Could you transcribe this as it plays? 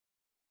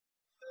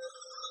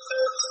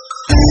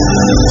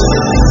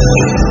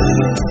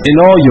In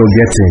all you're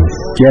getting,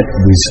 get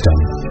wisdom.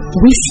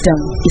 Wisdom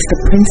is the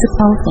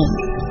principal thing.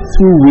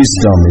 Through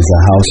wisdom is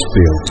a house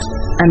built,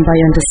 and by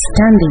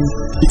understanding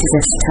it is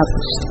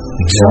established.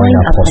 Join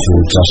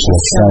Apostle Joshua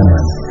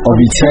Selman of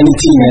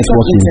Eternity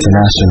Network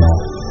International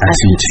as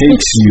he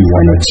takes you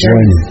on a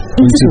journey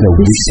into the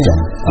wisdom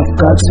of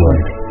God's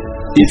Word.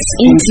 It's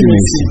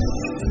intimacy,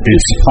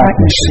 it's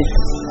partnership,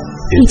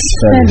 it's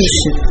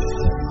fellowship.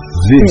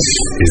 This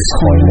is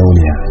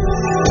Koinonia.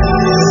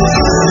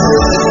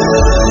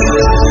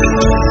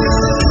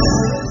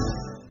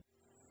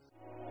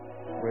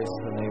 Praise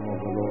the name of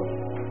the Lord.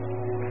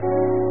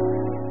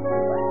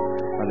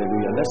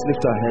 Hallelujah. Let's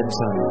lift our hands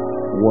and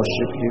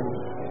worship Him.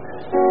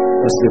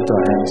 Let's lift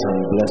our hands and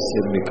bless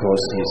Him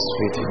because He is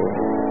faithful.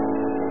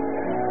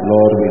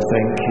 Lord, we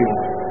thank You.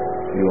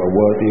 You are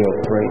worthy of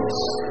praise.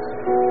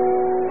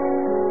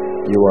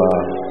 You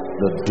are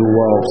the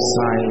doer of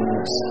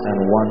signs and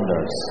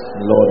wonders.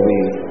 Lord, we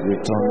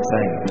return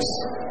thanks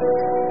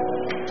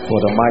for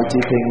the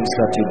mighty things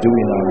that You do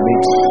in our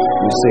midst.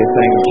 We say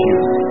thank You.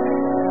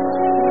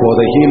 For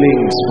the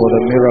healings, for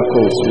the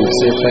miracles, we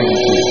say thank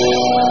You.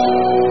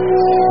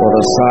 For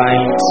the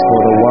signs, for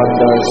the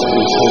wonders,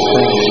 we say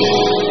thank You.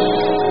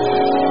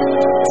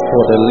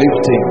 For the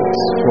liftings,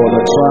 for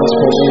the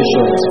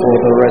transformations, for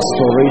the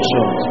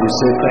restorations, we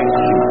say thank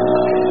You.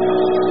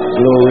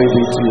 Glory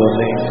be to Your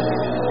name.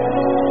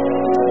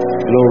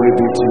 Glory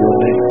be to Your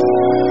name.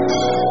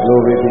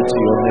 Glory be to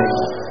Your name.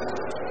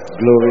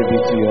 Glory be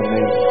to Your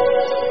name.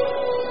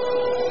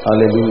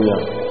 Hallelujah.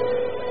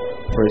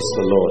 Praise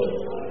the Lord.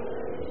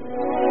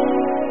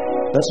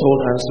 Let's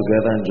hold hands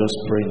together and just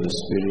pray in the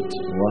Spirit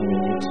in 1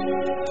 minute,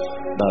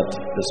 that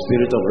the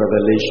Spirit of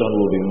revelation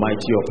will be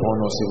mighty upon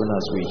us even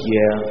as we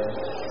hear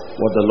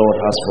what the Lord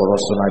has for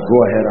us tonight.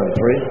 Go ahead and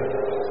pray.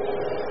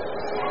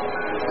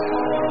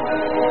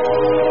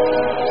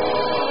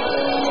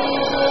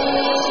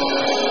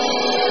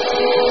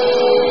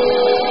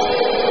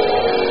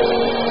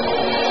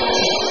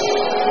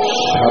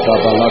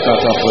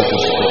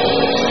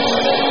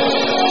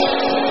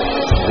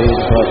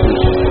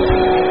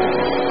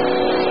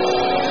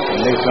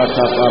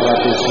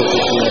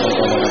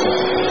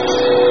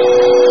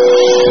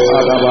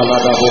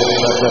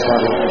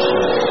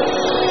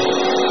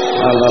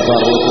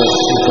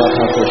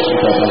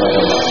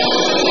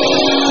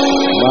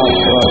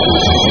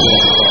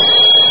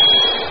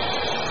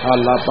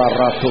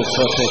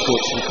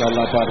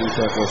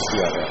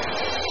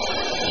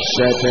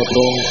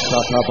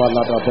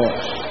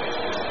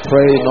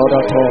 Pray in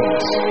other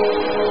tongues.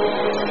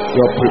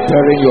 You're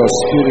preparing your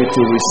spirit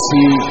to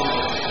receive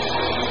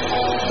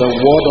the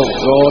word of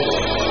God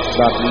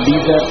that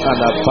liveth and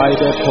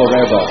abideth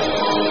forever.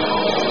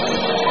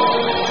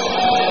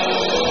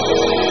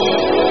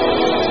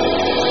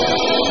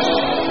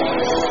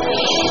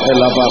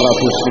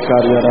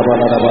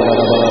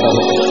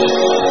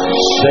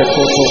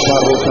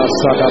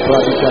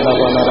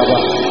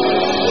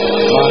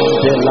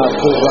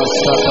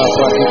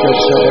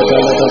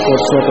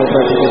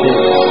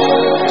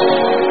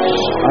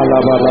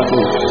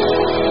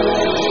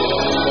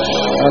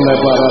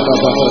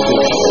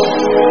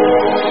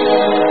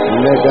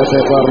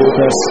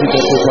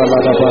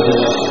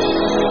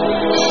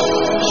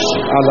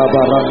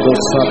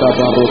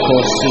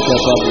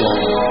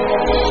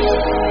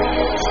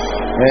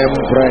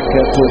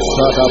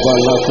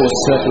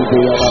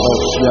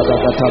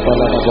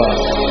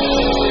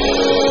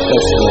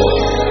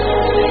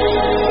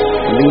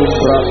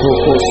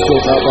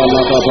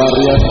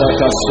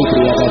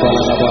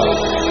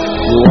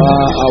 You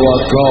are our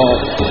God,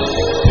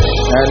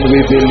 and we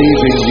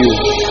believe in You.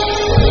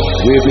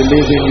 We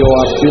believe in Your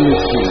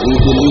ability. We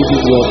believe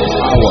in Your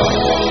power.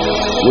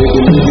 We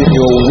believe in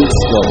Your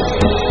wisdom.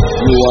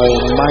 You are a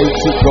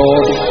mighty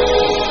God,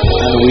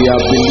 and we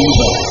are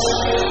believers.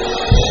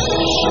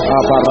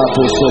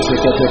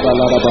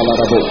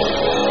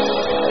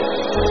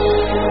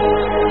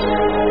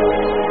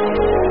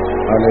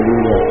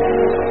 Hallelujah.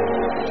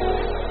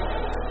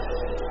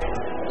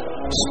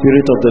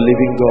 Spirit of the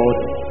living God,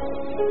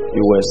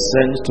 You were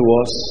sent to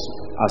us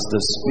as the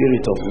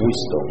Spirit of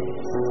wisdom,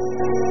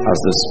 as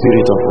the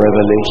Spirit of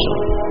revelation.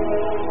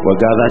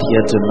 We're gathered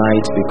here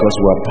tonight because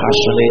we're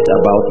passionate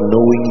about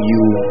knowing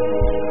You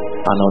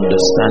and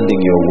understanding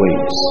Your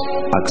ways,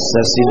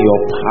 accessing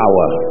Your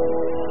power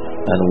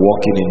and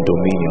walking in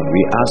dominion.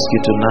 We ask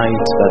You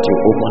tonight that You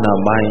open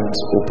our minds,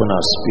 open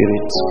our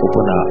spirits,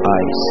 open our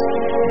eyes,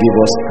 give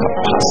us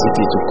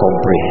capacity to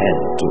comprehend,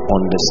 to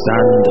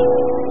understand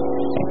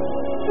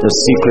the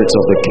secrets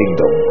of the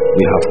kingdom.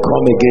 We have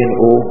come again,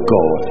 O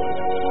God.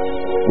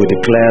 We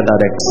declare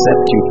that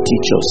except You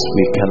teach us,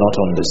 we cannot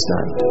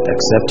understand.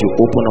 Except You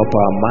open up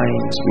our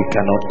minds, we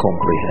cannot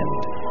comprehend.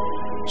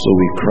 So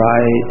we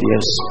cry,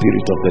 dear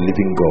Spirit of the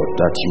living God,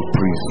 that You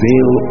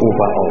prevail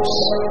over us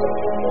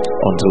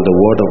until the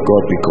word of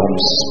God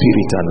becomes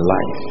spirit and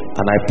life.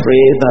 And I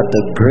pray that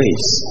the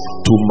grace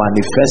to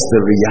manifest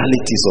the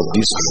realities of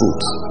this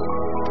truth,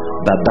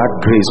 that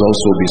grace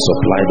also be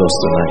supplied us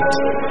tonight.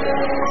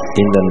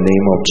 In the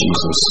name of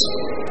Jesus.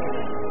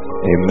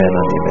 Amen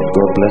and amen.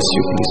 God bless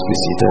you. Please be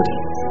seated.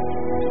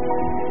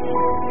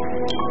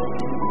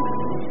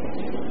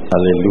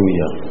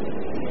 Hallelujah.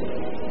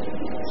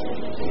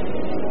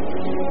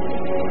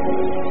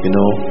 You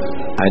know,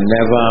 I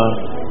never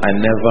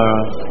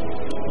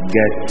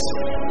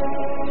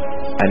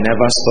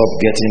stop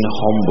getting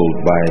humbled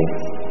by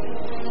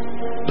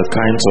the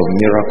kinds of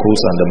miracles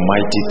and the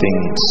mighty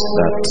things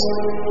that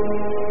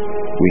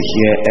we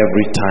hear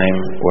every time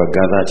we're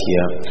gathered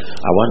here.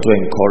 I want to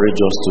encourage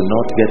us to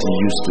not get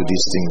used to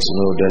these things. You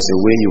know, there's a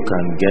way you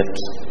can get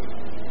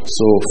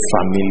so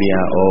familiar.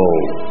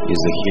 Oh, is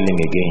the healing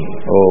again?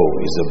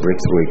 Oh, is the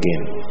breakthrough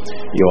again?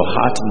 Your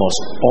heart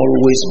must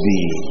always be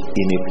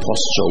in a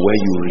posture where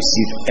you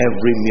receive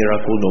every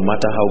miracle, no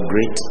matter how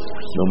great,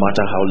 no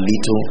matter how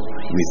little,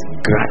 with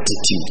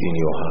gratitude in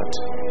your heart.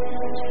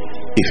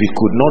 If it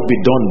could not be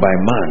done by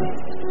man,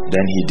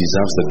 then he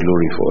deserves the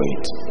glory for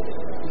it.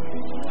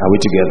 Are we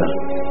together?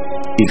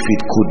 If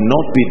it could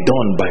not be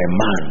done by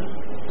man,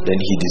 then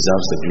he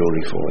deserves the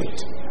glory for it.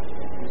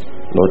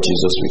 Lord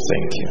Jesus, we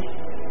thank you.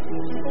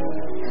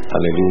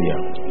 Hallelujah.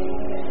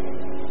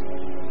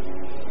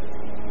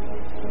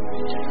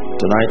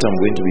 Tonight I'm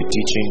going to be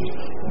teaching,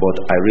 but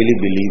I really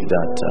believe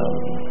that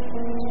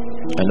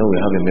I know we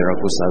have a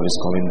miracle service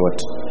coming, but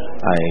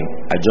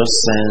I just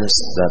sense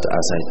that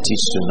as I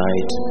teach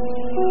tonight,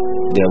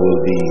 there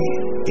will be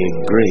a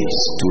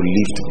grace to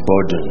lift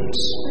burdens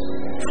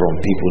from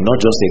people, not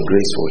just a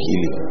grace for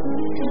healing.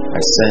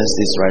 I sense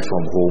this right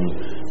from home,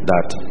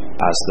 that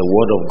as the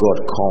word of God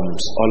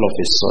comes, all of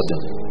a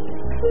sudden,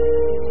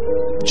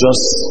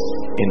 just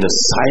in the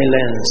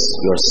silence,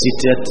 you're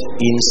seated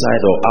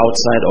inside or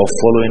outside or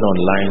following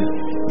online,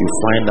 you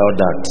find out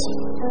that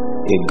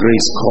a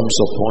grace comes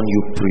upon you,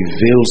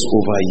 prevails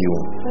over you,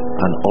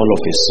 and all of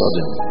a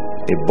sudden,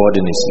 a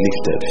burden is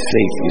lifted,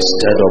 faith is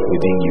stirred up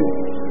within you.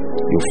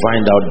 You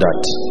find out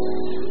that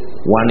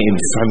one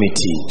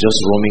infirmity just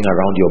roaming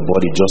around your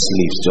body just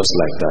leaves, just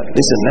like that.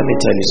 Listen, let me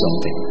tell you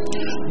something.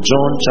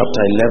 John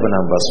chapter 11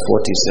 and verse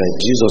 40 said,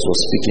 Jesus was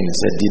speaking, he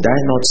said, did I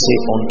not say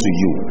unto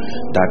you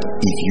that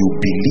if you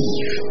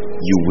believe,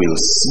 you will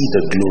see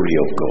the glory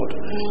of God?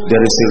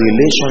 There is a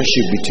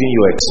relationship between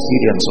your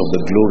experience of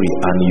the glory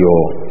and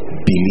your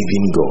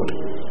believing God.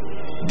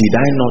 Did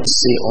I not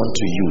say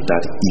unto you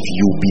that if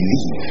you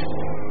believe,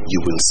 you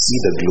will see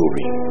the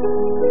glory?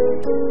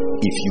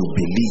 If you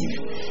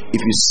believe. If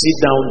you sit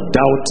down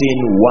doubting,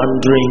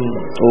 wondering,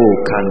 oh,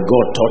 can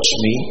God touch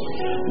me?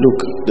 Look,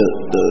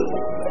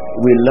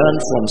 we learn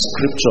from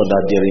scripture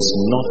that there is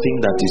nothing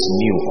that is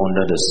new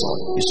under the sun.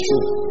 It's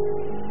true.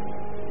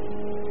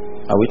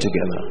 Are we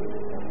together?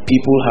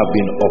 People have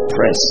been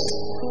oppressed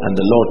and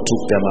the Lord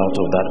took them out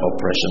of that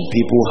oppression.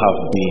 People have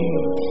been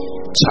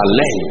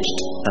challenged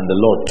and the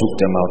Lord took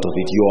them out of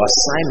it. Your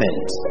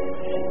assignment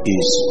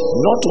is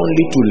not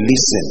only to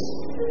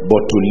listen, but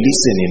to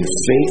listen in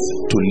faith,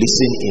 to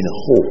listen in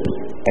hope,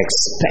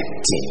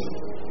 expecting.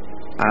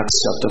 Acts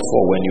chapter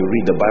 4, when you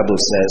read, the Bible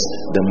says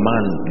the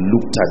man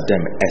looked at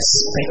them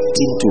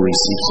expecting to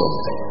receive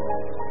something.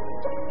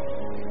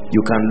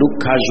 You can look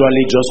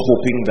casually just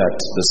hoping that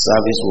the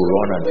service will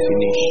run and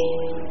finish,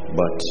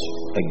 but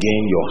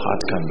again your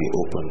heart can be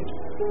opened.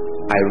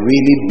 I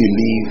really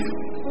believe,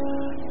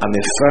 I'm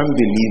a firm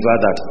believer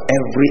that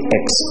every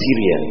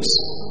experience,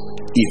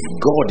 if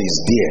God is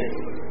there,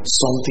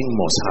 something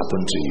must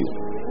happen to you.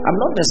 I'm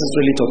not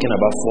necessarily talking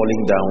about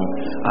falling down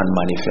and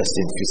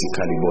manifesting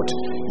physically, but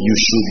you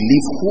should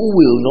live. Who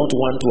will not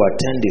want to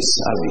attend a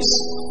service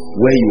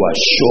where you are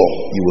sure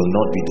you will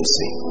not be the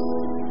same?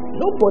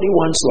 Nobody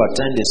wants to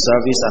attend a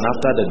service and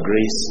after the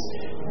grace,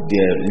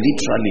 there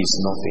literally is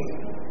nothing.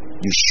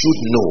 You should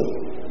know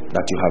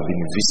that you have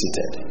been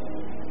visited.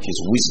 His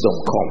wisdom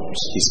comes,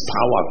 His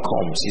power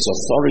comes, His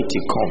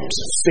authority comes,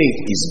 faith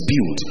is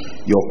built,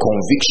 your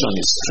conviction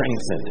is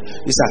strengthened.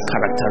 These are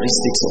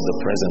characteristics of the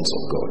presence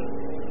of God.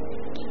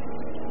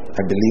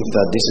 I believe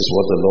that this is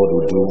what the Lord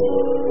will do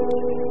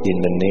in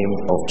the name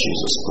of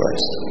Jesus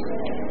Christ.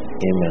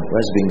 Amen.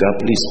 Where's Binga?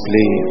 Please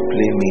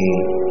play me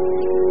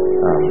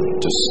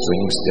the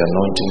strings. The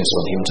anointing is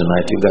on him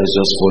tonight. You guys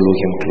just follow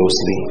him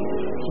closely.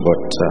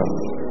 But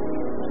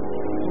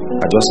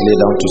I just lay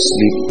down to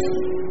sleep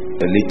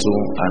a little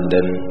and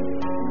then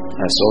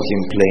I saw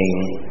him playing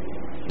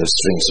the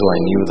string, so I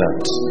knew that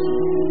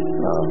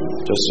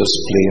just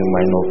play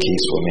minor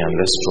keys for me and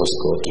let's trust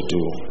God to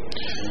do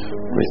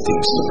great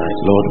things tonight.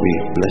 Lord, we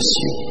bless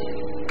you.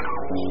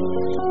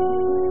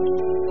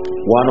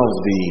 One of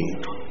the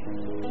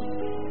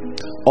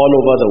all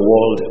over the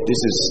world,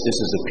 this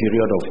is the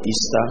period of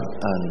Easter,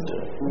 and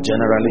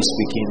generally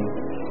speaking,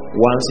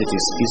 once it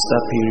is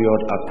Easter period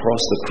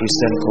across the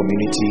Christian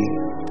community,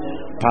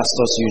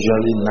 pastors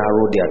usually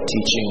narrow their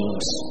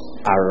teachings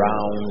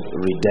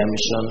around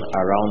redemption,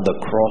 around the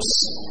cross.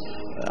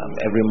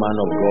 Every man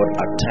of God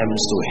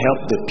attempts to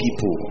help the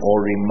people or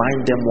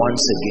remind them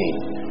once again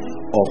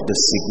of the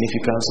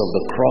significance of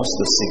the cross,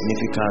 the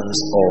significance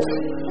of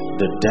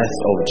the death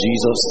of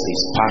Jesus,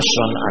 His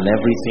passion and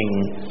everything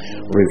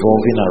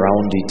revolving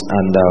around it.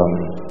 And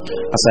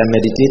As I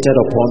meditated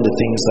upon the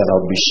things that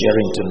I'll be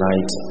sharing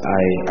tonight,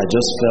 I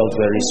just felt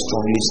very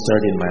strongly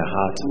stirred in my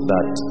heart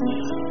that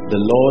the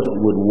Lord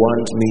would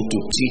want me to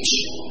teach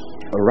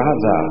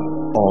rather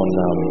on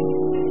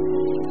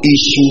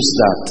issues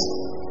that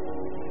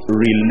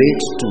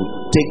relate to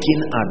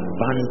taking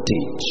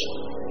advantage,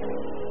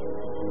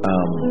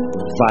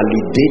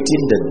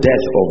 validating the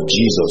death of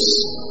Jesus,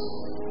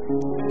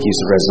 his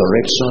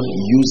resurrection,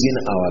 using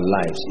our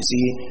lives. You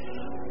see,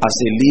 as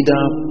a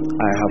leader,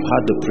 I have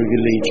had the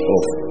privilege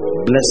of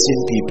blessing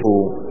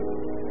people,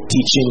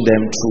 teaching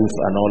them truth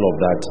and all of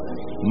that.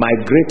 My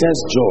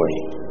greatest joy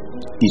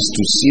is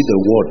to see the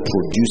word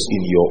produced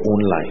in your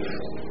own life.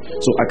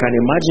 So I can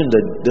imagine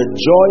that the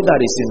joy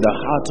that is in the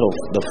heart of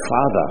the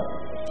Father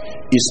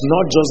is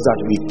not just that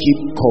we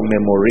keep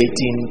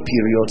commemorating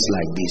periods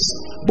like this,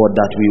 but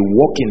that we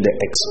walk in the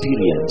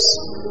experience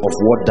of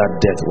what that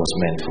death was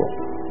meant for.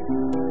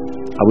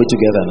 Are we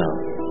together now?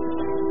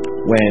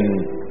 When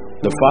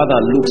the Father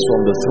looks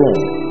from the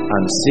throne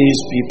and sees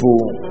people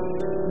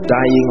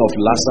dying of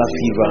Lassa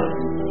fever,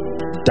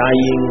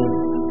 dying,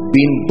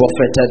 being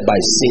buffeted by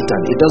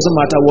Satan, it doesn't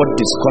matter what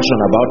discussion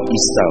about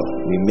Easter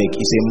we make,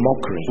 it's a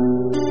mockery.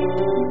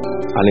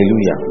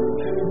 Hallelujah.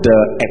 The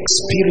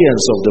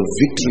experience of the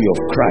victory of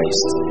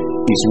Christ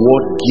is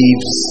what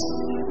gives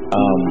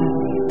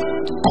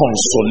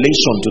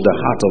consolation to the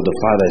heart of the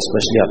Father,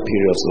 especially at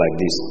periods like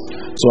this.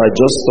 So I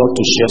just thought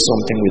to share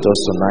something with us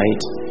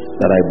tonight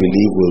that I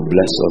believe will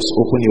bless us.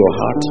 Open your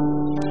heart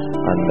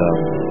and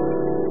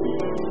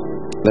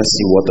let's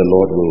see what the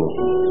Lord will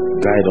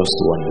guide us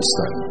to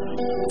understand.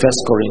 1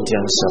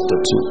 Corinthians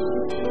chapter 2.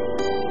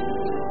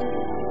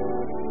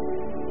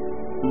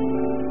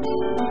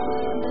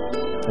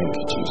 Thank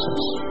you, Jesus.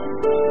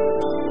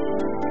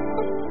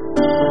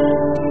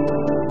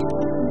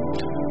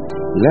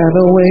 Let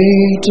the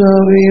weight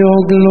of your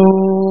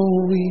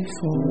glory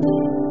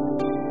fall.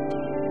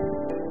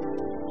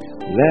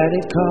 Let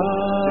it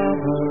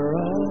cover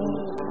all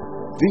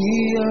the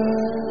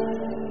earth.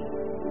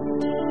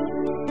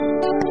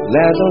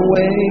 Let the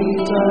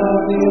weight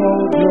of your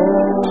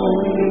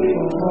glory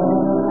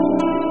fall.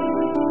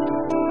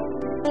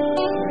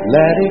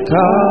 Let it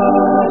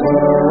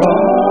cover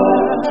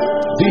all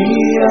the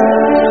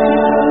earth.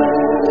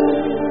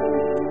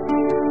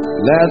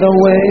 Let the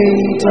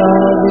weight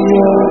of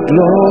your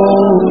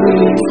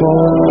glory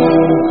fall.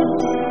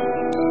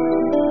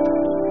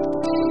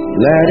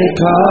 Let it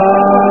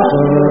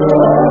cover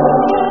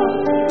all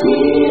the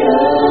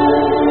earth.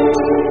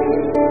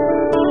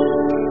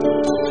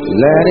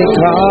 Let it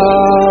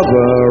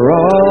cover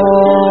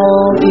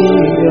all the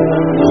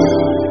earth.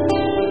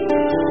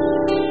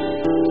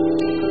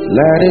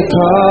 Let it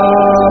cover all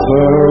the earth. Let it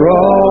cover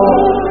all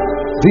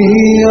the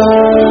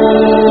earth.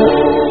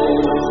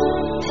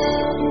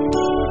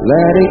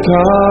 Let it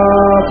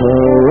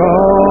cover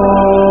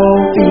all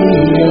the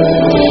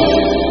earth.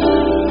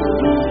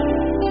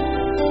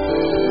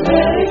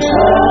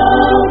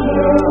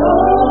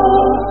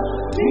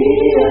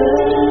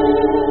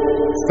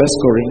 1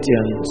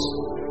 Corinthians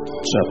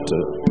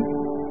chapter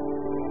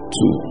 2.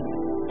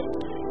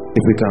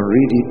 If we can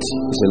read it,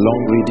 it's a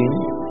long reading,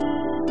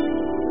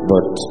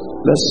 but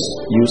let's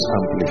use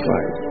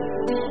Amplified.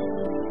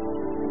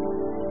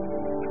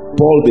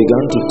 Paul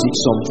began to teach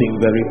something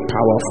very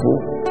powerful,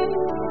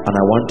 and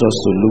I want us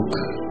to look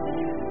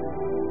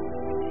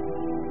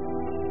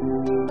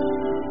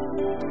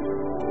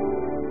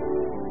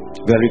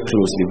very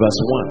closely. Verse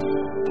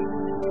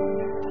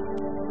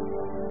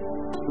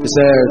 1. It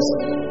says,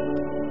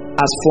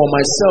 as for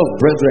myself,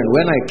 brethren,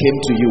 when I came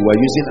to you, we're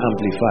using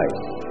Amplified,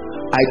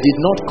 I did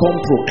not come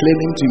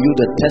proclaiming to you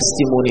the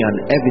testimony and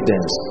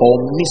evidence or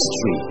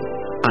mystery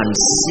and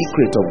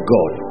secret of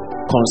God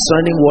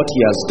concerning what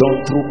he has done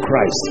through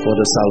Christ for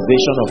the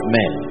salvation of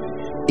men,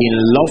 in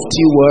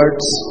lofty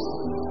words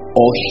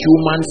or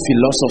human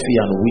philosophy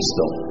and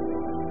wisdom.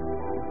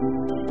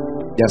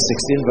 There are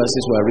 16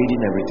 verses, we are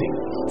reading everything.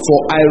 For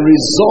I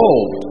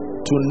resolved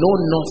to know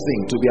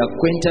nothing, to be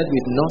acquainted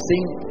with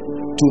nothing,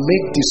 to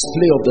make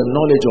display of the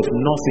knowledge of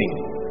nothing,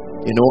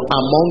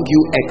 among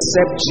you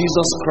except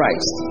Jesus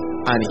Christ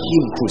and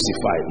him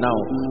crucified. Now,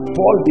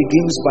 Paul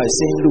begins by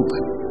saying, look,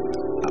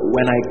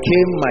 when I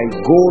came, my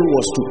goal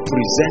was to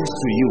present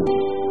to you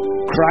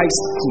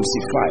Christ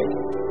crucified,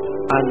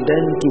 and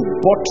then to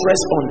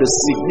buttress on the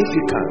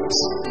significance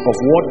of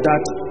what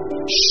that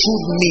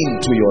should mean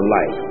to your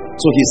life.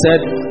 So he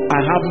said, I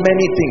have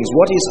many things.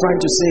 What he's trying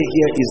to say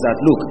here is that,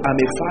 look, I'm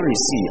a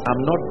Pharisee,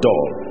 I'm not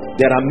dull.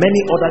 There are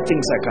many other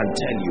things I can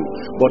tell you,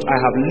 but I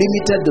have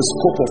limited the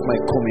scope of my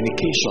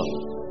communication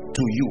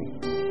to you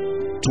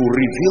to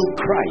reveal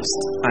Christ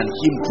and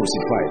him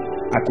crucified.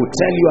 I could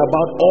tell you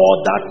about all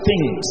that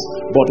things,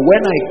 but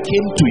when I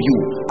came to you,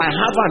 I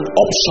have an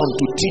option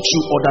to teach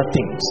you other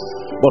things.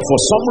 But for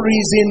some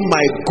reason,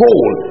 my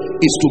goal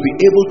is to be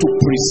able to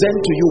present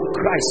to you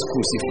Christ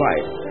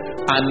crucified,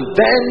 and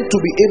then to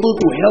be able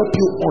to help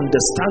you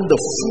understand the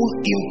full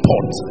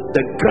import,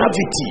 the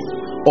gravity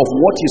of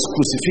what his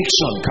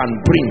crucifixion can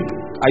bring.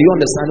 Are you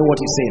understanding what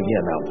he's saying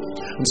here now?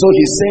 And so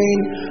he's saying,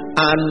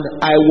 and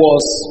I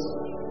was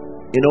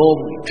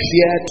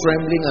fear,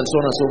 trembling, and so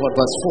on and so forth.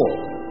 Verse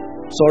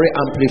 4. Sorry,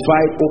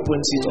 Amplified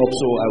opens it up,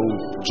 so I will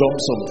jump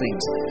some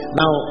things.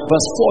 Now,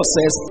 verse 4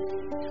 says,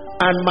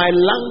 and my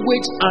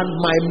language and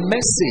my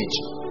message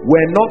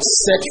were not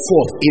set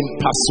forth in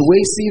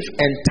persuasive,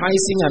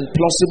 enticing, and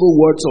plausible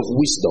words of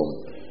wisdom,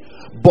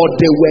 but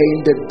they were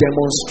in the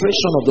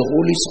demonstration of the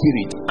Holy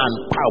Spirit and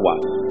power.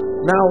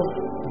 Now,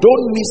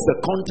 don't miss the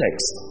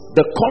context.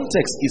 The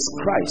context is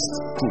Christ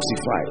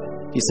crucified.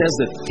 He says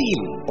the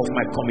theme of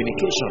my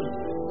communication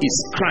is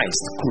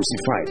Christ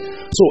crucified.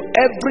 So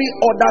every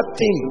other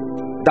thing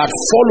that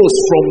follows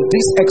from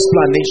this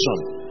explanation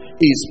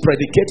is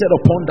predicated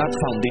upon that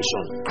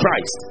foundation,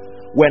 Christ.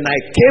 When I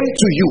came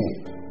to you,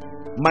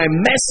 my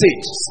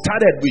message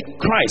started with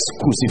Christ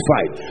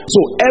crucified.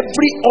 So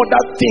every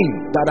other thing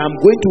that I'm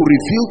going to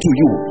reveal to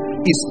you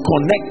is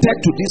connected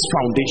to this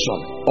foundation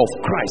of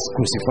Christ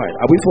crucified.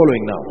 Are we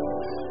following now?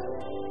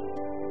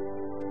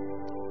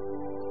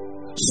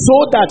 So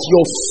that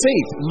your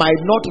faith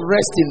might not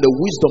rest in the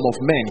wisdom of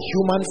men,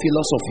 human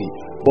philosophy,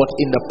 but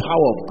in the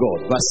power of God.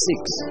 Verse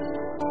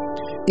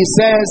 6. It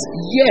says,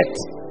 yet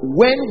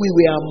when we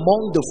were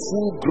among the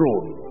full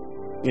grown,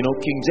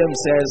 King James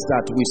says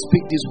that we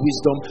speak this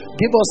wisdom.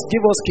 Give us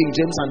King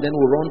James, and then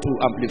we'll run to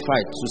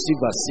Amplified to see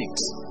verse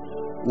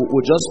 6.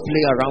 We'll just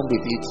play around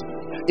with it.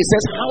 It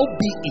says, how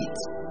be it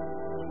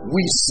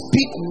we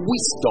speak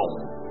wisdom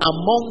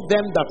among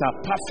them that are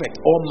perfect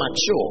or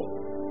mature.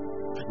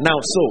 Now,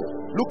 so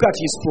look at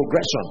his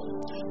progression.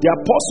 The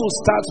apostle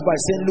starts by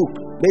saying, look,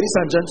 ladies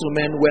and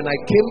gentlemen, when I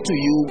came to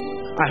you,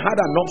 I had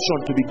an option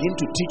to begin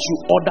to teach you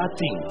other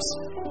things,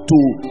 to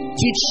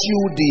teach you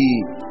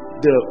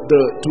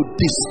to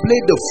display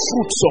the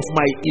fruits of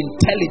my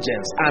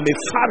intelligence. I'm a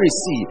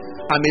Pharisee,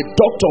 I'm a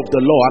doctor of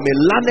the law, I'm a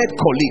learned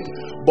colleague,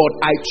 but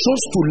I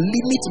chose to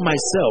limit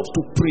myself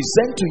to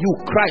present to you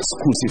Christ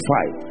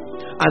crucified.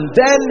 And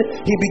then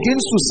he begins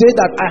to say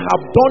that I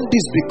have done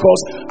this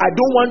because I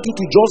don't want you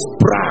to just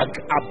brag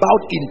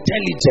about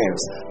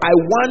intelligence. I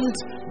want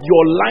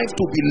your life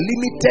to be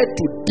limited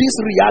to this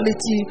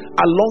reality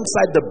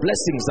alongside the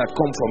blessings that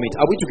come from it.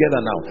 Are we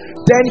together now?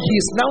 Then he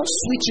is now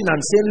switching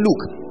and saying,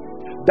 look,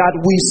 that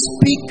we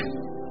speak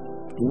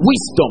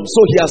wisdom. So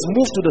he has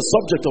moved to the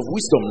subject of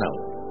wisdom now.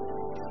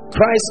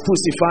 Christ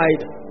crucified,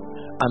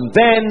 and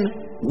then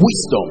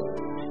wisdom.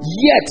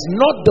 Yet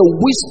not the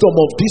wisdom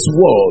of this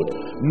world,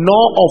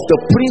 nor of the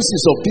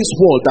princes of this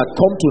world that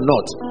come to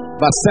naught.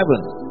 Verse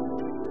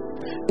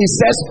 7. It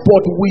says,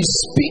 but we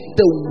speak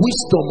the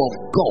wisdom of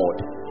God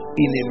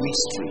in a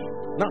mystery.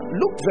 Now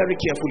look very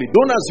carefully.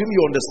 Don't assume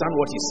you understand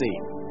what he's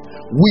saying.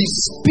 We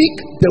speak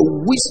the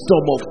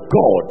wisdom of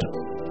God,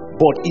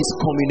 but is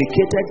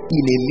communicated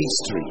in a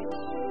mystery.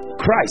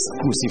 Christ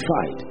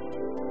crucified,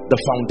 the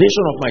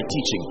foundation of my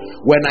teaching.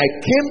 When I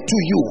came to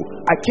you,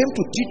 I came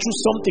to teach you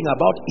something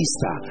about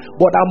Easter,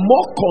 but I'm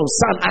more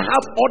concerned. I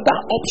have other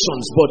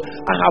options, but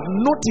I have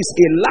noticed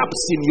a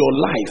lapse in your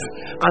life,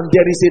 and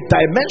there is a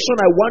dimension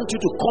I want you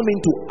to come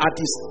into that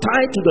is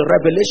tied to the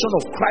revelation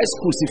of Christ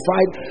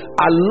crucified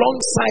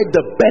alongside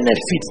the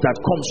benefits that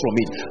comes from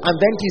it. And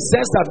then he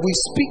says that we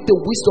speak the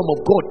wisdom of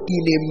God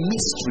in a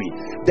mystery.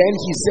 Then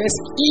he says,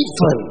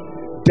 even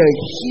the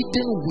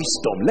hidden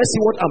wisdom. Let's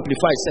see what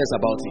Amplified says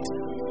about it.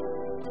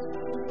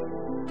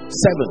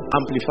 7,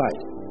 Amplified.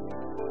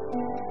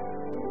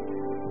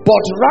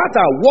 But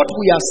rather what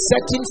we are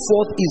setting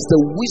forth is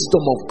the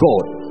wisdom of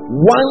God,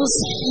 once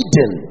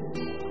hidden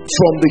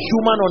from the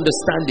human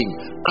understanding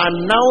and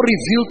now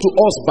revealed to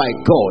us by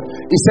God.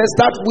 It says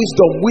that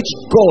wisdom which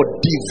God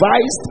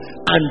devised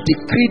and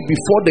decreed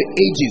before the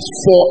ages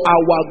for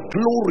our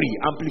glory.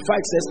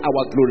 Amplified says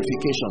our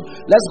glorification.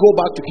 Let's go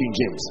back to King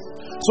James.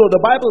 So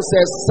the Bible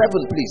says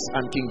 7, please,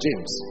 and King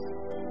James.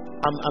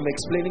 I'm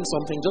explaining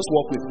something. Just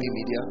walk with me,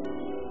 media.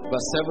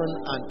 Verse 7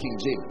 and King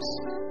James.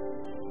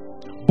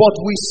 But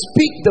we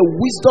speak the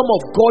wisdom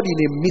of God in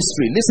a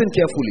mystery. Listen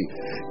carefully.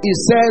 It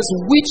says,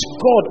 which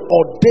God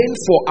ordained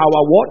for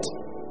our what?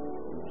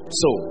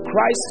 So,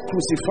 Christ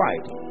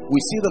crucified. We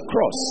see the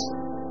cross.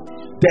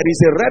 There is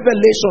a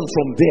revelation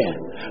from there.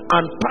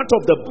 And part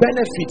of the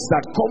benefits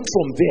that come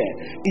from there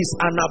is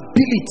an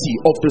ability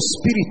of the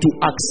Spirit to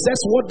access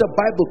what the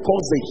Bible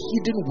calls the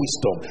hidden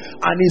wisdom.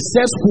 And it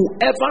says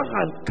whoever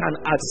can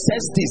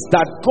access this,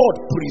 that God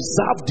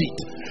preserved it,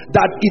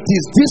 that it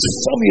is this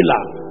formula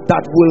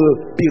that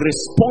will be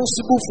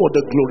responsible for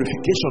the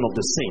glorification of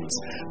the saints.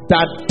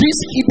 That this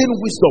hidden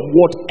wisdom,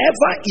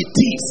 whatever it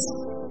is,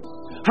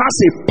 has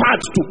a part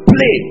to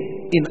play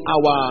in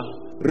our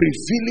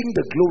revealing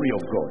the glory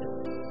of God.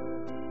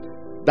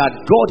 That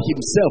God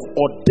himself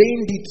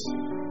ordained it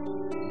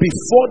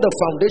before the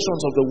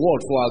foundations of the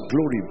world for our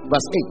glory.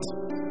 Verse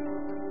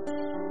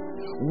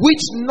 8.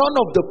 Which none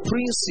of the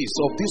princes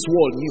of this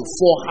world knew,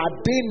 for had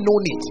they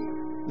known it.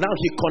 Now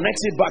he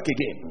connects it back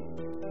again.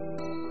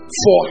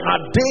 For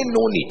had they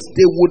known it,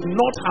 they would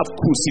not have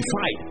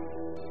crucified.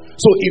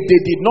 So if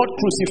they did not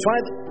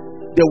crucify,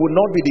 there would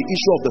not be the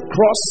issue of the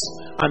cross,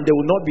 and there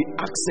will not be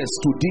access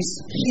to this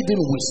hidden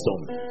wisdom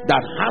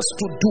that has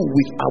to do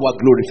with our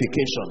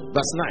glorification.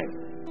 Verse 9.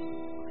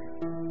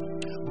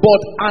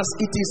 But as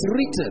it is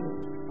written,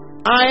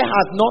 eye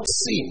had not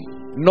seen,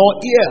 nor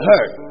ear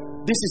heard.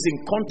 This is in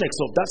context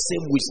of that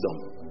same wisdom.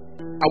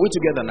 Are we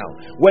together now?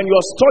 When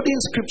you're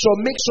studying scripture,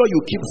 make sure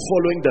you keep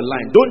following the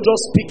line. Don't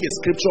just pick a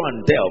scripture and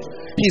delve.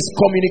 He's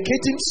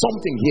communicating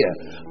something here.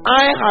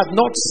 Eye had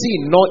not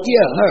seen, nor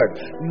ear heard,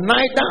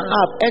 neither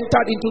have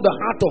entered into the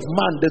heart of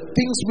man the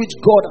things which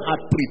God had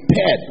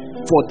prepared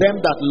for them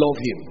that love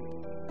him.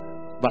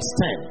 Verse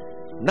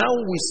 10. Now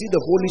we see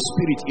the Holy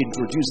Spirit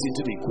introduced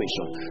into the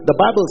equation. The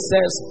Bible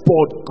says,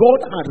 but God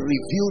had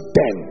revealed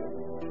them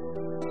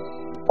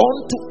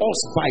unto us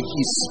by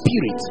his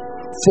Spirit,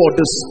 for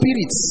the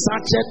Spirit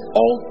searcheth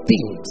all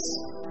things,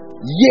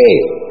 yea,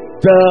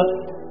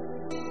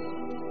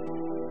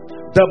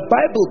 the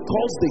Bible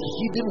calls the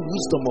hidden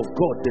wisdom of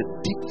God the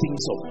deep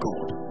things of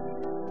God.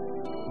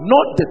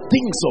 Not the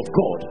things of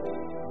God,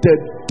 the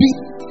deep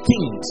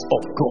things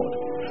of God.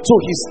 So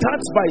he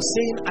starts by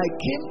saying, I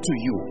came to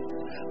you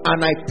and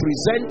I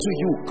present to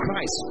you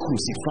Christ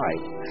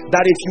crucified.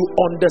 That if you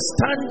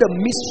understand the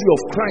mystery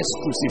of Christ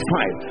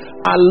crucified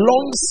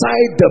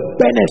alongside the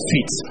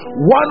benefits,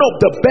 one of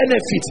the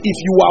benefits, if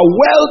you are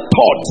well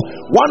taught,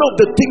 one of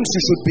the things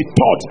you should be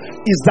taught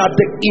is that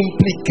the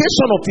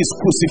implication of his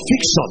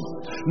crucifixion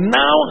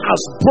now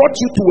has brought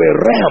you to a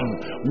realm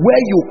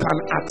where you can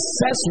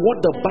access what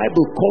the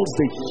Bible calls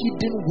the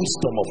hidden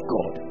wisdom of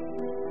God.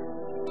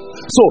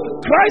 So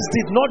Christ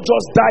did not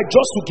just die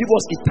just to give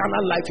us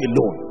eternal life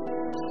alone.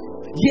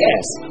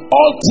 Yes,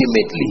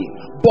 ultimately,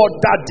 but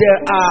that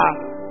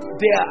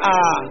there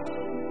are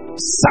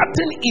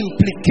certain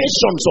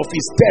implications of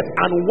his death,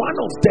 and one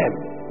of them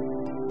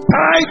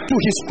tied to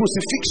his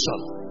crucifixion,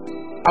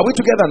 are we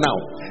together now,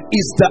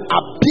 is the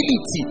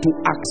ability to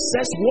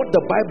access what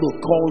the Bible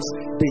calls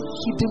the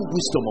hidden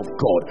wisdom of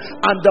God.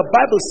 And the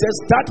Bible says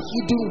that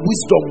hidden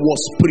wisdom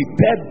was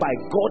prepared by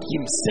God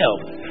himself,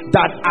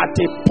 that at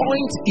a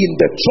point in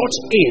the church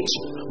age,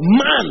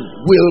 man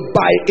will,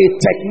 by a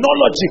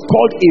technology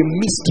called a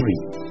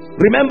mystery.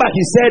 Remember,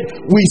 he said,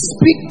 we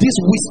speak this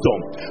wisdom.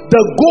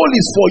 The goal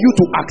is for you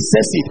to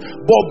access it.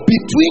 But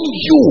between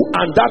you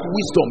and that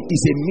wisdom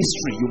is a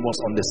mystery you must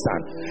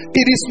understand.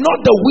 It is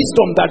not the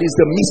wisdom that is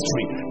the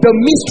mystery. The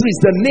mystery is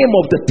the name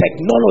of the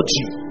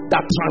technology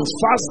that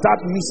transfers that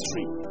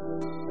mystery,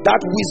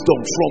 that wisdom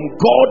from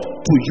God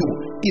to you.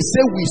 He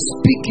said we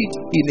speak it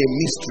in a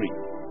mystery.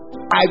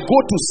 I go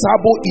to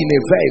Sabo in a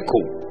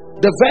vehicle.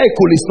 The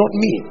vehicle is not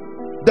me.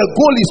 The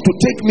goal is to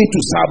take me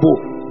to Sabo.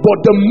 But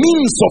the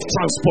means of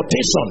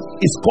transportation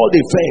is called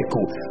a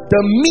vehicle. The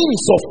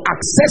means of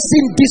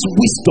accessing this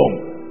wisdom,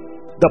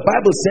 the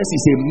Bible says,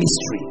 is a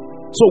mystery.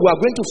 So we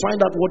are going to find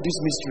out what this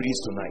mystery is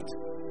tonight.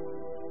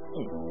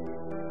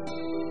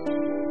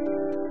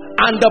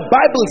 And the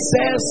Bible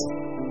says,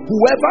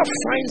 whoever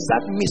finds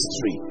that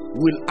mystery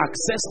will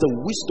access the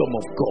wisdom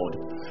of God.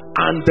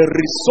 And the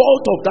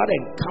result of that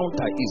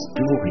encounter is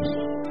glory.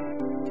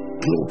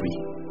 Glory.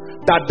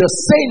 That the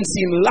saints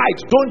in light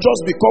don't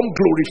just become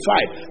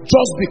glorified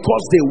just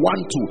because they want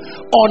to.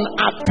 On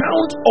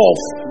account of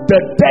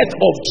the death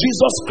of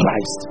Jesus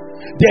Christ,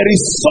 there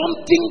is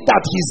something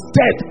that his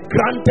death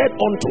granted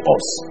unto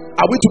us.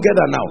 Are we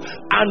together now?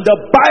 And the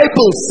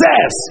Bible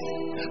says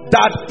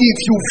that if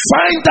you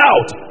find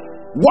out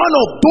one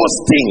of those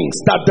things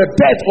that the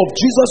death of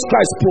Jesus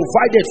Christ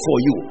provided for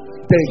you,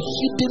 the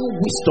hidden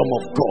wisdom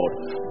of God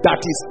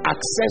that is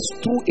accessed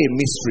through a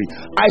mystery.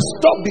 I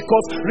stop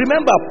because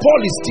remember,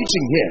 Paul is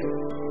teaching here,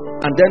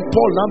 and then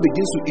Paul now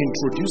begins to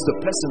introduce the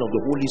person of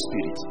the Holy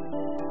Spirit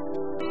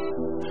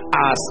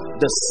as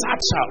the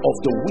searcher of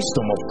the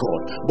wisdom of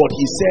God. But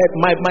he said,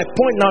 my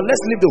point now,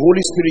 let's leave the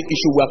Holy Spirit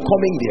issue. We're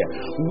coming there.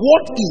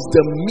 What is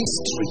the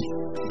mystery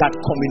that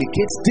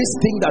communicates this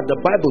thing that the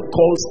Bible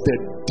calls the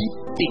deep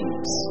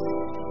things?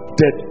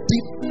 The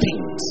deep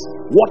things.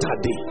 What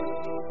are they?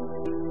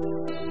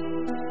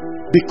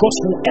 Because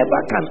whoever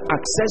can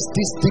access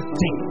these deep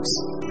things,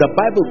 the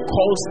Bible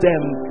calls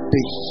them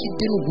the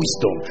hidden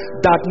wisdom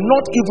that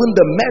not even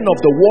the men of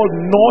the world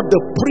nor the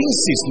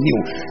princes knew.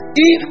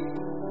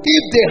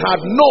 If they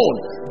had known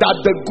that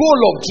the goal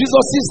of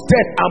Jesus'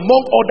 death,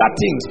 among other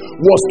things,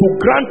 was to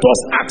grant us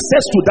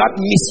access to that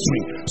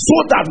mystery so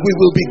that we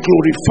will be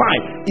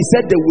glorified, he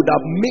said they would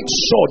have made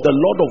sure the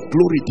Lord of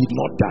glory did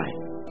not die.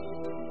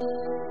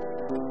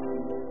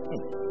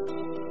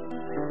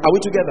 Are we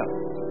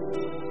together?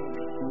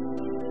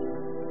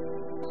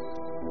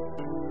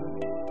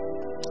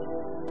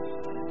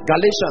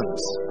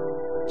 Galatians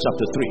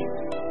chapter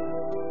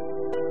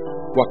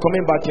 3. We're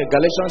coming back here.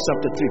 Galatians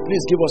chapter 3.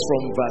 Please give us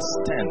from verse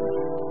 10.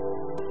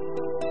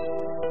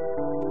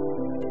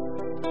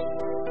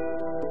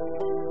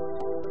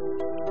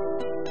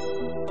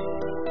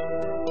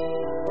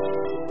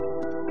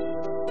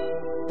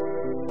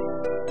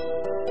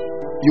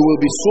 You will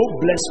be so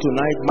blessed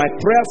tonight. My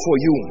prayer for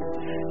you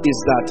is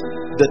that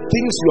the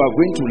things you are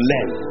going to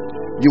learn,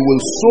 you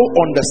will so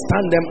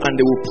understand them and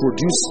they will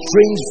produce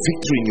strange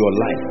victory in your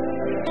life.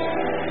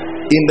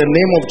 In the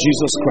name of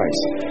Jesus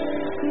Christ.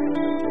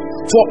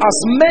 For as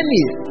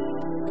many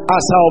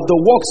as are of the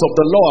works of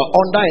the law are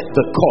under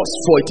the curse,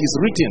 for it is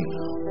written,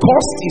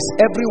 Cursed is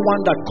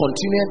everyone that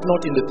continueth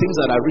not in the things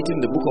that are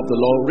written in the book of the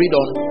law. Read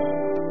on.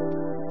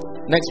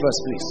 Next verse,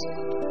 please.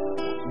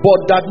 But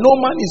that no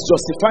man is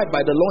justified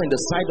by the law in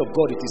the sight of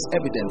God, it is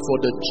evident, for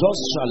the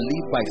just shall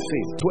live by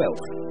faith.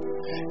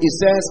 12. It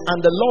says, and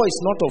the law is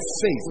not of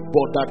faith,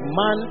 but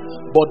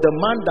the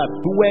man that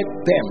doeth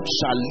them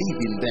shall live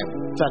in them.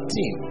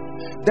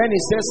 13. Then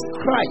it says,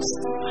 Christ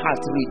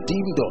hath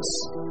redeemed us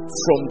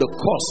from the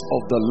curse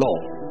of the law.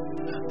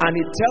 And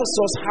it tells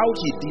us how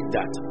he did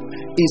that.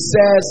 It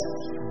says,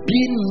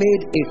 being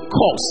made a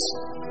curse.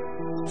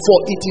 For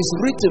it is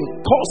written,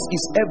 curse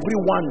is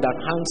everyone that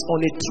hangs on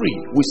a tree.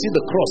 We see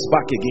the cross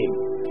back again.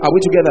 Are we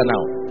together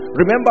now?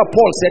 Remember,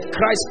 Paul said,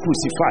 Christ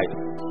crucified.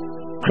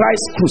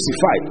 Christ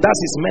crucified.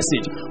 That's his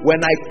message. When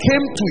I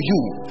came to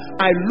you,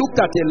 I looked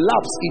at a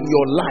lapse in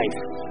your life.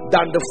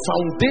 That the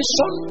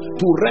foundation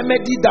to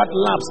remedy that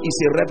lapse is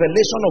a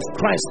revelation of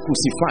Christ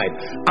crucified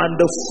and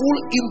the full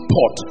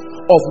import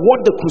of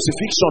what the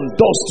crucifixion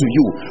does to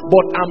you.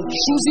 But I'm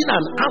choosing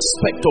an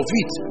aspect of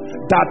it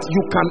that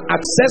you can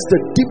access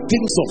the deep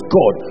things of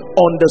God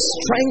on the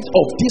strength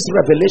of this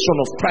revelation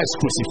of Christ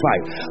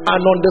crucified.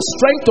 And on the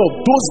strength of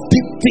those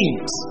deep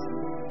things,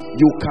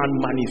 you can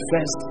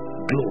manifest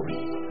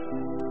glory.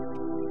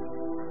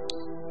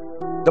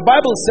 The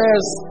Bible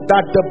says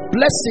that the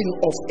blessing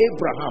of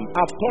Abraham,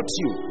 I've taught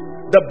you,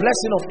 the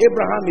blessing of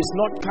Abraham is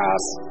not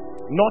cars,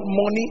 not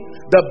money.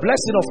 The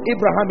blessing of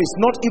Abraham is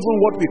not even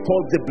what we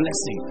call the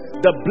blessing.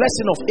 The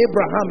blessing of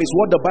Abraham is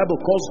what the Bible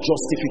calls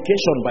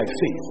justification by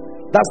faith.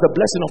 That's the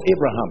blessing of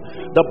Abraham.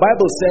 The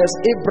Bible says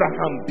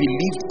Abraham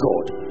believed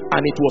God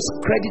and it was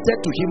credited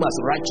to him as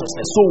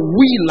righteousness. So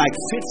we, like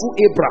faithful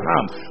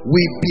Abraham,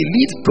 we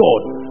believe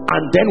God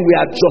and then we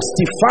are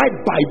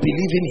justified by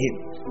believing him.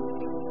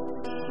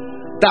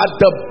 That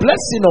the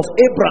blessing of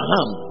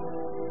Abraham,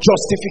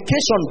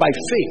 justification by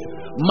faith,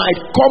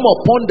 might come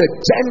upon the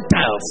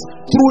Gentiles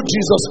through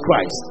Jesus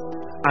Christ.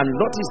 And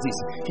notice this,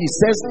 he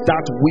says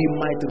that we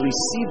might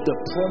receive the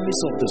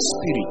promise of the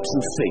Spirit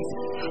through faith.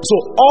 So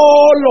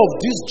all of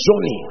this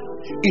journey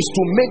is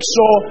to make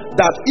sure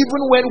that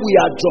even when we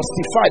are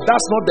justified,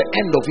 that's not the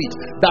end of it,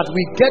 that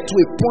we get to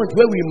a point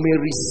where we may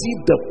receive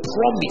the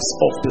promise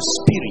of the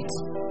Spirit.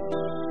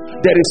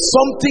 There is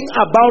something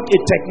about a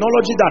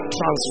technology that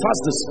transfers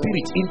the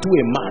Spirit into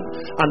a man.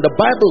 And the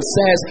Bible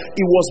says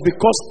it was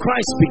because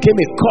Christ became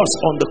a curse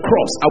on the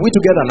cross. Are we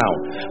together now?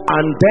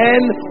 And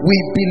then we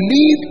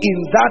believe in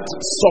that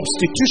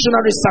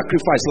substitutionary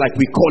sacrifice, like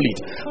we call it.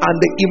 And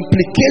the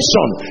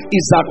implication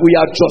is that we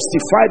are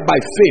justified by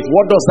faith.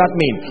 What does that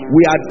mean?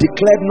 We are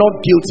declared not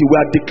guilty. We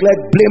are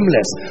declared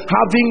blameless,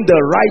 having the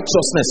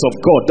righteousness of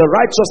God. The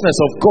righteousness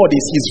of God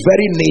is his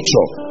very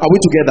nature. Are we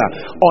together?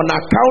 On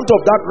account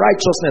of that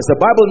righteousness, the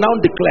Bible now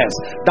declares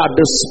that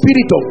the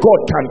Spirit of God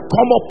can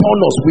come upon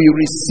us. We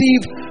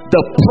receive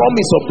the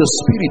promise of the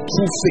Spirit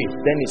through faith.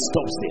 Then it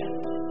stops there.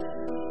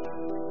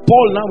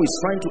 Paul now is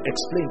trying to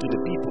explain to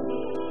the people,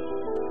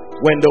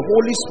 when the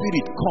Holy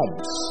Spirit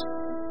comes,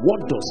 what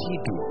does he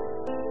do?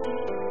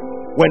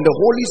 When the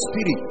Holy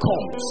Spirit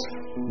comes,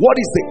 what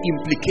is the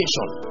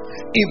implication?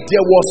 If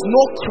there was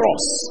no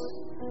cross,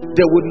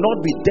 there would not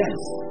be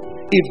death.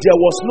 If there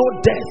was no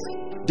death,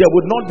 there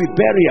would not be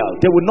burial,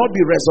 there would not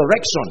be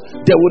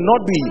resurrection, there would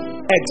not be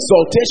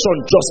exaltation,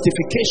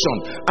 justification,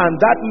 and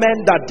that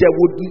meant that there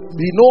would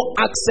be no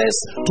access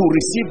to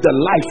receive the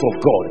life of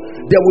God.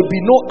 There would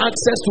be no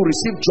access to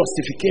receive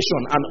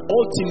justification, and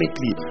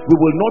ultimately we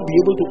will not be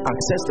able to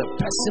access the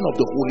person of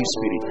the Holy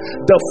Spirit.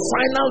 The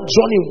final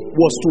journey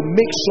was to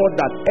make sure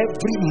that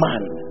every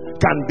man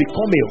can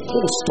become a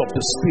host of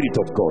the Spirit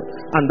of God.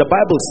 And the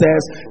Bible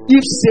says,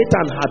 if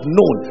Satan had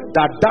known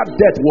that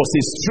death was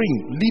a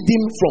string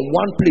leading from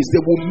one place, they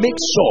will make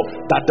sure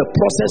that the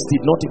process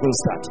did not even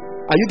start.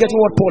 Are you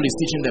getting what Paul is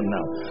teaching them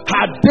now?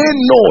 Had they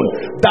known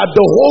that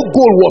the whole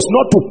goal was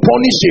not to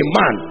punish a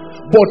man,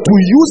 but to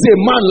use a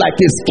man like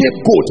a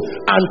scapegoat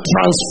and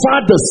transfer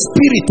the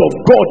Spirit of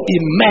God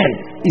in men,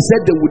 he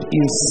said they would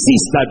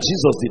insist that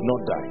Jesus did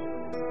not die.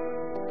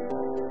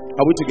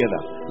 Are we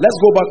together? Let's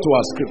go back to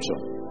our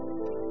scripture.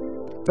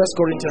 1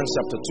 Corinthians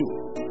chapter 2.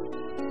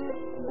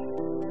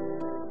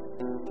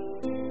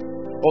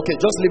 Okay,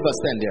 just leave us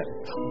stand there.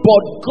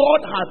 But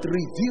God hath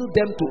revealed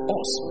them to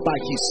us by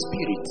his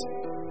Spirit.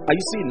 Are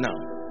you seeing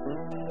now?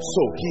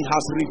 So he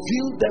has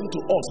revealed them to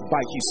us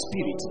by his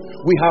Spirit.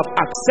 We have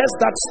accessed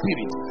that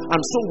Spirit,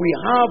 and so we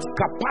have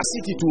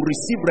capacity to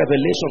receive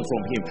revelation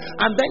from him.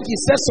 And then he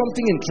says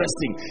something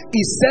interesting.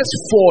 He says,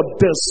 for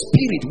the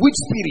Spirit. Which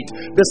Spirit?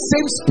 The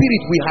same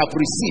Spirit we have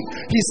received.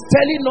 He's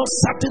telling us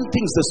certain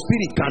things the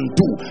Spirit can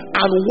do,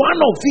 and one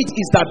of it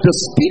is that the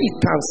Spirit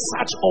can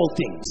search all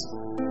things,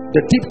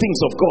 the deep things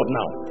of God.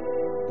 Now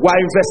we're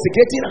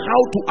investigating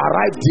how to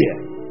arrive there.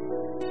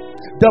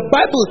 The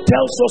Bible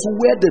tells us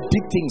where the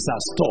deep things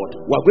are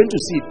stored. We're going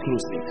to see it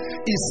closely.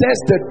 It says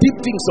the deep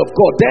things of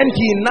God. Then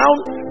he now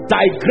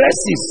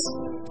digresses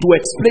to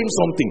explain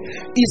something.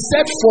 He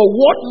said, for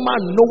what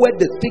man knoweth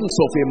the things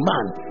of a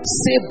man,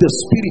 save the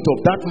spirit of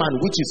that man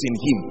which is in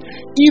him?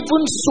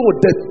 Even so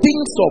the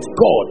things of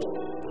God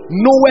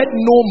knoweth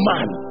no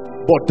man,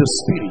 but the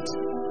Spirit.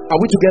 Are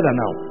we together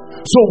now?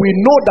 So we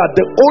know that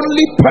the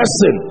only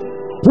person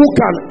who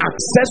can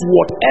access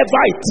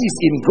whatever it is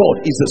in God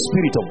is the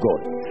Spirit of God.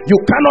 You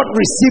cannot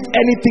receive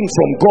anything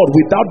from God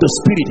without the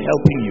Spirit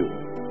helping you.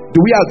 Do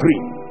we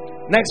agree?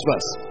 Next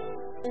verse.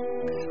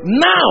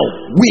 Now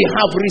we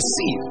have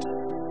received.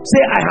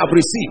 Say, I have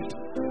received.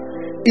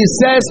 It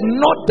says,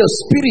 not the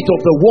spirit of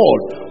the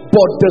world,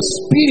 but the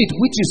Spirit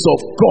which is of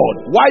God.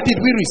 Why did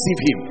we receive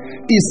him?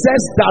 It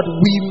says that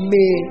we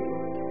may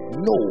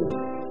know,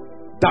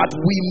 that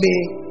we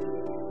may,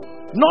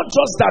 not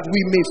just that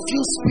we may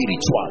feel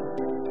spiritual,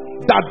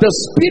 that the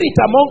Spirit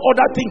among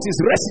other things is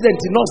resident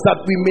in us, that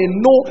we may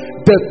know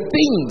the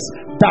things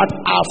that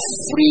are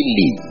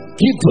freely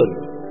given.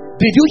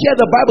 Did you hear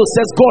the Bible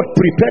says God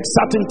prepared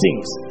certain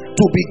things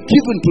to be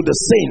given to the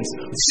saints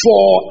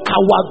for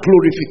our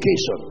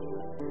glorification?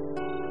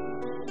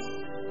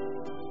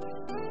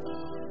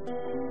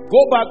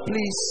 Go back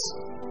please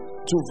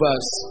to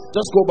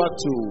just go back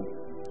to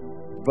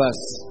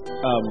verse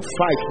 5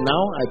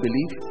 now, I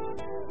believe,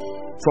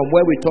 from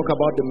where we talk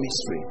about the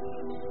mystery.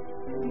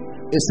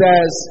 It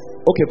says,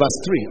 okay, verse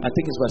 3, I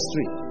think it's verse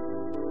 3.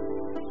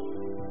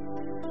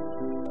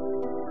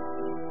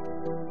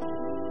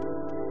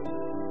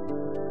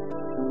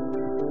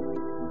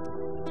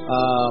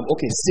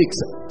 Okay, 6.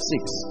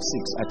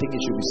 I think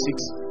it should be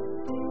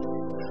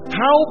 6.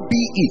 How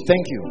be it,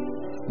 thank you,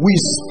 we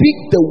speak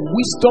the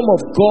wisdom of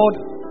God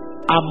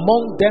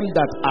among them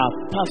that are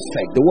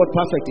perfect. The word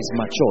perfect is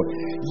matured.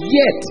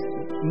 Yet,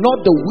 not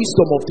the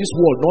wisdom of this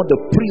world, not the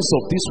prince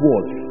of this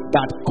world,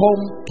 that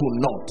come to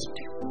naught.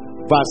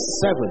 Verse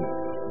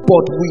 7.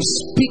 But we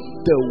speak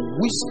the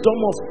wisdom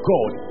of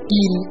God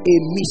in a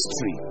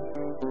mystery.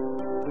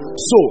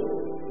 So,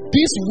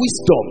 this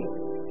wisdom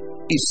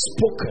is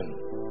spoken,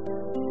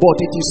 but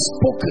it is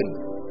spoken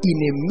in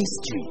a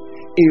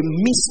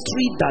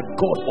mystery that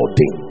God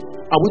ordained.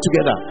 Are we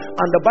together?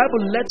 And the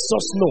Bible lets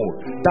us know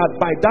that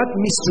by that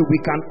mystery we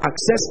can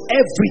access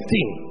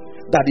everything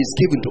that is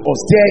given to us.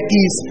 There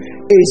is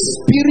a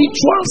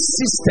spiritual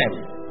system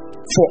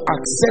for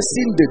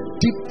accessing the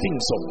deep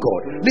things of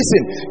God.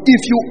 Listen,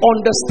 if you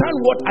understand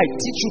what I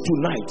teach you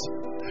tonight,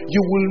 you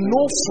will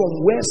know from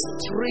where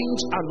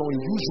strange and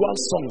unusual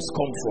songs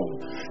come from.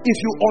 If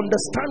you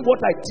understand what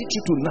I teach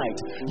you tonight,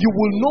 you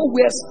will know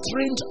where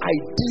strange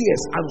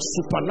ideas and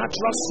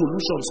supernatural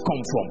solutions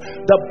come from.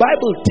 The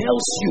Bible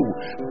tells you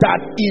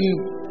that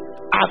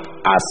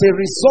as a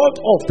result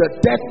of the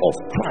death of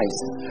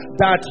Christ,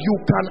 that you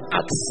can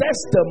access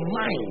the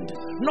mind,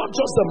 not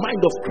just the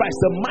mind of Christ,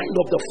 the mind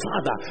of the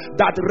Father,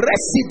 that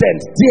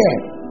resident there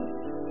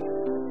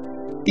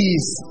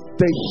is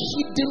the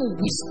hidden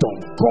wisdom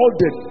called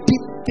the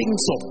deep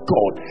things of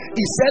God.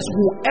 It says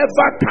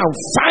whoever can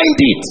find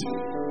it,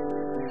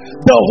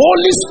 the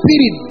Holy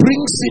Spirit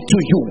brings it to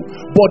you,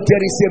 but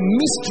there is a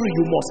mystery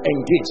you must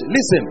engage.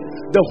 Listen,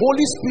 the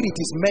Holy Spirit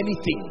is many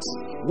things.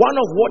 One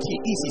of what he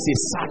is a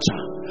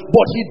searcher,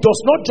 but he does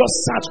not just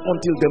search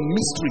until the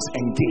mystery is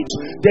engaged.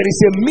 There is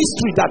a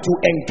mystery that you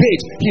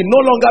engage. He no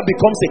longer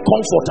becomes a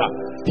comforter.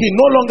 He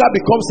no longer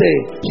becomes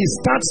he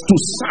starts to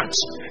search.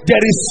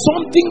 There is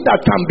something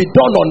that can be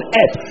done on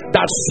earth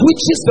that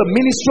switches the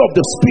ministry of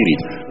the Spirit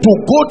to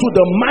go to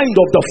the mind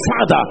of the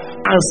Father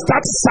and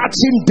start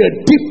searching the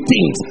deep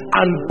things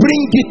and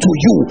bring it to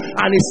you.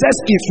 And it says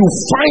if you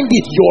find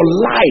it, your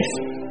life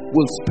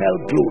will spell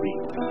glory.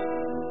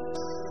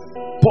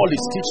 Paul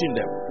is teaching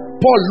them.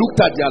 Paul looked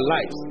at their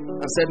lives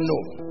and said, no,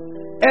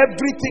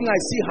 everything I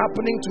see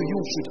happening to you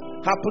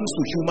happens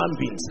to human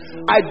beings.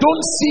 I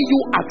don't see you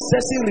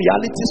accessing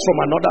realities from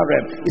another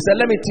realm. He said,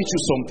 let me teach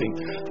you something.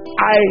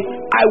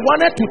 I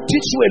wanted to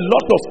teach you a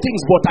lot of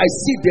things, but I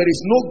see there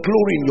is no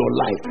glory in your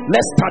life.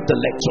 Let's start the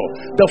lecture.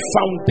 The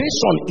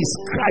foundation is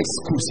Christ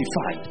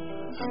crucified.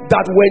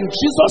 That when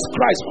Jesus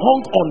Christ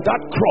hung on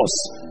that cross,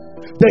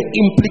 the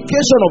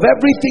implication of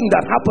everything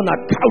that happened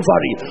at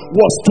Calvary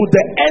was to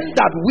the end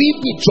that we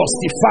be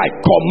justified,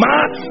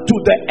 to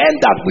the end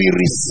that we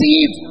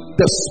receive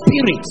the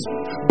Spirit,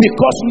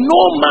 because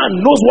no man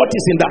knows what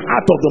is in the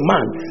heart of the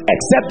man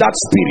except that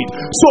Spirit.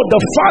 So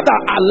the Father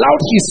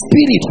allowed his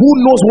Spirit, who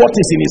knows what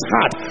is in his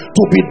heart,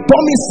 to be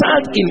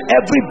domiciled in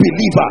every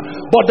believer.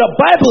 But the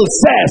Bible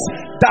says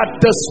that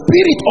the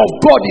Spirit of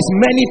God is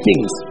many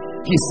things.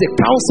 He's a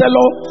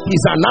counselor,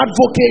 he's an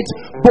advocate,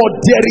 but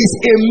there is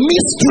a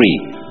mystery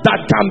that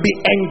can be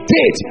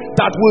engaged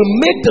that will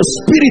make the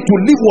Spirit to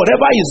live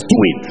whatever he's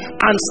doing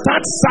and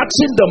start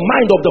searching the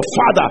mind of the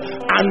Father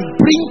and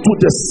bring to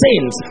the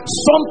saints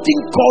something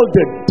called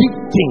the deep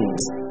things.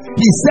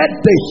 He said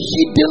the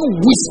hidden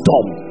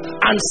wisdom,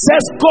 and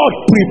says God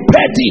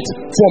prepared it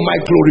for my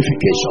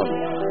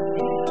glorification.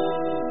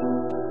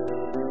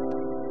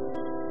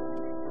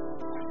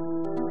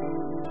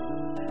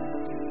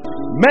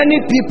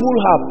 Many people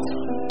have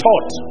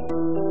taught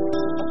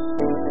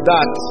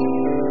that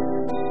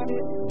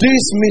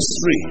this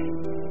mystery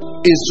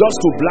is just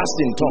to blast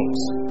in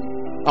tongues,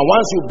 and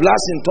once you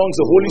blast in tongues,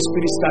 the Holy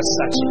Spirit starts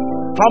searching.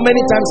 How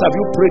many times have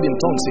you prayed in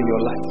tongues in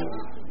your life?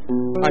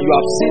 And you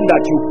have seen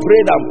that you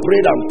prayed and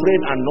prayed and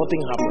prayed and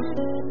nothing happened.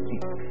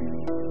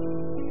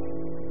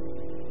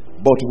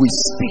 But we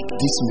speak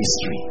this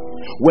mystery.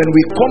 When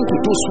we come to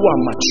those who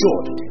are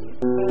matured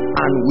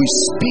and we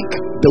speak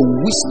the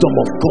wisdom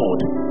of God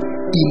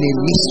in a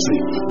mystery.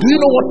 Do you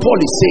know what Paul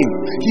is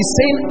saying? He's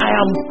saying,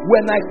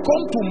 when I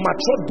come to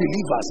matured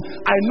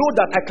believers, I know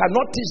that I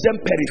cannot teach them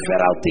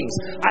peripheral things.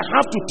 I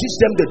have to teach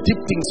them the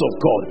deep things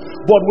of God.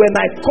 But when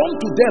I come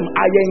to them,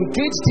 I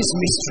engage this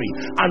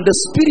mystery, and the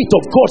Spirit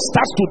of God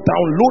starts to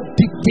download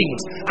deep things,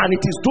 and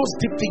it is those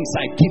deep things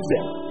I give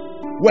them.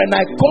 When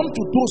I come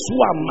to those who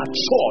are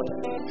matured,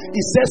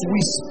 it says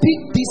we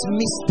speak this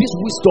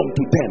wisdom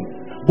to them,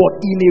 but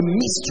in a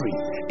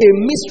mystery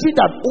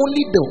that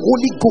only the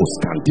Holy Ghost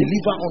can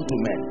deliver unto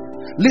men.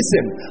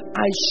 Listen,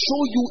 I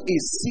show you a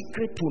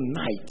secret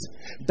tonight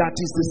that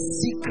is the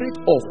secret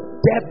of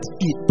debt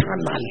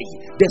eternally.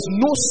 There's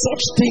no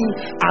such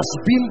thing as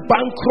being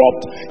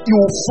bankrupt. You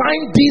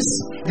find this,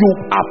 you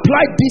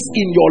apply this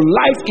in your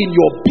life, in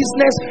your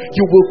business,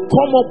 you will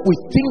come up with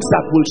things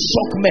that will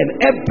shock men.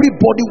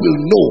 Everybody will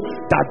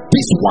know that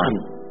this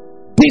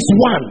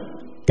one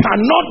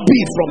cannot be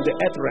from the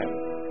earth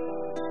realm.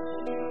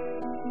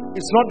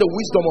 It's not the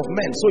wisdom of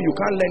men, so you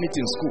can't learn it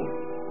in school.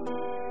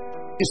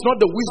 It's not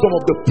the wisdom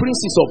of the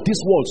princes of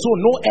this world, so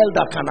no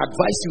elder can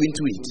advise you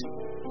into it.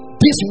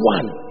 This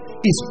one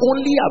is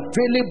only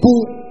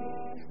available.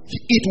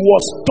 It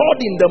was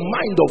stored in the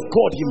mind of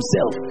God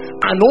himself,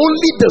 and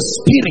only the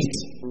Spirit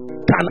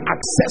can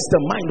access the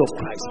mind of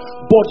Christ.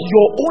 But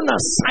your own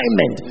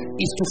assignment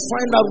is to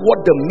find out what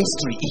the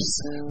mystery is.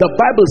 The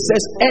Bible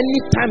says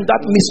anytime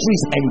that mystery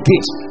is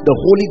engaged, the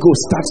Holy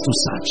Ghost starts to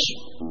search.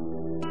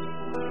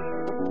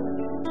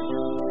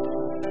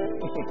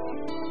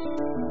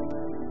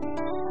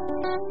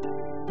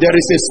 There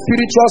is a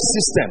spiritual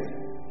system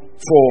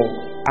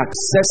for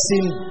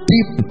accessing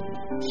deep,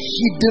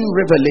 hidden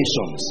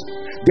revelations.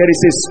 There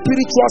is a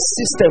spiritual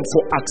system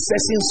for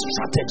accessing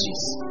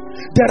strategies.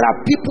 There are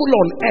people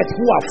on earth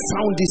who have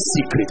found this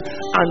secret,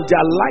 and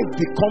their life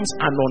becomes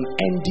an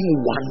unending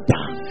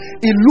wonder.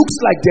 It looks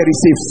like there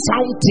is a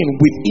fountain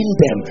within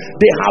them.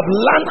 They have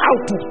learned how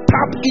to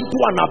tap into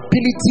an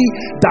ability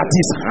that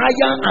is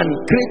higher and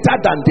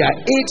greater than their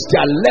age,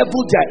 their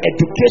level, their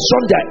education,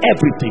 their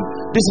everything.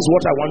 This is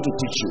what I want to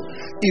teach you.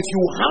 If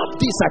you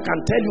have this, I can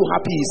tell you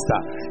happy Easter.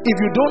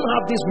 If you don't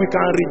have this, we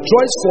can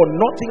rejoice for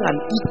nothing and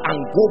eat and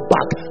go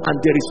back,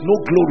 and there is no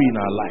glory in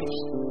our lives.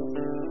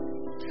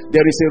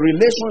 There is a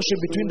relationship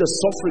between the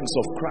sufferings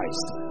of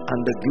Christ and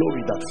the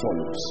glory that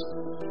follows.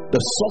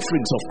 The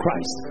sufferings of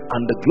Christ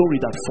and the glory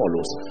that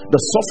follows. The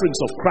sufferings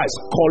of Christ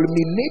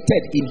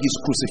culminated in his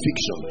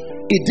crucifixion.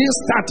 It didn't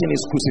start in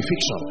his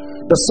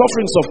crucifixion. The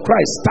sufferings of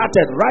Christ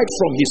started right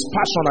from his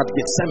passion at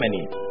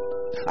Gethsemane.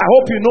 I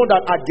hope you know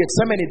that at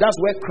Gethsemane, that's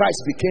where Christ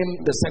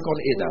became the second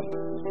Adam.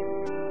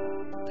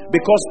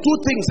 Because two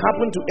things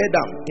happened to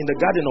Adam in the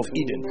Garden of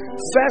Eden.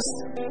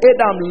 First,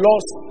 Adam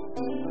lost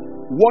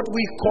what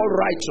we call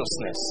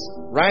righteousness,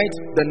 right?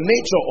 The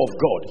nature of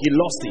God. He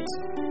lost it.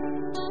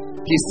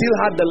 He still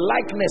had the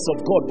likeness of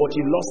God, but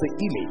he lost the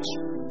image.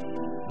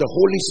 The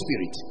Holy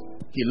Spirit,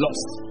 he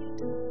lost.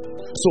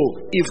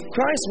 So if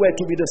Christ were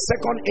to be the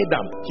second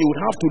Adam, he would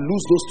have to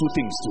lose those two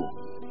things too.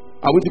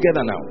 Are we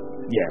together now?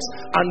 Yes.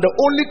 And the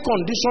only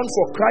condition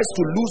for Christ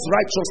to lose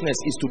righteousness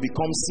is to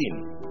become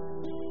sin.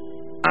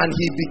 And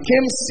he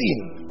became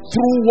sin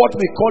through what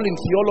we call in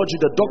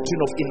theology the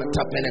doctrine of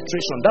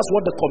interpenetration. That's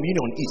what the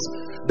communion is.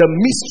 The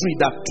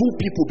mystery that two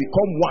people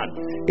become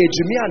one.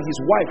 Ejimi and his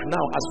wife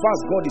now, as far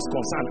as God is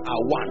concerned,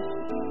 are one.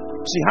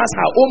 She has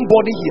her own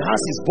body, he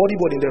has his body,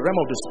 but in the realm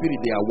of the spirit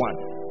they are one.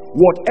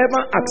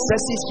 Whatever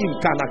accesses him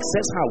can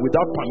access her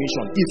without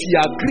permission. If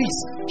he agrees,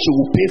 she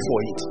will pay for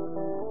it,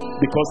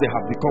 because they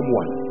have become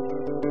one.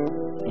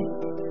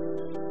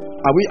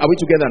 Are we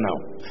together now?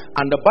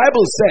 And the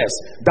Bible says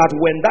that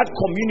when that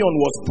communion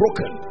was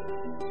broken,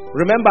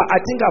 remember,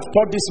 I think I've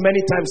taught this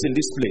many times in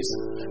this place,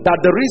 that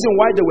the reason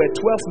why there were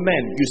 12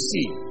 men, you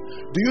see,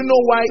 do you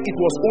know why it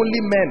was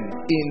only men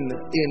in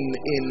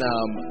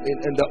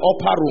the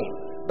upper room?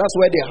 That's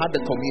where they had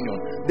the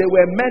communion. They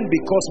were men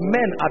because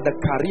men are the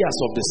carriers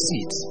of the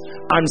seeds,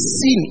 and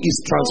sin is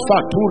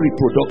transferred through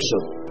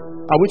reproduction.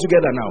 Are we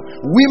together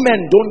now?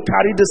 Women don't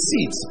carry the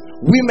seeds.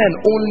 Women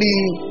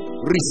only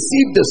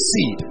receive the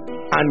seed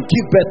and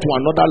give birth to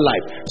another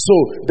life. So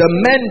the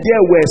men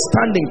there were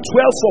standing,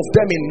 12 of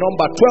them in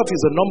number. 12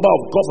 is the number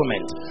of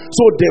government.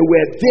 So they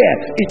were there.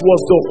 It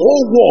was the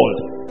whole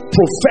world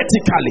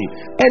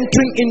prophetically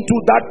entering into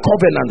that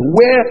covenant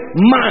where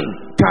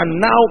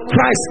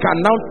Christ can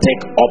now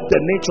take up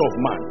the nature of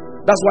man.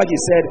 That's why he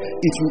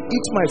said, if you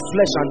eat my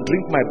flesh and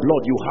drink my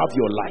blood, you have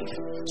your life.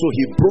 So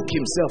he broke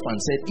himself and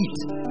said, eat.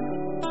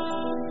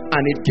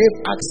 And it gave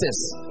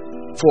access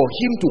for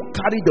him to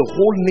carry the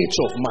whole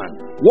nature of man.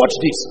 Watch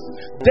this.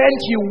 Then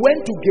he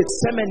went to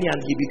Gethsemane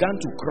and he began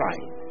to cry.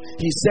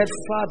 He said,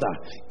 Father,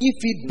 if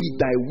it be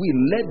thy will,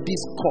 let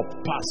this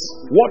cup pass.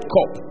 What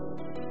cup?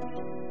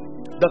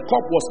 The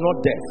cup was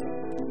not death.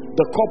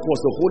 The cup was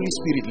the Holy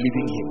Spirit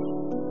leaving him.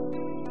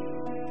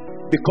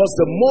 Because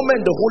the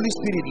moment the Holy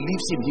Spirit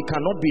leaves him, he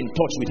cannot be in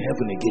touch with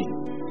heaven again.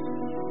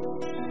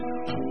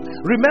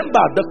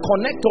 Remember the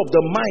connect of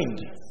the mind.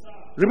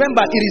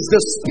 Remember, it is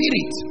the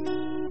spirit.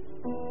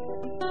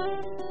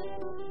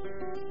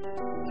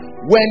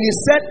 When he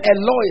said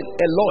Eloi,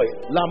 Eloi,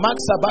 lama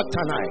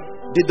sabachthani,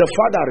 did the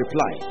Father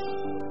reply?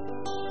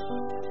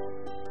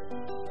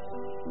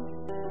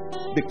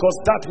 Because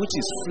that which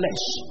is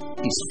flesh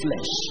is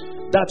flesh,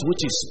 that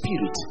which is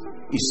spirit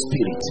is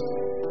spirit.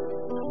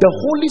 The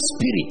Holy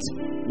Spirit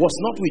was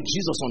not with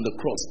Jesus on the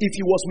cross. If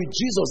he was with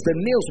Jesus, the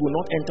nails will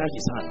not enter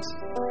his hands.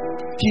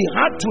 He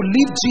had to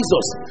leave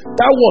Jesus.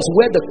 That was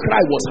where the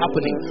cry was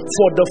happening.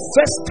 For the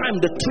first time,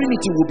 the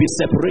Trinity will be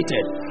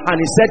separated. And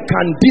he said,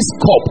 can this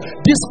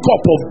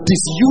cup of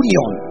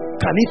disunion,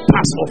 can it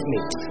pass off me?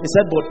 He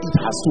said, but it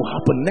has to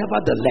happen.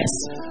 Nevertheless,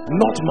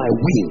 not my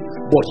will,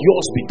 but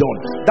yours be done.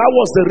 That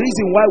was the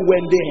reason why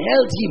when they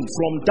held him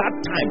from that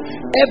time,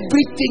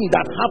 everything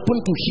that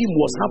happened to him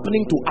was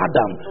happening to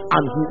Adam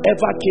and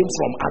whoever came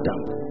from Adam.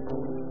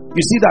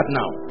 You see that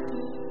now?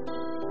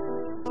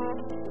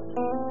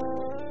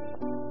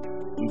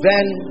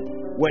 Then,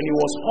 when he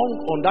was hung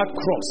on that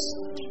cross,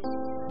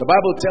 the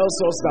Bible tells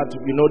us that,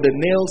 the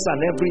nails and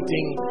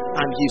everything,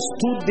 and he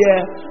stood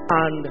there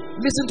and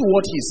listen to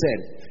what he said.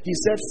 He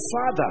said,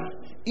 Father,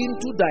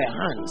 into thy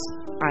hands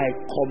I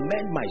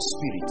commend my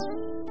spirit.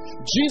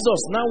 Jesus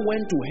now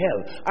went to hell.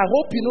 I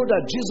hope you know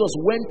that Jesus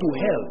went to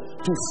hell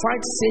to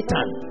fight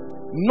Satan,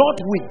 not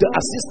with the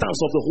assistance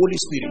of the Holy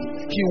Spirit.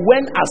 He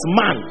went as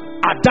man,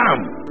 Adam,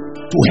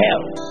 to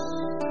hell.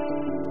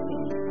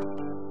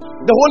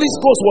 The Holy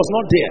Ghost was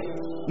not there.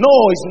 No,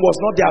 it was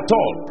not there at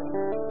all.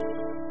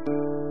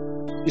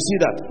 You see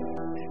that?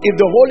 If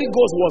the Holy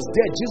Ghost was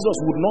there, Jesus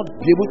would not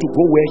be able to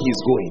go where he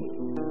is going.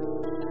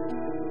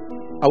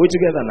 Are we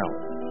together now?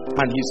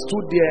 And he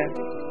stood there,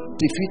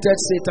 defeated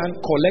Satan,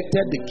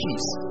 collected the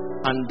keys,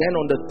 and then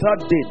on the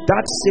third day,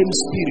 that same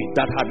spirit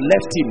that had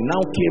left him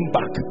now came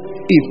back.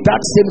 If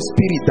that same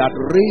spirit that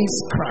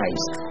raised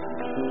Christ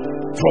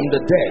from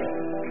the dead,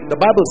 the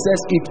Bible says,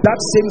 if that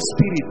same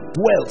spirit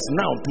dwells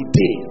now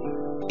today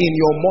in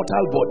your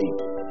mortal body,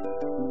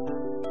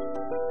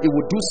 it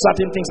would do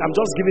certain things. I'm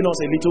just giving us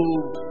a little,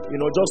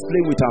 just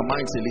playing with our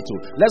minds a little.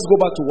 Let's go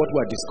back to what we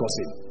are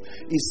discussing.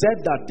 He said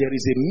that there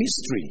is a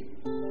mystery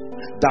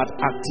that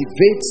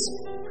activates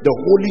the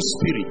Holy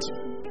Spirit,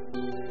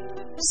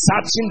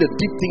 searching the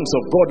deep things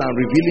of God and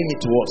revealing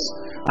it to us.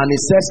 And he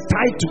says,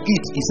 tied to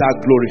it is our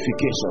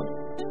glorification.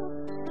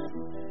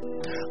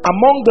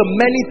 Among the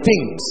many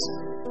things,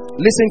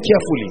 listen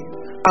carefully,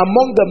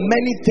 among the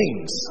many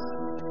things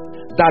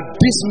that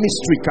this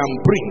mystery can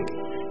bring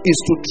is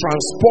to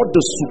transport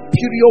the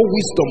superior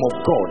wisdom of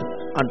God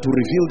and to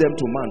reveal them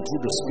to man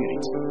through the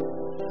Spirit.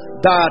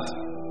 That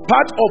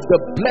part of the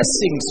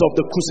blessings of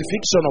the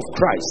crucifixion of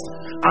Christ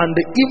and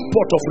the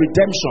import of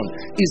redemption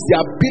is the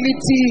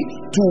ability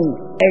to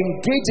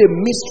engage a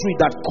mystery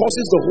that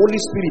causes the Holy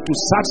Spirit to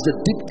search the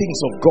deep things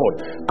of God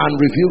and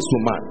reveals to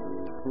man.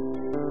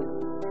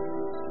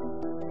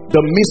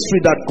 The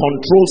mystery that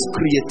controls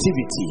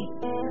creativity,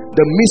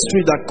 the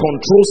mystery that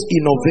controls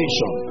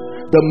innovation,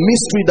 the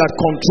mystery that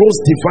controls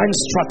divine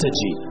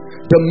strategy,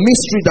 the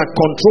mystery that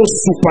controls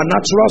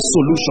supernatural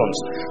solutions,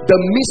 the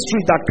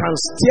mystery that can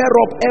stir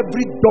up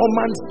every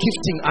dormant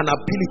gifting and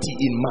ability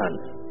in man.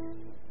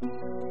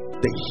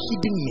 The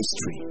hidden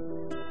mystery.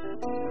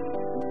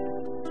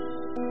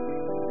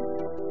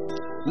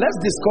 Let's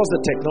discuss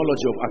the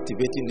technology of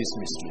activating this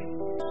mystery.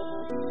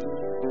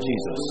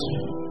 Jesus.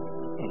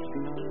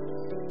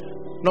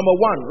 Number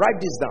one, write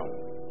this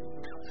down.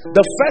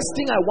 The first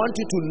thing I want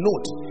you to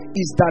note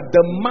is that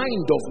the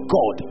mind of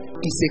God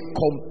is a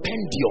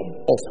compendium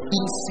of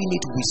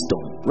infinite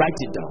wisdom. Write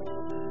it down.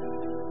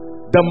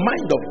 The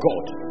mind of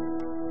God.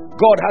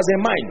 God has a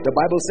mind. The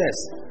Bible says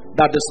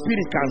that the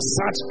Spirit can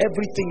search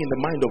everything in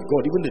the mind of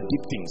God, even the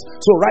deep things.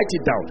 So write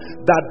it down.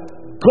 That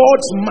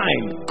God's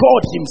mind,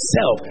 God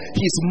himself,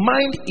 his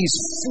mind is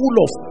full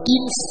of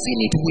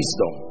infinite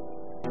wisdom.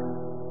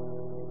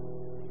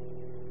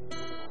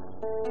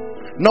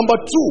 Number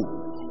two,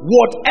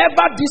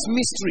 whatever this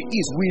mystery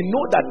is, we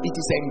know that it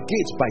is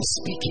engaged by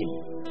speaking.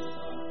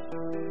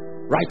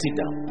 Write it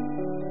down.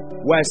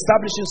 We're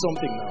establishing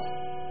something now.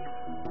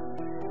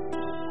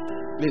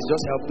 Please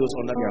just help those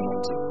under the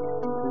anointing.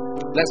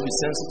 Let's be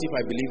sensitive.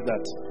 I believe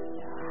that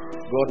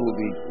God will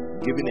be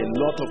giving a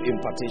lot of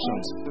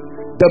impartations.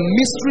 The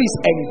mystery is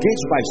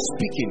engaged by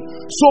speaking.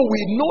 So we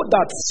know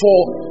that for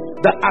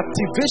the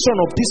activation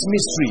of this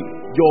mystery,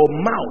 your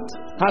mouth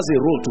has a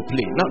role to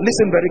play. Now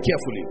listen very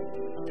carefully.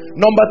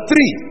 Number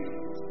three,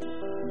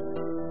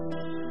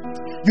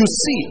 you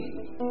see,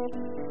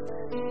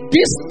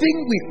 this thing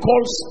we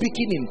call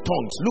speaking in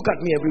tongues, look at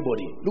me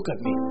everybody, look at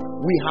me,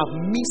 we have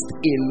missed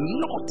a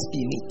lot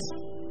in it.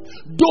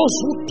 Those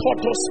who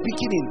taught us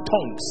speaking in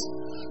tongues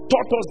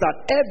taught us that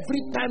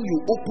every time you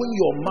open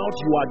your mouth,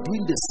 you are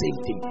doing the same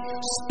thing.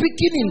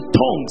 Speaking in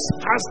tongues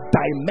has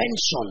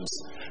dimensions,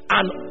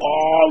 and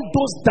all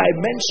those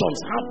dimensions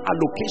have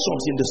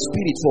allocations in the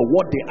spirit for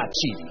what they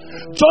achieve.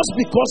 Just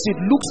because it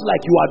looks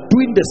like you are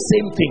doing the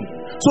same thing,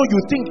 so you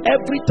think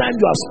every time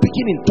you are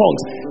speaking in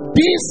tongues,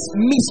 these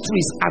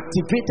mysteries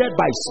activated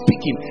by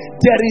speaking.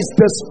 There is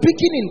the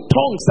speaking in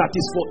tongues that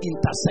is for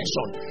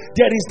intercession.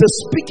 There is the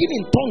speaking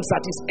in tongues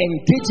that is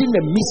engaging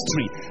the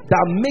mystery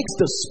that makes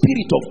the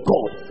Spirit of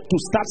God to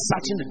start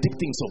searching the deep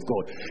things of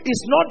God.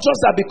 It's not just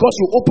that because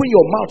you open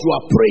your mouth you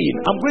are praying.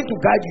 I'm going to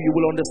guide you. You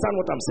will understand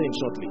what I'm saying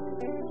shortly.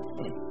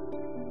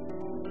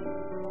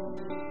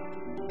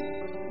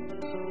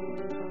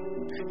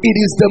 It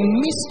is the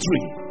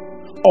mystery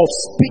of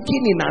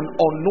speaking in an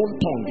unknown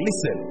tongue.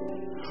 Listen.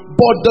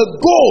 But the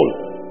goal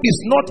is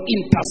not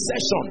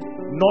intercession,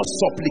 not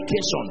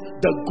supplication.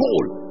 The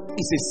goal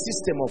is a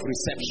system of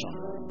reception.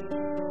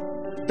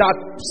 That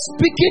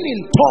speaking in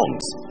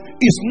tongues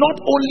is not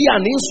only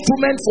an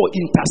instrument for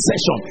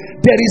intercession.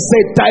 There is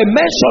a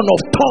dimension of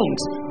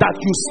tongues that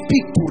you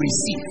speak to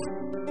receive.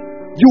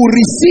 You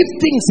receive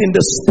things in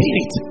the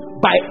Spirit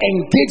by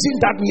engaging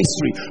that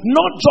mystery,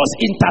 not just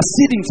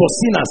interceding for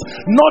sinners,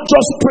 not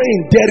just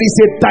praying. There is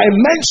a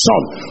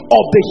dimension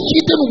of the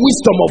hidden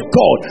wisdom of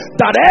God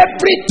that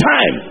every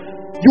time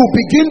you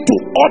begin to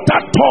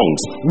utter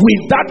tongues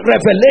with that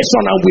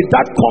revelation and with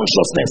that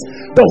consciousness,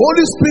 the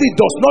Holy Spirit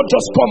does not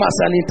just come as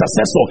an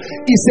intercessor.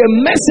 It's a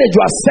message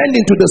you are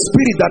sending to the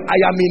Spirit that I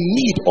am in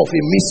need of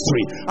a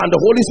mystery, and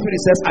the Holy Spirit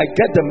says, I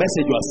get the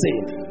message you are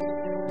saying.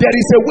 There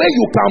is a way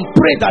you can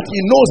pray that he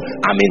knows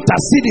I'm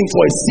interceding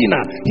for a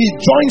sinner. He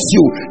joins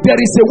you. There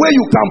is a way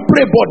you can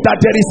pray, but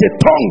that there is a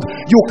tongue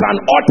you can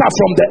utter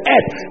from the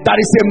earth. That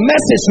is a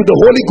message to the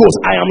Holy Ghost.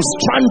 I am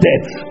stranded.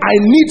 I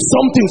need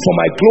something for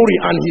my glory.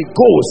 And he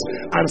goes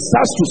and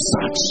starts to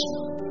search.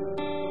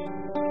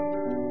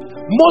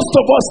 Most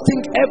of us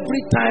think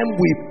every time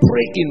we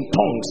pray in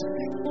tongues,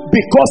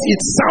 because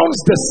it sounds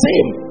the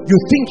same, you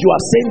think you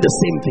are saying the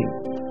same thing.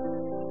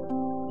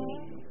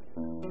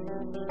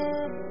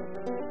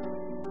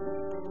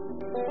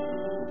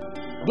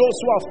 Those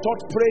who have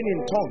taught praying in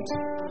tongues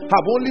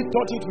have only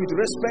taught it with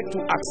respect to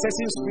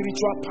accessing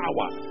spiritual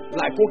power.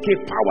 Like, okay,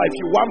 power, if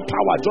you want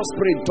power, just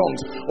pray in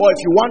tongues. Or if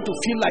you want to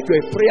feel like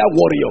you're a prayer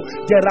warrior,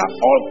 there are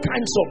all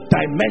kinds of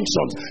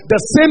dimensions. The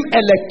same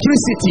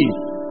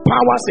electricity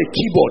powers a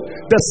keyboard.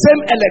 The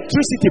same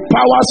electricity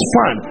powers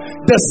fan.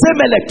 The same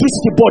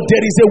electricity, but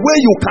there is a way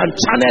you can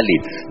channel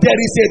it. There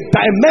is a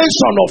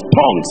dimension of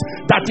tongues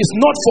that is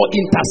not for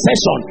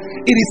intercession.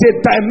 It is a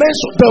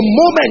dimension. The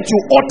moment you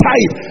utter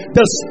it,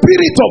 the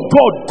Spirit of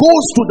God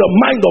goes to the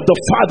mind of the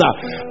Father,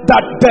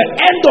 that the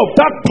end of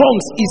that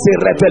tongues is a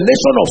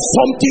revelation of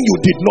something you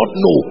did not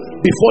know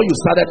before you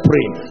started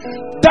praying.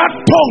 That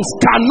tongues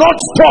cannot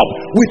stop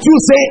with you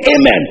saying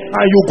amen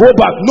and you go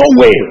back. No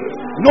way.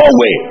 No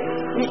way.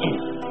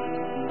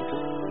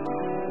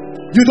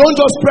 You don't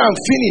just pray and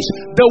finish.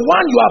 The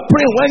one you are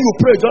praying, when you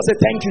pray, just say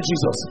thank you,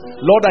 Jesus.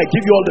 Lord, I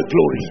give you all the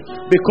glory,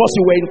 because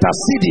you were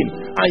interceding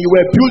and you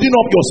were building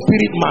up your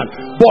spirit man.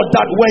 But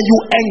that when you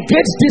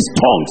engage these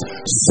tongues,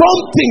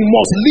 something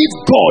must leave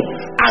God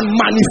and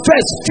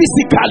manifest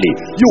physically.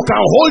 You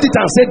can hold it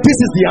and say, this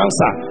is the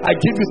answer. I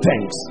give you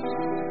thanks.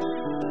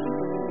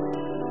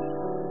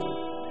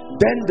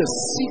 Then the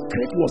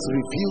secret was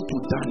revealed to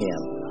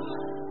Daniel.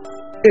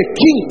 A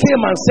king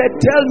came and said,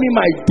 tell me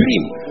my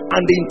dream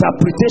and the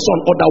interpretation,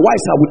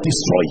 otherwise I will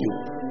destroy you.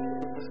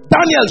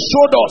 Daniel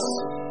showed us.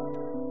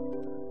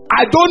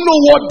 I don't know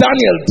what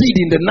Daniel did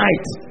in the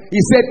night. He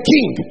said,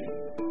 king,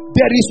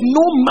 there is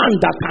no man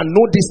that can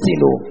know this thing.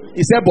 Oh.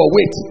 He said, but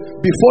wait,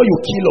 before you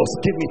kill us,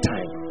 give me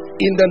time.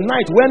 In the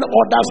night when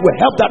others will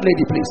help that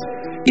lady, please.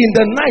 In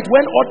the night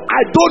when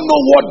I don't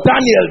know what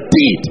Daniel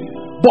did,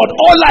 but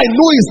all I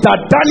know is that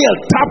Daniel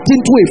tapped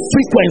into a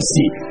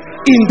frequency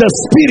in the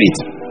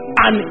spirit.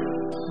 And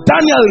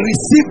Daniel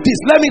received this.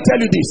 Let me tell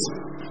you this.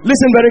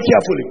 Listen very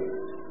carefully.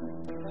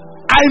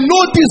 I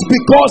know this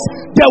because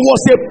there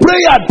was a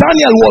prayer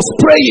Daniel was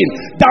praying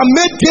that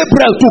made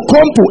Gabriel to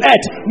come to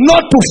earth,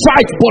 not to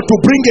fight but to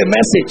bring a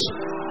message.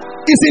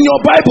 It's in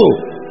your Bible.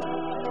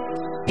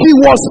 He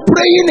was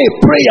praying a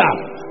prayer.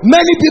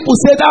 Many people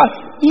say that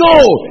no,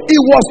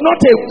 it was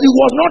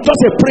not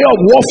just a prayer of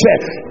warfare.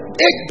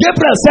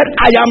 Gabriel said,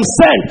 I am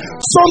sent.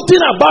 Something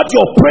about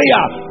your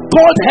prayer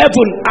called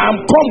heaven, I am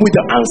come with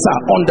the answer,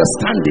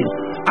 understanding.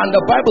 And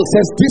the Bible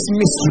says this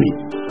mystery,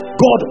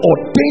 God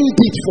ordained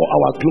it for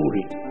our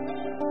glory.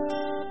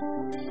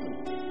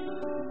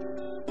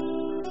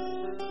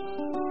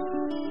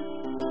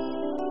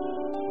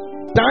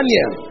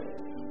 Daniel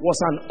was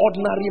an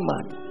ordinary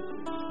man.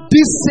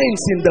 These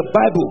saints in the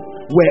Bible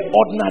were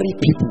ordinary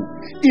people.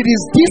 It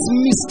is these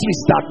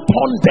mysteries that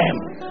turn them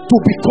to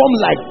become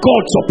like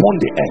gods upon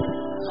the earth.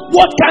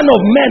 What kind of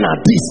men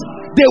are these?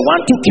 They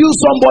want to kill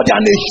somebody,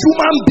 and a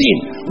human being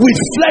with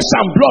flesh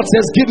and blood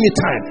says, give me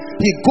time.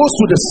 He goes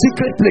to the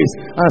secret place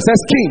and says,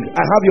 king,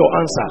 I have your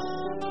answer.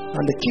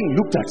 And the king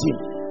looked at him.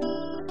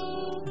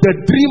 The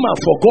dreamer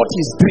forgot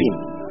his dream.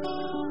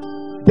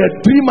 The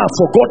dreamer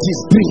forgot his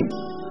dream.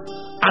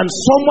 And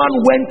someone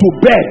went to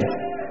bed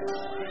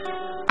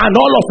and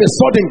all of a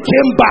sudden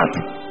came back.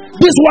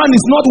 This one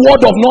is not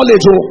word of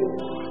knowledge. Oh.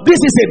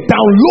 This is a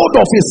download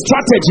of a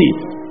strategy.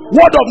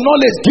 Word of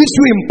knowledge gives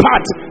you in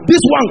part. This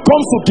one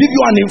comes to give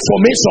you an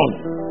information.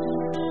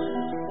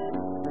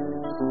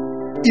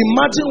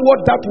 Imagine what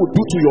that would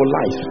do to your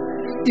life.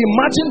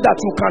 Imagine that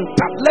you can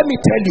tap. Let me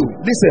tell you,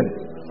 listen,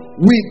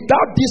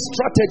 without this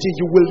strategy,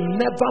 you will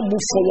never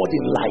move forward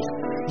in life.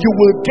 You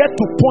will get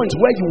to a point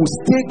where you will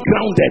stay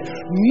grounded.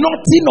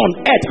 Nothing on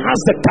earth has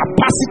the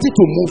capacity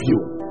to move you.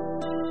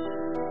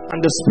 And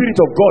the Spirit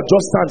of God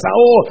just stands,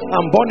 oh,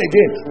 I'm born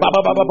again.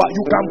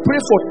 You can pray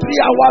for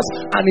 3 hours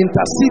and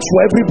intercede for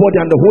everybody,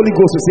 and the Holy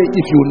Ghost will say,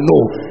 if you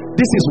know,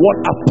 this is what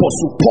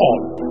Apostle Paul.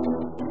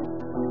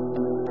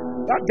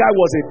 That guy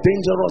was a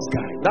dangerous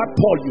guy. That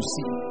Paul you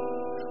see.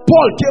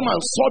 Paul came and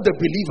saw the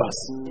believers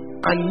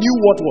and knew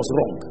what was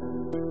wrong.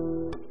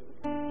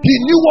 He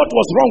knew what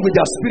was wrong with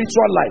their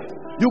spiritual life.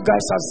 You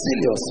guys are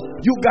zealous.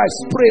 You guys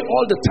pray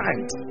all the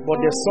time, but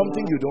there's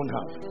something you don't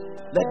have.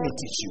 Let me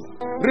teach you.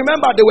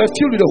 Remember, they were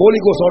filled with the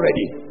Holy Ghost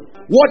already.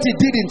 What he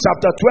did in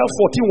chapter 12,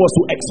 14 was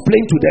to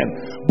explain to them.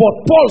 But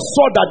Paul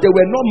saw that they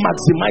were not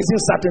maximizing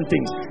certain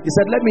things. He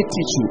said, let me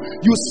teach you.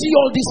 You see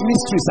all these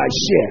mysteries I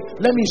share.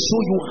 Let me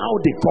show you how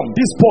they come.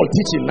 This Paul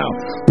teaching now.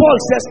 Paul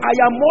says, I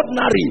am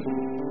ordinary.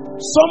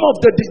 Some of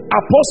the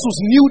apostles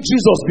knew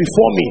Jesus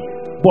before me,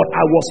 but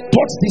I was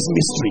taught this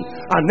mystery.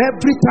 And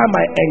every time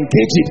I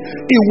engage it,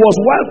 it was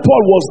while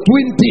Paul was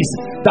doing this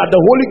that the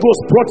Holy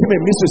Ghost brought him a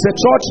mystery. He said,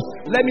 church,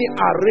 let me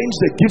arrange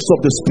the gifts of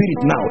the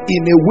Spirit now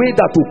in a way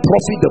that will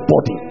profit the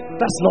body.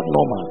 That's not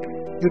normal.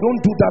 You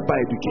don't do that by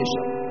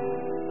education.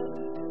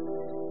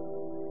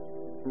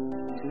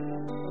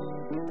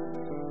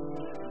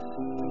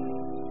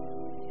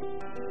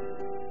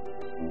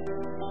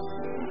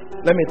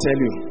 Let me tell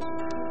you,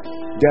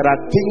 there are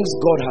things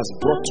God has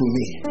brought to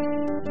me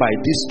by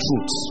these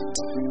truths.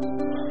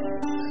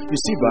 You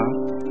see,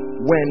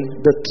 when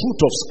the truth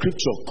of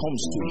Scripture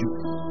comes to you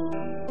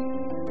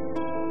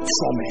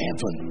from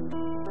heaven,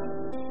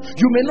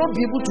 you may not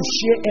be able to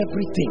share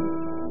everything,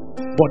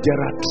 but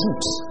there are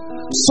truths.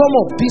 Some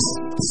of this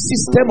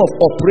system of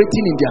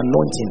operating in the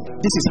anointing,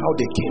 this is how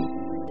they came.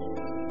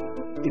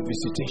 A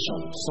visitation.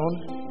 Son,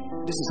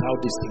 this is how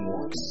this thing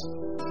works.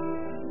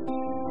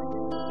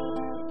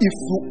 If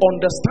you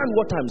understand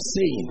what I'm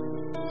saying,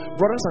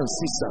 brothers and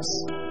sisters,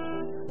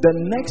 the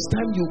next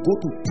time you go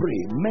to pray,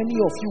 many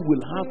of you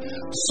will have,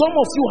 some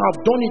of you have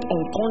done it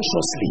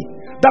unconsciously.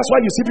 That's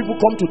why you see people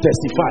come to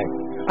testify.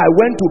 I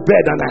went to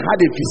bed and I had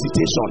a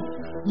visitation.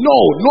 No,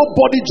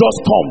 nobody just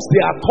comes.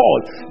 They are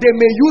called. They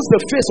may use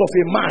the face of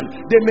a man.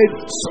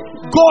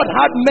 God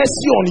had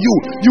mercy on you.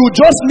 You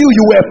just knew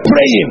you were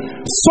praying.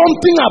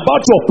 Something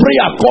about your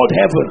prayer called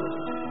heaven.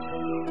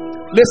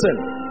 Listen,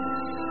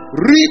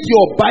 read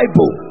your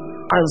Bible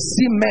and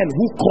see men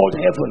who called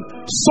heaven.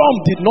 Some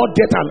did not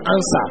get an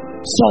answer.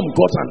 Some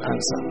got an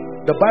answer.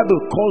 The Bible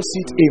calls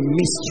it a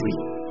mystery.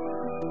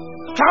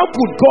 How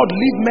could God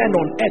leave men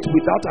on earth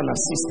without an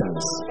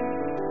assistance?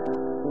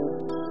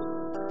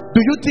 Do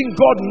you think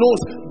God knows?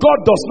 God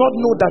does not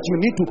know that you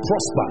need to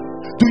prosper.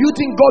 Do you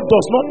think God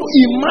does not know?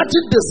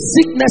 Imagine the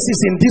sicknesses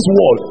in this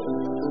world.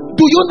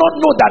 Do you not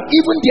know that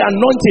even the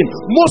anointing,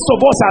 most of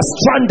us are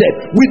stranded.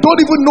 We don't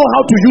even know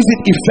how to use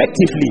it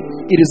effectively.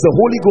 It is the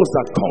Holy Ghost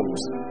that comes.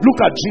 Look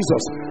at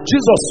Jesus.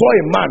 Jesus saw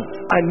a man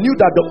and knew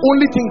that the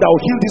only thing that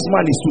will heal this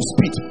man is to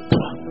spit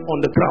on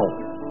the ground.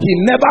 He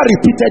never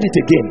repeated it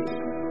again.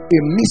 A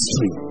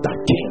mystery that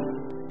came.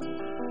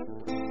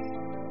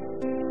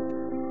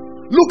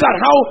 Look at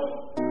how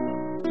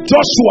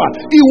Joshua,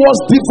 it was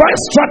divine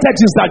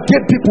strategies that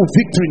gave people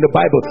victory in the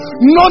Bible.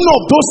 None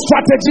of those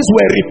strategies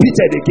were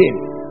repeated again.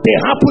 They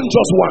happened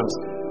just once.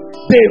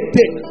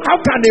 How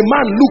can a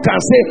man look and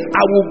say,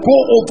 I will go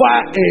over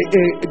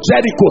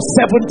Jericho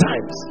 7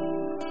 times?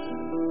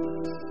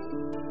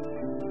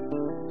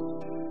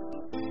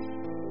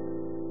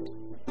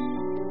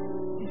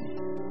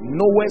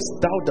 Knowest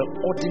thou the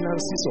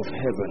ordinances of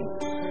heaven,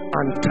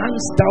 and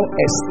canst thou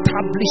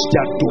establish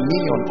their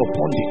dominion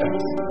upon the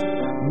earth?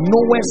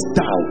 Knowest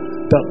thou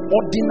the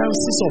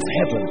ordinances of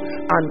heaven,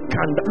 and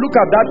can look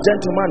at that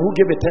gentleman who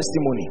gave a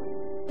testimony.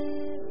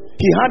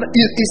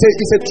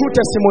 It's a true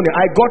testimony.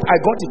 I got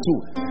it too.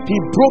 He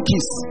broke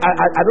his,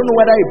 I don't know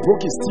whether he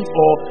broke his teeth,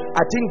 or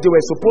I think they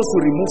were supposed to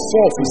remove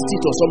 4 of his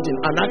teeth or something,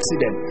 an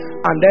accident,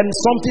 and then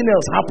something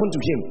else happened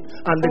to him.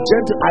 And the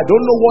gentleman, I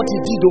don't know what he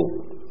did though,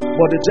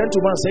 but the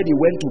gentleman said he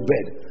went to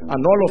bed, and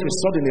all of a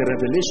sudden a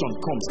revelation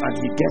comes and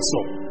he gets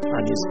up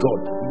and he's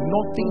gone.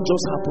 Nothing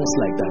just happens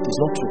like that.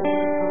 It's not true.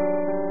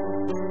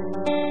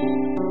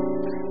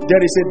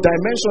 There is a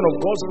dimension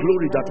of God's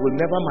glory that will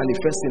never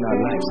manifest in our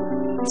lives.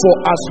 For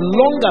as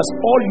long as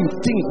all you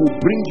think will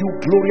bring you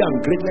glory and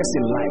greatness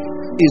in life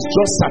is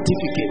just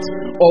certificate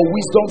or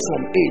wisdom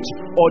from age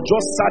or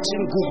just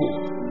searching Google,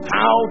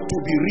 how to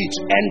be rich,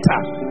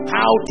 enter.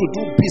 How to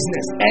do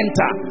business,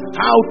 enter.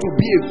 How to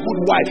be a good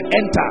wife,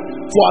 enter.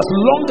 For as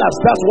long as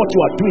that's what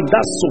you are doing,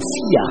 that's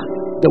Sophia,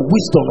 the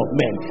wisdom of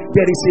men.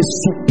 There is a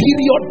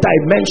superior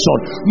dimension.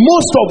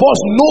 Most of us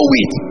know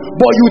it,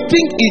 but you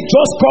think it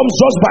just comes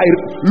just by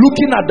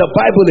looking at the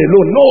Bible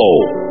alone. No.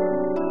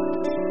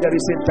 There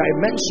is a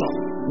dimension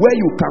where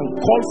you can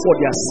call for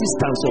the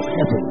assistance of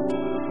heaven.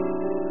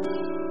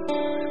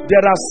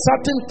 There are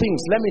certain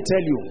things, let me tell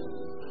you,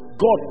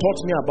 God taught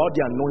me about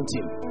the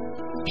anointing.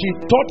 He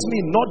taught me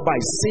not by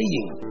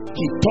saying,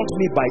 he taught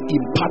me by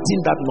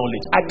imparting that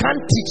knowledge. I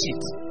can't teach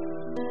it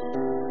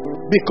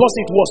because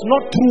it was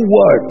not through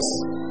words.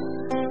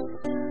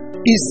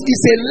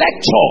 It's a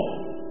lecture,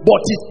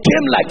 but it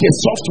came like a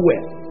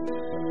software.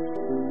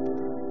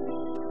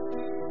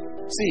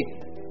 See,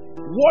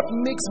 what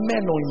makes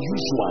men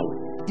unusual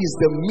is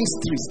the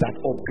mysteries that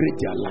upgrade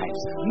their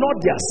lives, not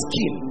their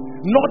skill,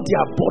 not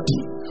their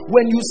body.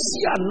 When you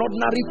see an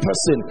ordinary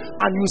person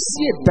and you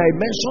see a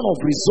dimension of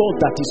result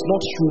that is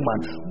not human,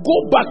 go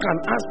back and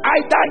ask,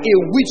 either a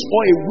witch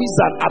or a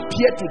wizard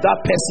appeared to that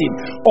person,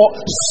 or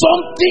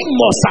something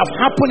must have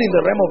happened in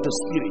the realm of the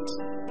spirit.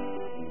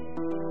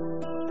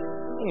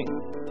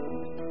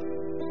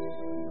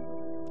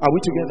 Are we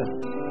together?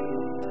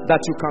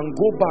 That you can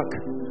go back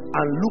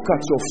and look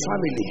at your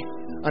family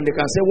and they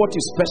can say, what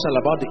is special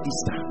about the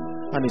Easter?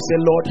 And you say,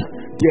 Lord,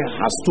 there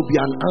has to be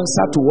an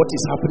answer to what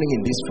is happening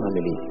in this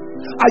family.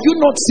 Are you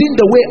not seeing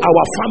the way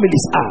our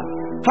families are?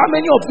 How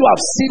many of you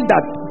have seen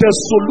that the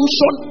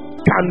solution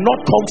cannot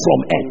come from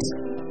earth?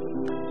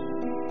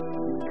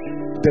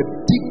 The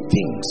deep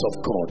things of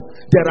God.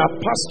 There are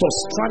pastors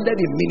stranded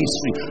in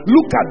ministry.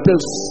 Look at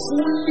the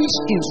foolish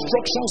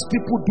instructions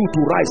people do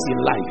to rise in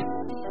life.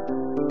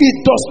 It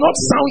does not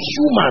sound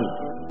human,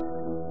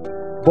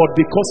 but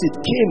because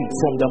it came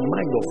from the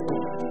mind of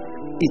God,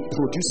 it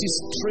produces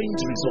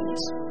strange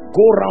results.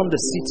 Go around the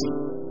city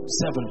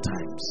 7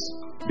 times.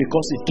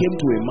 Because it came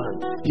to a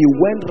man, he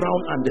went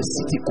round and the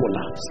city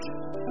collapsed.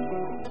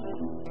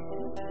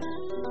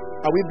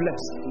 Are we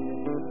blessed?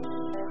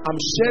 I'm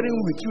sharing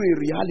with you a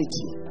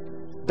reality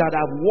that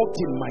I've walked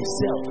in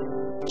myself.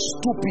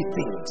 Stupid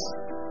things,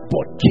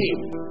 but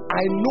came.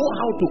 I know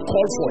how to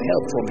call for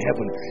help from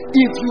heaven.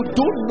 If you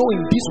don't know,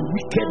 in this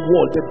wicked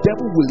world, the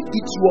devil will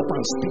eat you up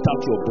and spit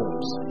out your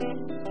bones.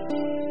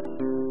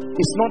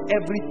 It's not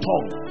every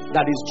tongue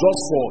that is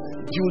just for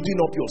building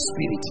up your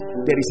spirit.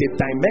 There is a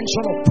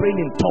dimension of praying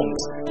in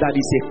tongues that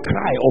is a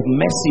cry of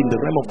mercy in the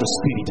realm of the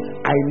spirit.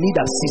 I need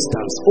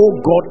assistance. Oh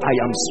God, I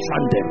am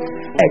stranded.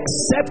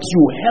 Except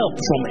you help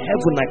from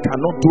heaven, I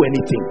cannot do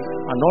anything.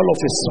 And all of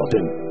a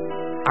sudden,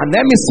 an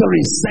emissary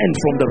is sent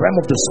from the realm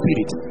of the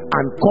spirit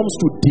and comes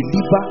to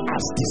deliver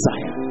as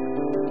desire.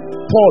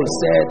 Paul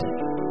said,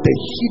 the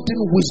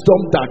hidden wisdom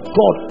that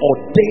God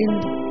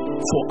ordained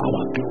for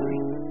our glory.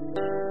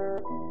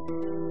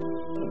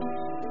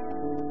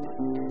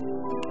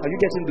 Are you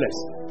getting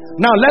blessed?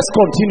 Now let's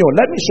continue.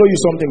 Let me show you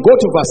something. Go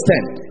to verse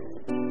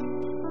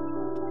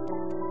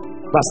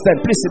 10. Verse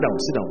 10. Please sit down.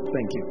 Sit down.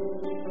 Thank you.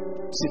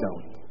 Sit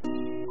down.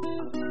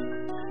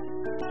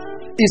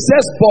 It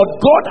says, but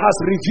God has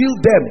revealed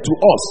them to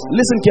us.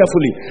 Listen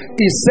carefully.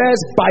 It says,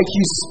 by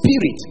his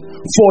spirit.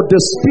 For the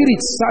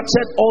spirit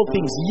searcheth all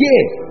things,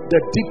 yea,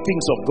 the deep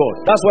things of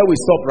God. That's why we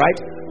stop,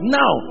 right?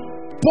 Now,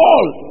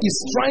 Paul is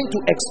trying to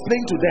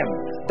explain to them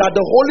that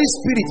the Holy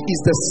Spirit is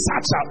the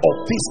searcher of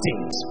these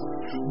things.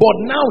 But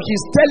now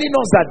he's telling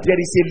us that there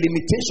is a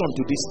limitation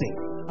to this thing.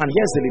 And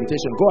here's the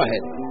limitation. Go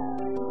ahead.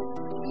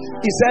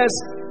 He says,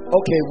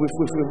 okay, we've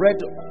read,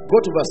 go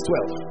to verse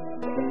 12.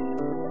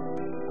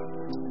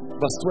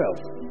 Verse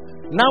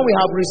 12. Now we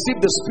have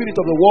received the spirit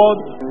of the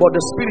world, but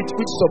the spirit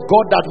which is of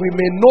God, that we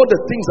may know the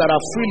things that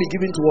are freely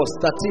given to us.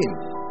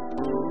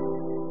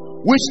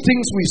 13. Which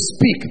things we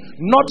speak,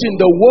 not in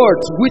the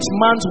words which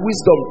man's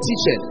wisdom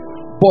teacheth,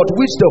 but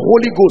which the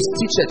Holy Ghost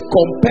teacheth,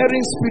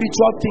 comparing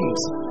spiritual things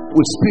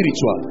with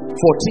spiritual.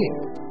 14.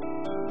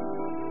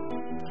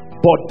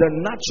 But the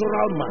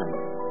natural man.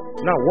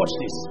 Now watch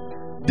this.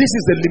 This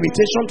is the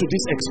limitation to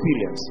this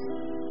experience.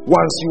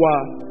 Once you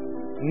are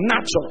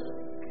natural,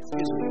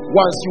 it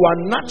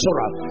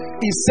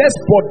says,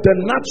 but the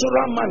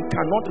natural man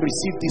cannot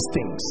receive these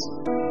things.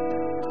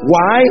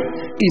 Why?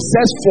 It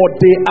says, for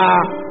they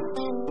are,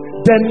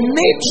 the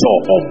nature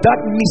of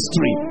that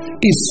mystery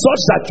is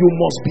such that you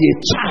must be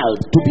a child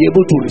to be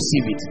able to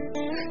receive it.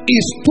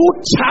 It's too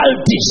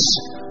childish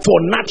for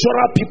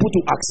natural people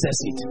to access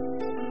it.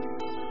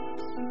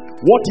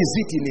 What is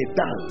it in a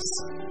dance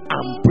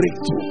and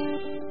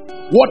breakthrough?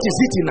 What is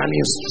it in an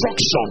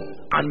instruction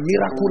and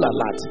miracle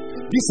alert?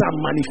 These are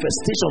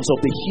manifestations of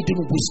the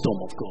hidden wisdom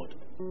of God.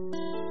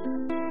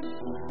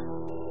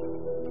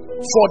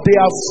 For they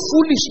are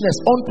foolishness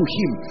unto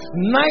him,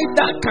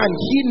 neither can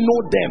he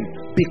know them,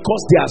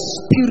 because they are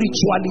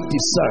spiritually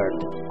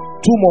discerned.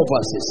 2 more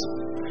verses.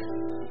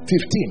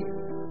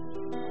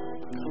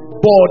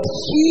 15. But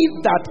he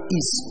that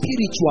is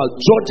spiritual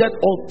judgeth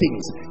all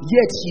things,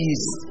 yet he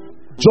is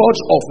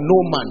judge of no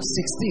man.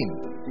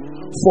 16.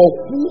 For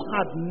who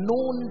had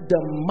known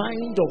the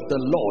mind of the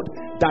Lord,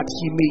 that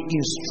he may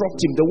instruct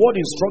him? The word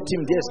instruct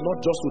him there is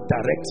not just to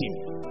direct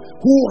him.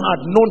 Who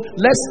had known?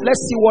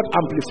 Let's see what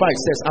Amplified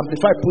says.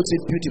 Amplified puts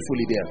it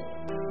beautifully there.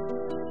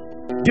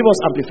 Give us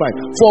Amplified.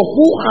 For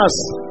who has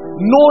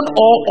known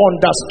or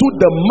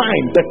understood the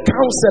mind, the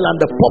counsel and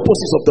the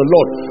purposes of the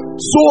Lord,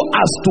 so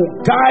as to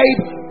guide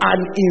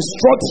and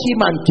instruct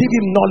him and give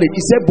him knowledge?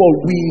 He said, but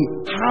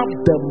we have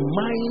the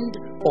mind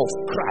of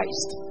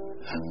Christ.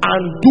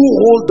 and do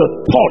hold the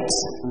thoughts,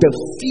 the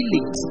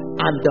feelings,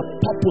 and the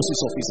purposes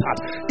of his heart.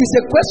 It's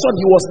a question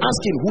he was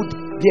asking.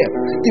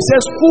 He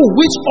says,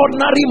 which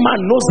ordinary man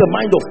knows the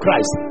mind of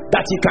Christ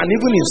that he can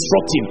even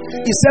instruct him?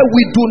 He said,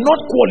 we do not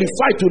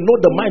qualify to know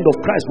the mind of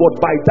Christ, but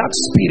by that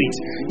Spirit,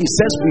 he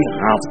says we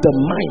have the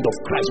mind of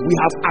Christ. We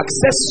have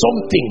accessed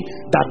something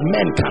that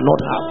men cannot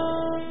have.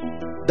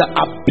 The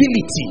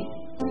ability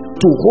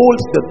to hold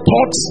the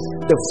thoughts,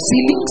 the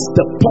feelings,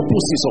 the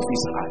purposes of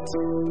his heart.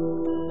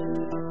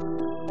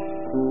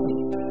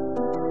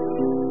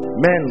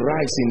 Men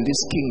rise in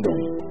this kingdom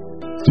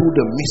through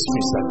the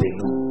mysteries that they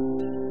know.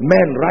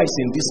 Men rise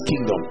in this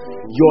kingdom.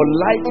 Your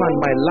life and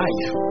my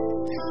life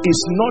is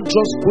not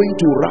just going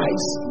to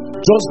rise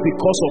just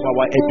because of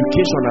our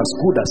education, as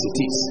good as it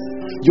is.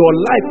 Your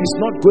life is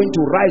not going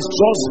to rise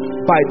just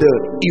by the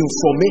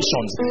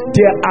information.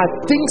 There are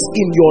things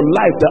in your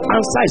life, the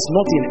answer is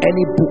not in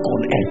any book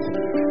on earth.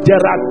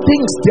 There are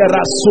things, there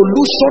are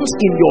solutions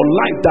in your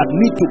life that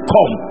need to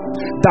come,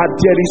 that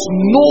there is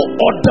no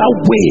other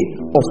way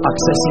of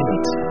accessing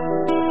it.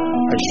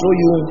 I show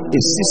you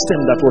a system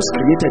that was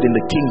created in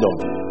the kingdom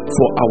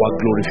for our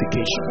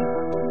glorification.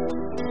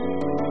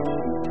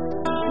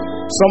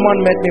 Someone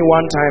met me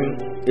one time,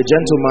 a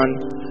gentleman,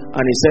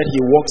 and he said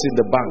he works in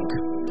the bank,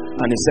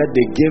 and he said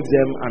they gave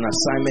them an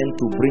assignment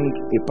to bring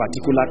a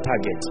particular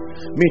target.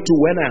 Me too,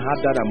 when I had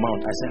that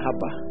amount, I said,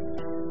 Haba,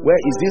 where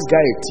is this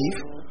guy a thief?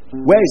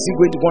 Where is he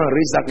going to go and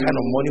raise that kind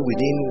of money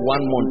within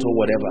 1 month or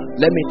whatever?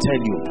 Let me tell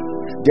you,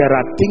 there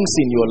are things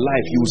in your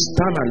life, you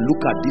stand and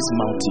look at this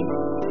mountain,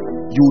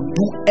 you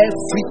do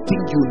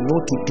everything you know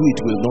to do, it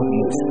will not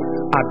move.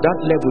 At that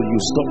level, you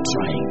stop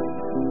trying.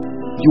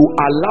 You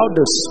allow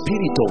the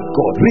Spirit of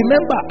God.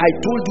 Remember, I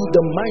told you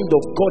the mind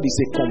of God is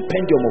a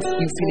compendium of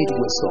infinite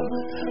wisdom.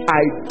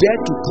 I dare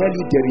to tell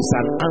you there is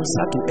an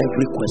answer to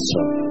every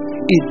question.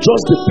 It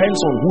just depends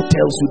on who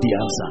tells you the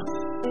answer.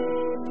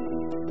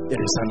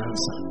 There is an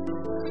answer.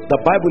 The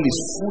Bible is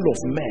full of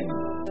men,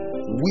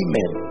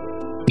 women,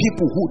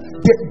 people who...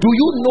 Do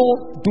you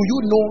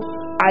know,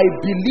 I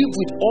believe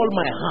with all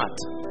my heart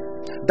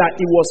that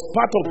it was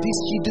part of this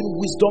hidden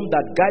wisdom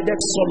that guided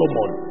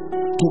Solomon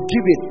to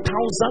give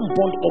 1,000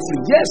 burnt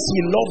offering. Yes, he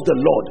loved the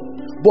Lord,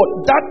 but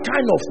that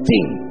kind of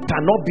thing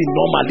cannot be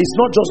normal. It's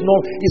not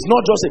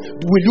just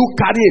will you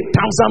carry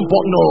 1,000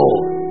 burnt? No.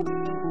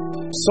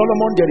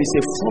 Solomon, there is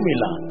a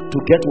formula to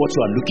get what you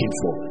are looking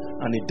for,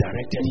 and it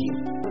directed him,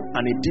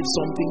 and he did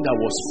something that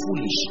was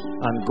foolish,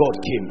 and God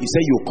came. He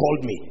said, you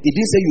called me. He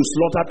didn't say you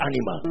slaughtered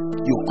animal.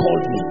 You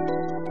called me.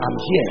 I'm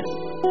here.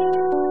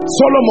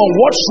 Solomon,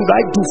 what should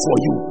I do for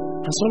you?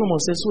 And Solomon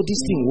said, so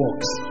this thing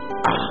works.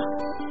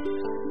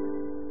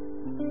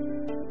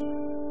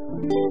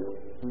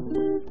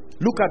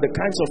 Look at the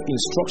kinds of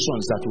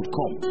instructions that would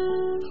come.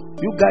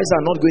 You guys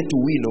are not going to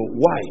win.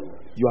 Why?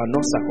 You are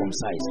not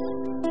circumcised.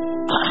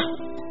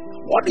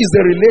 What is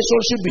the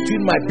relationship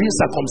between my being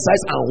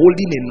circumcised and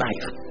holding a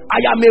knife? I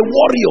am a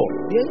warrior.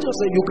 The angel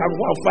said you can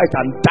go and fight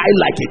and die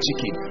like a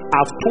chicken.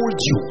 I've told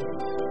you,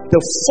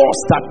 the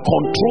force that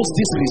controls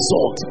this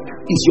result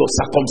is your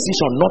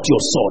circumcision, not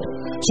your sword.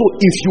 So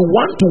if you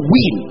want to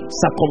win,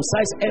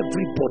 circumcise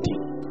everybody.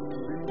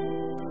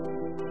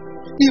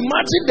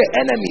 Imagine the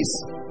enemies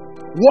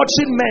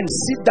watching men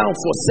sit down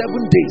for 7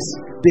 days.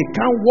 They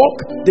can't walk,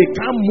 they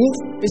can't move.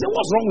 They said,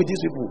 what's wrong with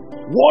these people?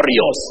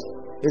 Warriors.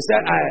 They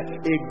said,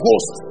 a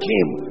ghost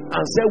came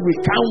and said, we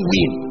can't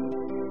win.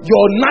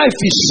 Your knife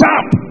is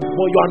sharp,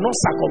 but you are not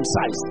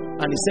circumcised.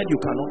 And he said, you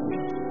cannot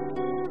win.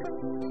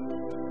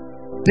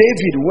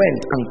 David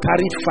went and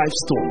carried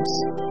 5 stones.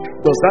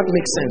 Does that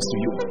make sense to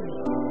you?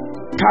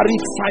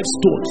 Carried 5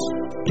 stones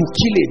to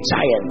kill a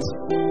giant.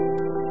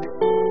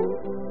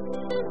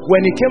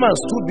 When he came and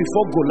stood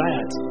before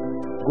Goliath,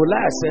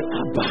 Goliath said,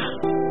 Abba,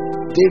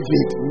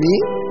 David, me?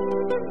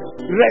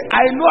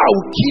 I know I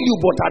will kill you,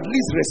 but at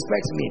least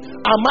respect me.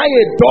 Am I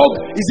a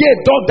dog? Is it a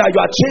dog that you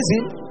are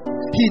chasing?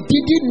 He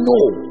didn't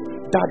know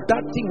that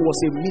that thing was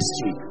a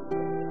mystery.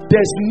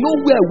 There's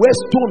nowhere where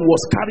stone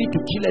was carried to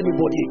kill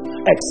anybody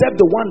except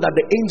the one that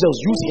the angels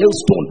use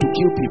hailstone to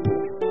kill people.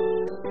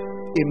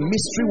 A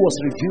mystery was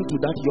revealed to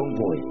that young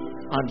boy,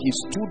 and he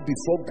stood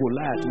before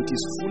Goliath with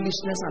his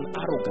foolishness and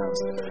arrogance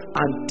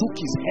and took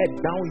his head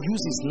down,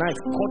 used his knife,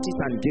 cut it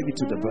and gave it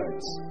to the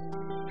birds.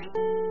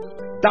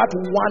 That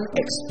one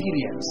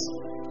experience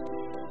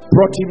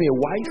brought him a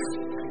wife.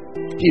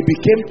 He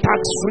became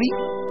tax-free.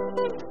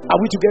 Are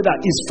we together?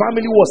 His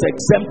family was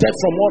exempted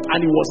from what? And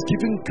he was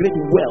given great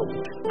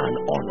wealth and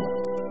honor.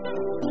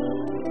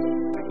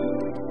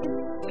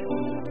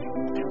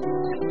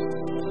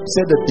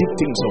 Say the deep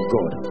things of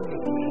God.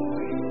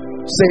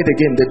 Say it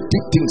again, the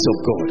deep things of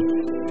God.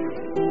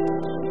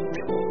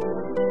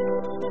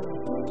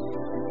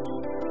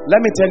 Let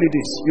me tell you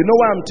this. You know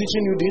why I'm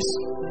teaching you this?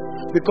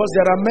 Because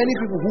there are many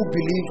people who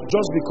believe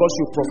just because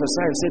you prophesy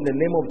and say in the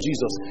name of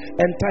Jesus,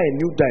 enter a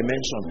new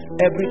dimension,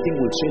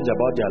 everything will change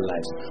about their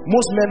lives.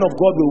 Most men of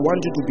God will want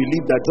you to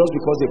believe that just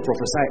because they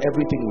prophesy,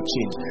 everything will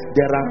change.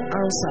 There are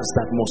answers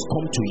that must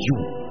come to you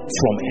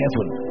from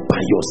heaven by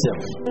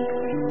yourself.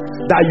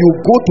 that you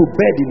go to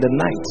bed in the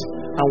night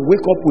and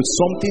wake up with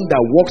something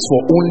that works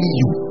for only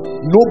you.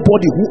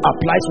 Nobody who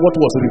applies what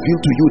was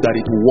revealed to you that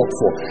it will work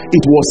for.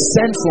 It was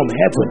sent from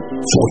heaven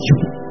for you.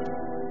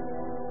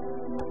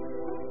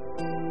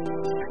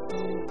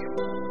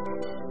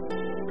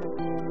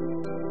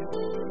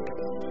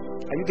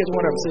 Are you getting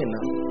what I'm saying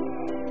now?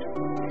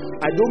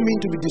 I don't mean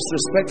to be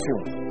disrespectful,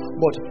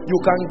 but you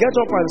can get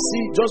up and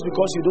see, just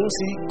because you don't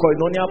see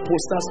Koinonia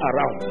posters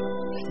around,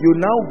 you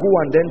now go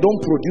and then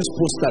don't produce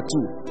poster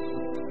too.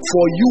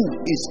 For you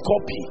is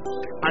copy,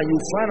 and you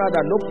find out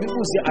that no, people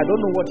say, I don't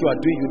know what you are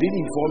doing, you didn't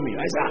inform me.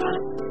 I say,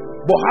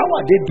 but how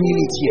are they doing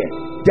it here?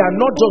 They are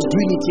not just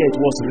doing it here, it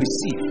was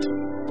received.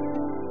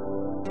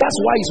 That's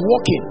why it's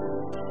working.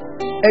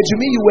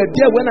 Ejimi, you were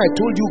there when I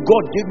told you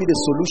God gave me the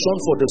solution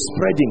for the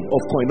spreading of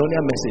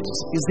Koinonia messages.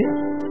 Is there?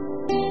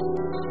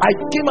 I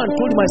came and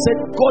told him, I said,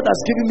 God has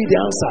given me the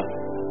answer.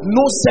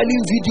 No selling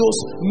videos,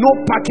 no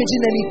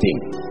packaging anything.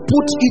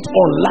 Put it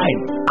online.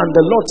 And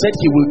the Lord said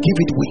he will give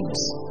it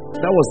wings.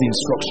 That was the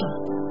instruction.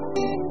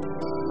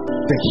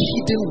 The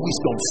hidden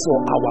wisdom for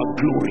our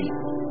glory.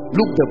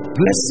 Look, the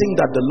blessing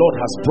that the Lord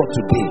has brought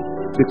today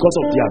because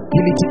of the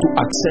ability to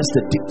access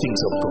the deep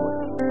things of God.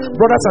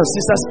 Brothers and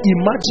sisters,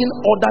 imagine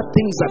other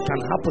things that can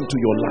happen to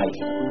your life.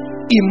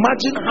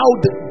 Imagine how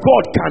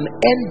God can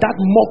end that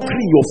mockery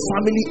in your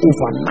family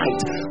overnight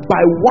by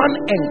one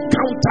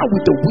encounter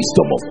with the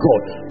wisdom of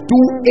God. Do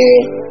A,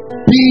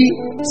 B,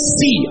 C,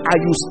 and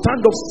you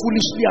stand up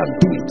foolishly and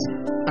do it.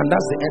 And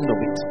that's the end of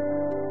it.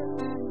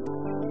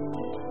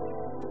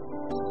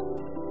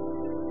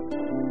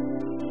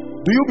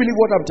 Do you believe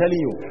what I'm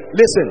telling you?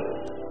 Listen,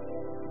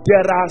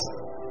 there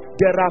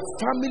are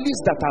families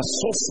that are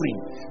suffering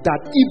that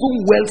even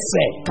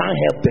welfare can't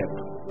help them.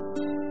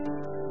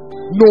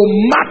 No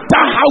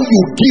matter how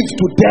you give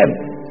to them,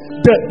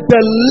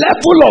 the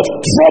level of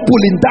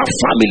trouble in that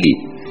family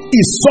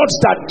is such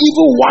that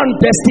even one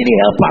destiny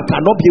helper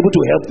cannot be able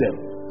to help them.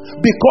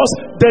 Because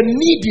the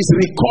need is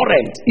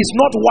recurrent. It's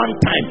not one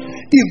time.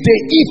 If they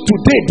eat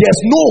today,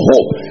 there's no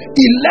hope.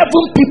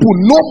 11 people,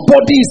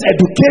 nobody is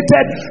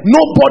educated,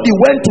 nobody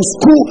went to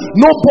school,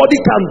 nobody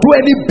can do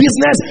any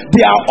business,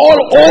 they are all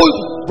old.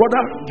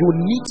 Brother, you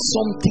need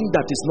something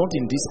that is not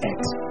in this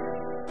earth.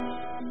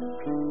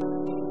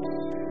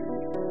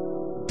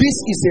 This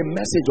is a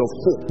message of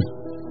hope.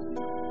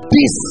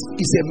 This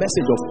is a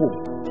message of hope.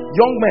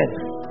 Young men,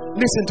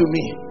 listen to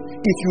me.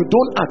 If you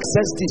don't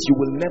access this, you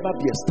will never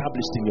be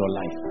established in your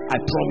life. I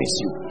promise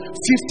you.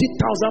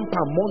 50,000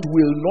 per month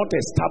will not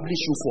establish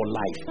you for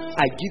life.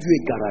 I give you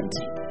a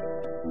guarantee.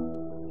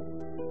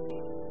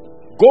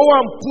 Go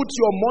and put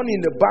your money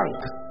in the bank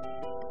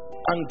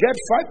and get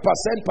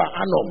 5% per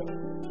annum,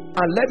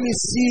 and let me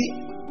see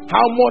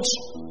how much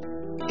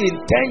in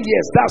 10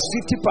 years, that's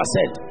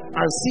 50%,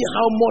 and see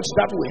how much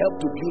that will help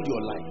to build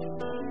your life.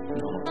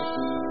 No.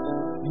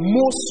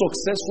 Most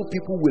successful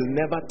people will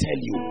never tell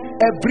you.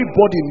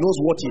 Everybody knows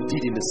what he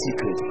did in the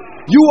secret.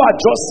 You are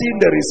just seeing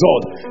the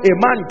result. A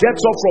man gets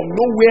up from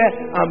nowhere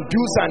and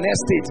builds an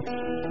estate.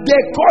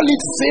 They call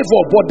it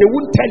favor, but they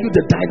won't tell you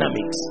the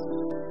dynamics.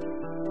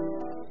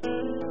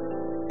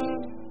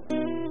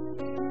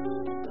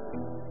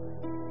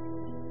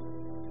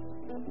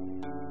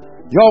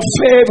 Your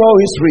favor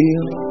is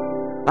real.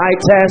 I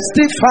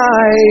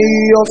testify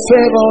your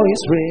favor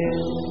is real.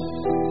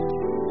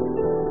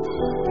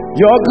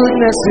 Your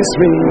goodness is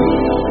real.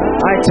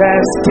 I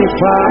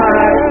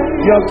testify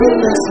your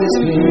goodness is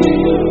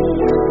real.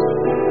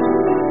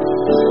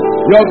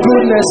 Your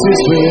goodness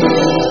is real.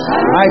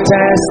 I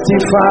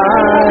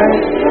testify.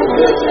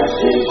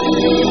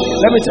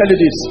 Let me tell you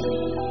this.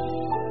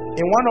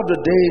 In one of the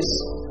days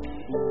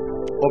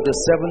of the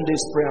 7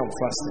 days prayer and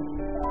fasting,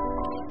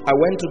 I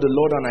went to the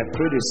Lord and I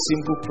prayed a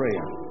simple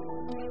prayer.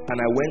 And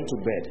I went to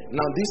bed.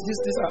 Now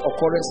these are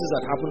occurrences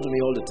that happen to me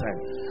all the time.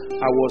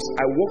 I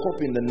woke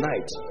up in the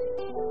night,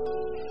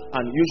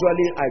 and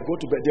usually I go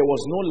to bed. There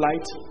was no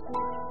light,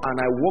 and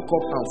I woke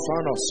up and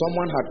found out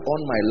someone had on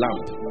my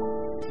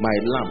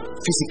lamp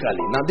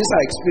physically. Now these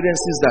are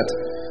experiences that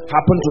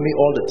happen to me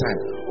all the time.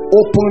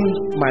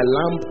 Opened my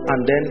lamp,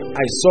 and then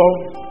I saw,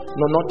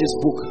 no, not this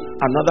book,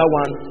 another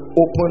one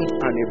opened,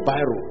 and a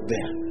biro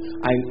there.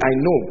 I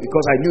know,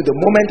 because I knew the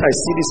moment I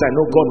see this, I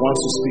know God wants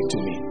to speak to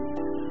me.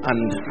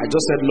 And I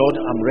just said, Lord,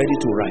 I'm ready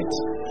to write.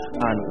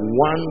 And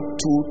 1,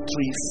 2,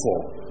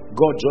 3, 4,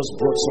 God just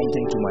brought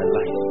something to my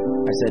life.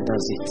 I said,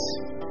 that's it.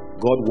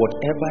 God,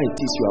 whatever it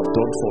is you have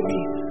done for me,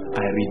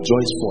 I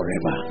rejoice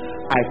forever.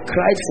 I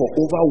cried for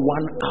over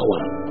 1 hour,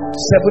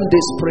 7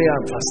 days prayer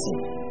and fasting.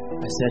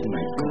 I said,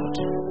 my God,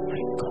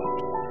 my God.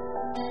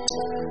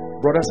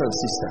 Brothers and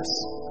sisters,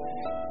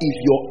 if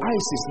your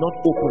eyes is not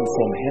open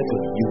from heaven,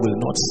 you will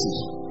not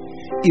see.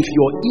 If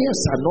your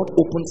ears are not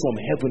open from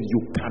heaven,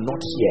 you cannot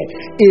hear.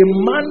 A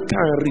man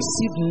can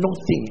receive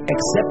nothing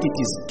except it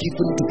is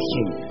given to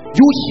him.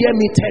 You hear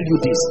me tell you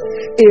this.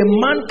 A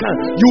man can,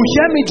 you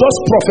hear me just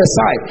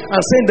prophesy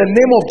and say in the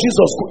name of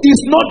Jesus.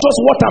 It's not just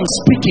what I'm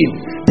speaking.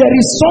 There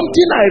is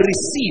something I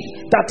receive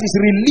that is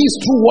released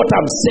through what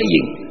I'm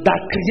saying that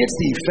creates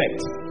the effect.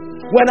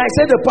 When I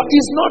say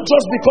it's not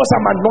just because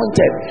I'm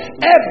anointed.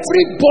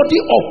 Everybody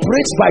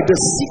operates by the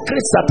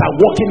secrets that are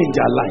working in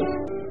their life.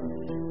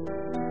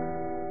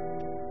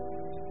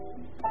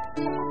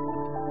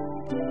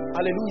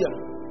 Hallelujah.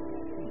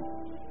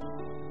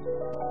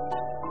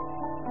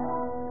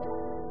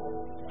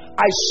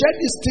 I share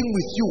this thing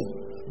with you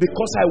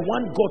because I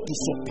want God to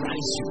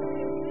surprise you.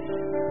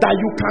 That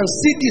you can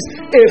see this.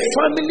 A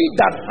family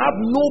that have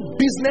no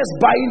business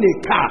buying a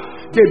car,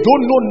 they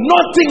don't know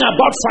nothing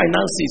about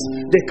finances,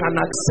 they can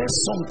access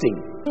something,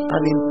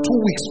 and in 2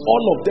 weeks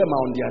all of them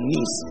are on their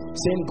knees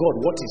saying, God,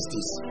 what is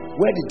this?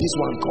 Where did this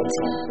one come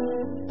from?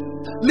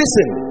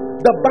 Listen,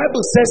 the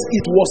Bible says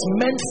it was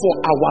meant for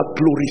our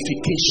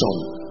glorification,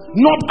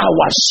 not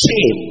our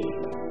shame.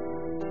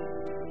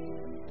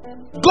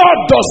 God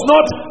does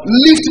not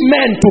lift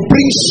men to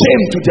bring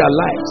shame to their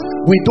lives.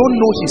 We don't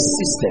know his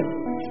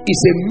system.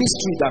 It's a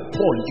mystery that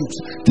Paul used.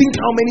 Think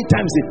how many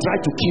times they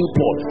tried to kill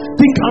Paul.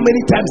 Think how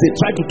many times they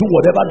tried to do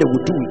whatever they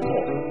would do with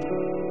Paul.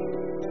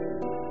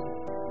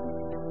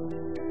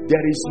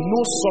 There is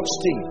no such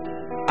thing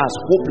as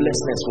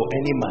hopelessness for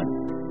any man.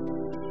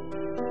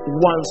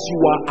 Once you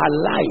are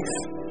alive,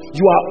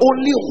 you are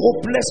only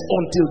hopeless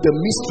until the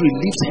mystery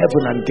leaves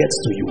heaven and gets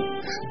to you.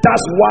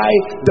 That's why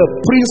the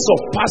prince of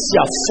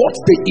Persia fought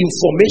the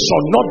information,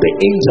 not the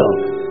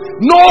angel.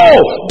 No,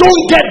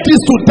 don't get this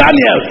to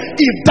Daniel.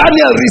 If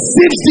Daniel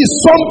receives this,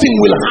 something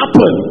will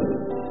happen.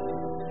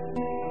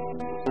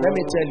 Let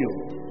me tell you,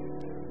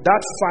 that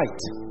fight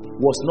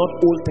was not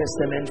Old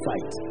Testament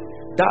fight.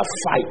 That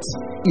fight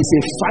is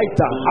a fight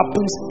that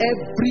happens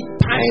every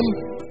time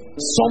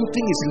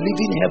something is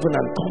leaving heaven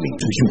and coming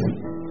to you.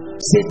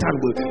 Satan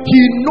will.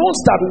 He knows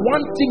that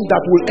one thing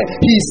that will.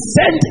 He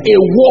sent a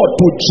word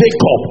to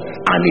Jacob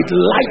and it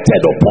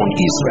lighted upon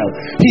Israel.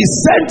 He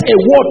sent a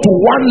word to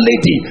one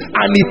lady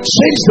and it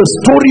changed the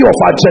story of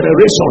our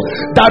generation.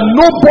 That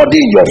nobody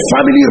in your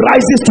family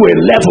rises to a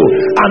level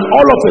and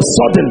all of a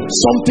sudden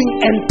something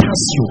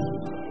enters you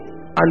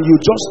and you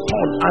just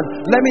turn. And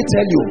let me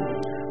tell you,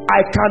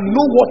 I can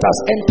know what has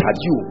entered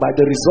you by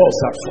the results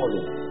that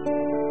follow.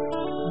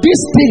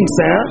 These things,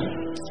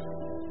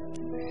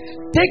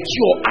 take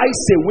your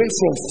eyes away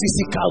from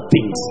physical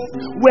things.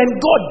 When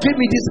God gave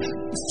me this,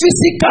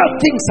 physical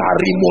things are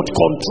remote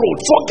controlled.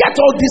 Forget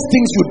all these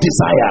things you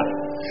desire.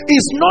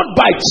 It's not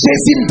by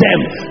chasing them.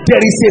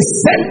 There is a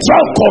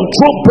central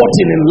control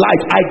button in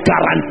life, I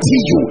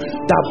guarantee you,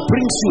 that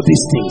brings you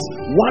these things.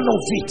 One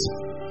of it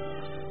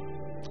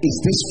is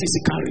this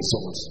physical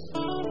result.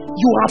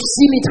 You have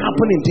seen it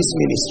happen in this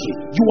ministry.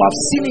 You have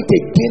seen it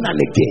again and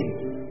again.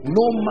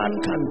 No man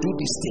can do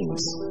these things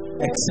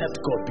except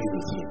God be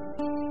with him.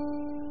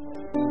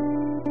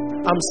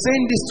 I'm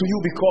saying this to you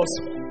because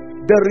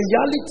the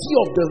reality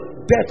of the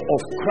death of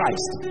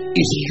Christ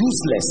is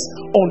useless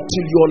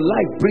until your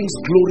life brings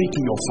glory to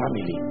your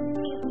family.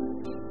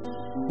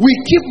 We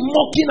keep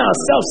mocking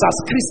ourselves as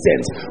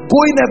Christians,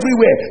 going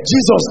everywhere.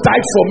 Jesus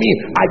died for me.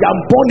 I am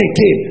born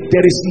again.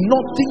 There is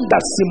nothing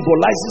that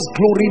symbolizes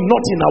glory,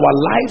 not in our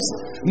lives,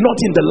 not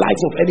in the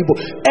life of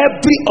anybody.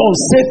 Every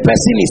unsaved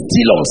person is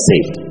still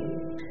unsaved.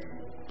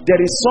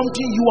 There is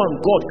something you and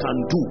God can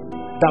do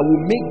that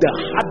will make the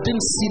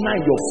hardened sinner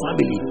in your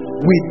family,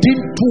 within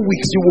 2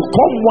 weeks, you will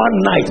come one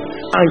night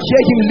and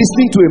hear him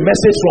listening to a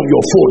message from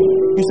your phone.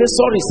 You say,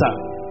 sorry sir,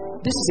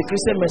 this is a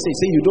Christian message.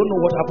 Say, you don't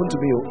know what happened to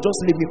me. Just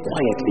leave me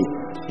quietly.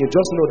 You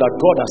just know that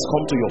God has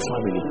come to your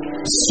family.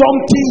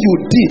 Something you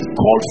did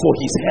called for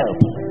his help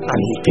and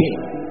he came.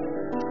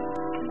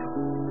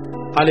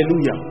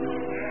 Hallelujah.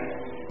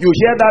 You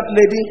hear that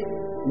lady?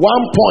 1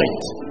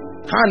 point,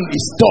 hand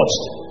is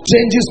touched,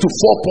 changes to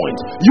 4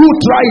 points. You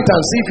try it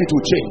and see if it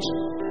will change.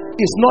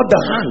 It's not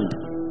the hand,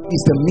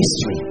 it's the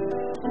mystery.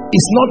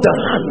 It's not the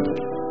hand.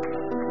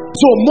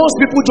 So most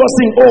people just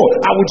think, oh,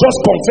 I will just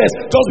confess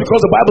just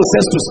because the Bible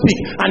says to speak,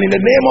 and in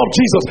the name of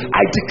Jesus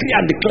I decree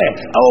and declare,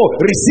 oh,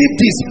 receive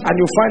this, and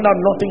you find out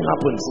nothing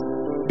happens.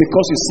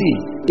 Because you see,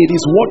 it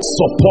is what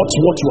supports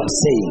what you are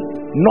saying,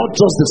 not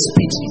just the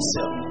speech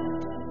itself.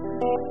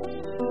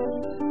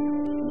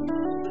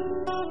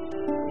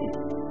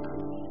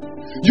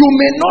 You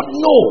may not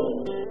know,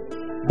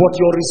 but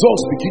your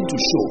results begin to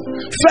show.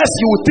 First,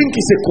 you will think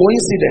it's a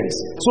coincidence,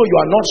 so you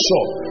are not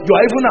sure. You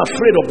are even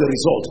afraid of the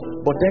result.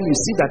 But then you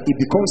see that it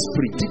becomes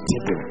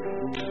predictable.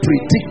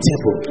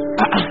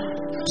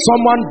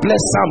 Someone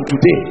blessed Sam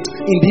today.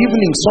 In the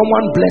evening,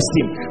 someone blessed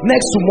him.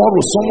 Next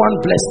tomorrow, someone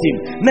blessed him.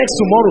 Next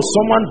tomorrow,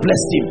 someone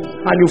blessed him.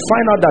 And you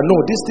find out that no,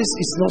 this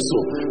is not so.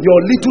 Your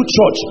little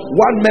church,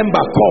 one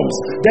member comes.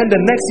 Then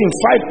the next thing,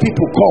 5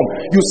 people come.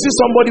 You see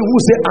somebody who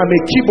say, I'm a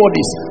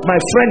keyboardist. My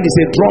friend is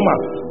a drummer.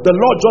 The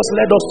Lord just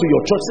led us to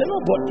your church. Say, no,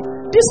 but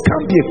this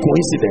can't be a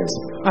coincidence.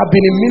 I've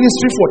been in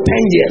ministry for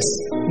 10 years.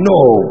 No,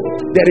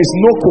 there is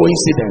no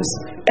coincidence.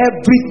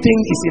 Everything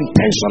is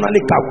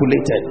intentionally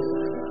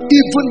calculated.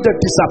 Even the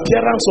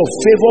disappearance of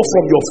favor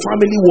from your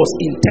family was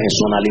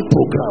intentionally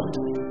programmed.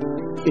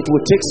 It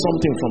will take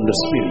something from the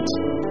Spirit.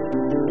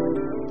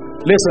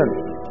 Listen,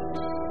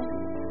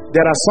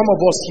 there are some of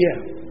us here,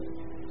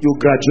 you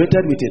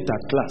graduated with a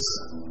third class.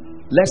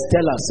 Let's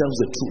tell ourselves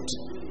the truth.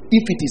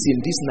 If it is in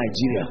this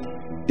Nigeria,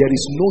 there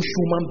is no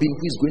human being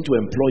who is going to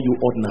employ you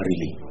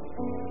ordinarily.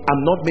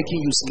 I'm not making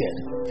you scared.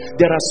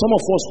 There are some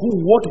of us who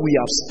what we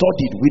have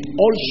studied with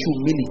all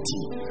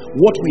humility,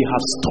 what we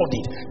have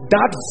studied,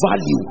 that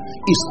value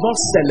is not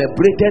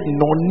celebrated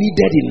nor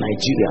needed in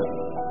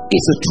Nigeria.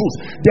 It's the truth.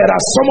 There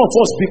are some of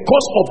us,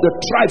 because of the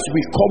tribes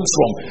we come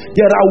from,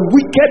 there are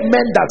wicked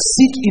men that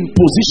sit in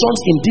positions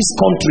in this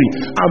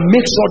country and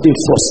make sure they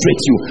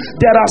frustrate you.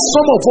 There are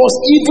some of us,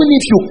 even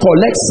if you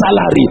collect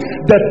salary,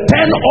 the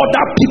 10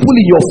 other people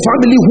in your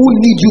family who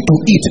need you to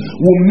eat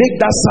will make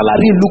that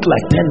salary look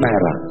like 10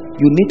 naira.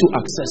 You need to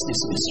access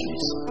these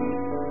mysteries.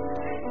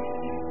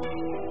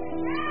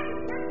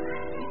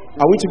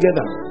 Are we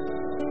together?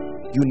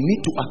 You need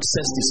to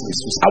access these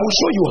mysteries. I will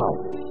show you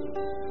how.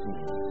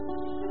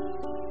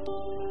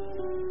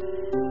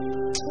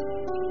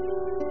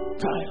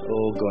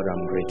 Oh God,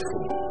 I'm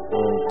grateful.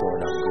 Oh God,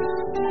 I'm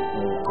grateful.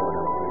 Oh God,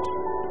 I'm grateful.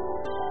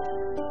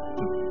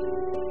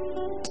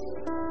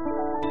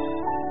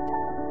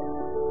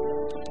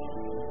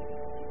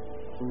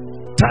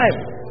 Time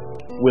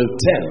will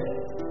tell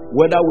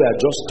whether we are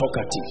just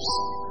talkatives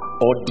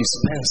or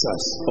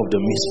dispensers of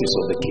the mysteries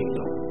of the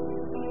kingdom.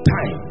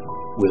 Time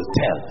will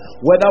tell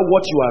whether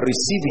what you are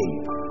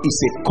receiving is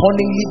a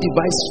cunningly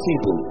devised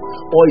fable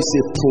or is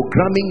a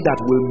programming that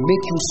will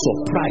make you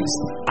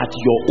surprised at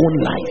your own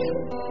life.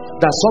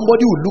 That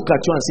somebody will look at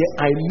you and say,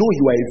 I know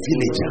you are a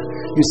villager.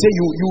 You say,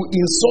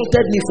 you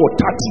insulted me for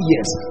 30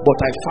 years, but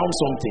I found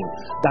something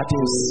that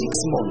in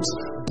 6 months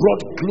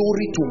brought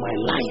glory to my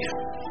life.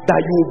 That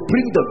you will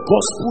bring the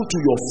gospel to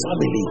your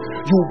family.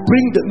 You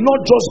bring not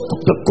just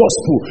the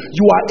gospel,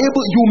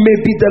 you may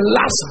be the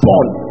last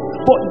born,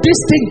 but this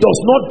thing does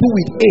not do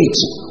with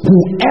age.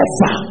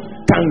 Whoever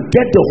can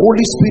get the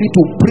Holy Spirit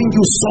to bring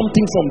you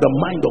something from the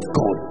mind of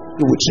God,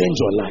 it will change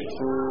your life.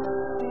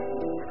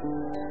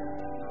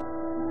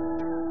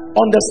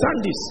 Understand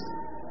this.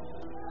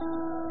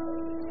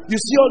 You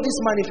see all these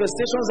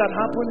manifestations that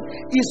happen,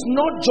 it's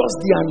not just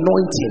the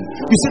anointing.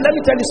 You see, let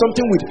me tell you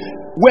something.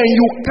 When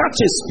you catch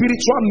a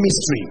spiritual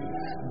mystery,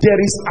 there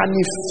is an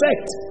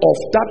effect of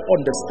that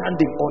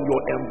understanding on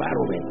your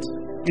environment.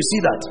 You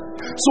see that?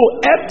 So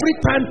every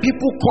time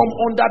people come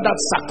under that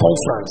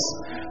circumference,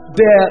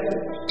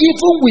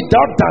 even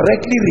without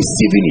directly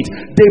receiving it,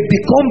 they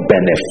become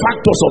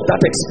benefactors of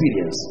that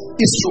experience.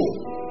 It's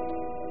true.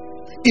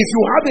 If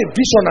you have a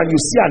vision and you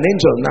see an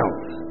angel now,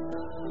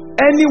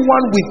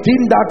 anyone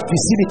within that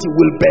vicinity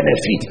will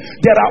benefit.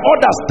 There are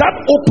others, that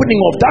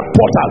opening of that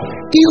portal,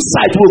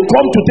 insight will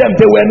come to them.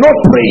 They were not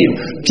praying.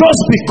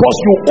 Just because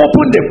you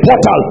open the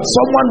portal,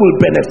 someone will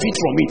benefit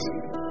from it.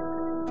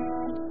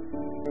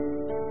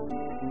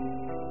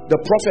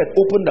 The prophet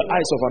opened the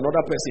eyes of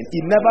another person.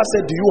 He never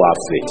said, do you have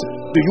faith?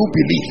 Do you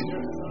believe?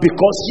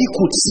 Because he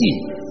could see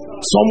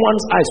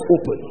someone's eyes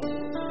open.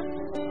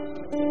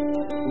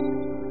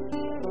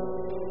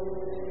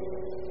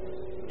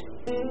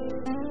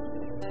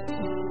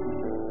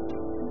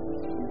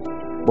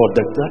 But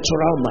the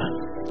natural man,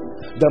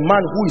 the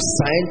man who is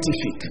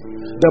scientific,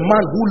 the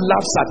man who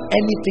laughs at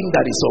anything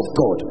that is of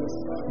God,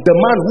 the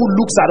man who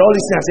looks at all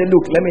these things and says,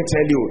 look, let me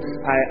tell you,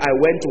 I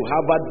went to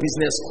Harvard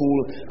Business School,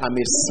 I'm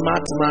a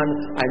smart man,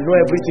 I know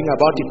everything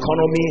about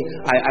economy,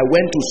 I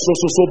went to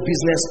so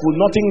business school,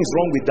 nothing is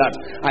wrong with that,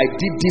 I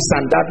did this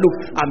and that, look,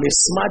 I'm a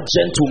smart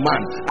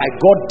gentleman, I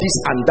got this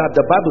and that.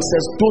 The Bible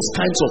says those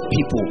kinds of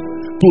people,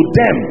 to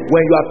them,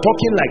 when you are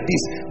talking like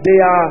this, they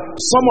are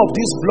some of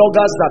these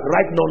bloggers that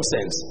write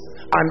nonsense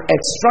and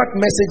extract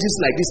messages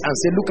like this and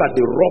say, look at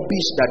the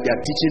rubbish that they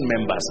are teaching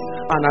members.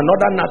 And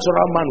another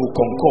natural man will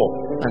concur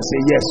and say,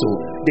 yes, so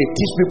they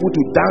teach people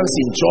to dance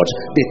in church,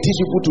 they teach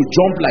people to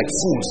jump like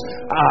fools.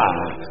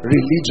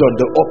 Religion,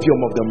 the opium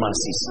of the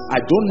masses. I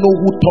don't know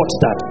who taught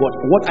that, but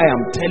what I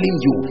am telling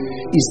you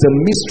is the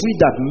mystery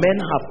that men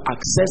have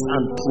accessed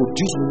and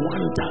produced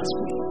wonders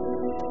with.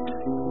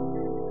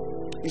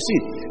 You see,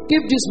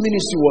 if this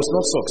ministry was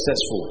not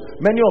successful,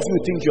 many of you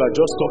think you are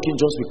just talking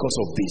just because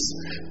of this.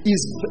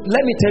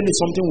 Let me tell you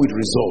something with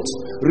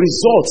results.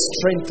 Results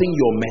strengthen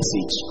your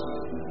message.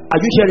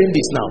 Are you hearing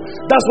this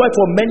now? That's why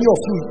for many of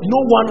you, no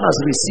one has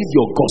received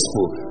your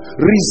gospel.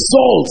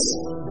 Results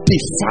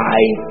defy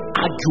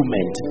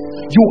argument.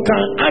 You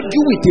can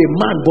argue with a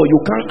man, but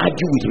you can't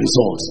argue with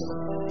results.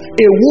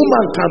 A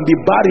woman can be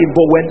barren,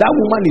 but when that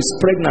woman is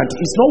pregnant,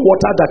 it's not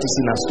water that is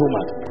in her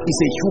stomach.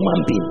 It's a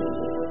human being.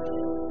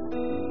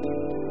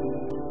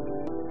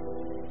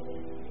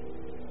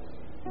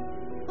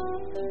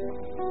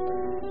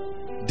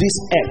 This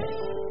earth,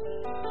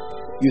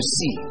 you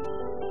see,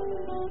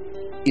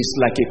 is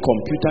like a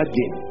computer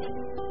game.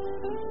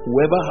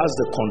 Whoever has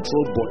the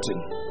control button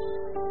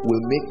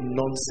will make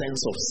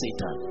nonsense of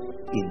Satan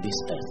in this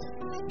earth.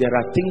 There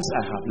are things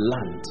I have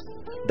learned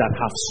that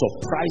have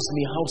surprised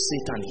me, how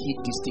Satan hid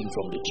this thing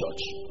from the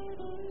church.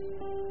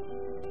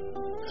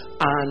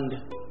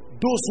 And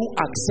those who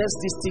access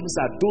these things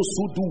are those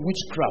who do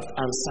witchcraft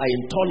and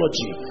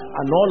Scientology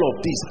and all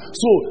of this.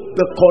 So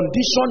the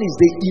condition is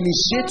they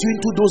initiate you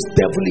into those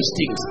devilish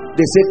things.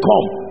 They say,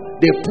 come,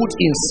 They put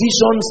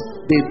incisions,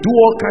 they do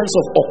all kinds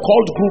of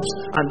occult groups,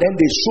 and then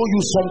they show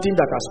you something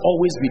that has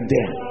always been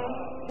there.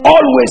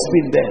 Always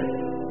been there.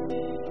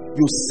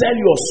 You sell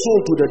your soul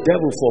to the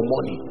devil for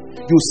money.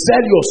 You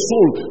sell your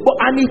soul. But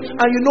and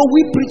you know,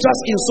 we preachers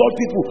insult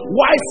people.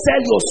 Why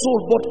sell your soul?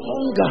 But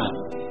hunger.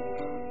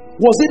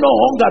 Was it not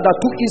hunger that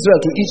took Israel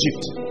to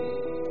Egypt?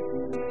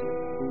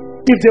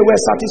 If they were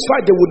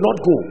satisfied, they would not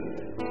go.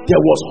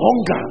 There was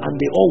hunger and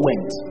they all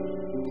went.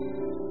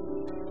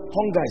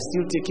 Hunger is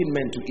still taking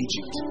men to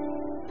Egypt.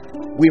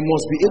 We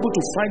must be able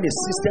to find a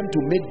system to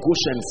make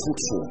Goshen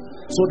fruitful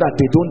so that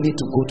they don't need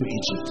to go to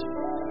Egypt.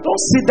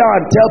 Don't sit down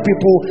and tell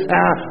people,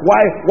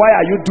 why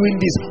are you doing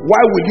this? Why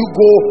will you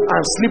go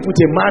and sleep with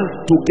a man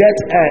to get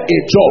a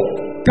job?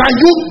 Do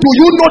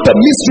you know the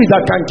mystery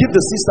that can give the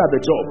sister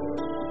the job?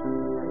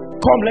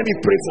 Come, let me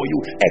pray for you.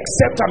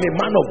 Except I'm a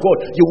man of God,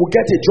 you will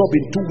get a job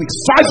in 2 weeks.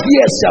 5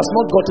 years she has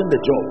not gotten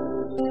the job.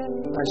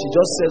 And she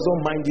just says,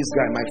 don't mind this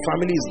guy. My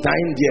family is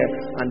dying there,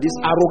 and this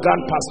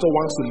arrogant pastor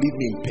wants to leave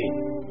me in pain.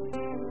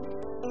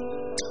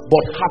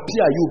 But happy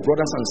are you,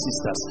 brothers and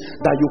sisters,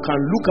 that you can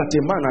look at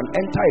a man and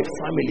enter a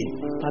family,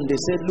 and they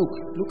say,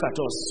 look at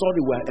us.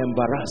 Sorry, we're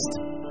embarrassed.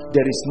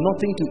 There is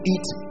nothing to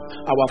eat.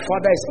 Our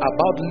father is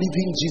about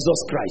leaving Jesus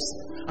Christ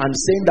and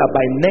saying that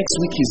by next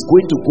week he's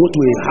going to go to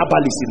a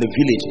herbalist in the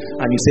village.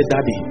 And you say,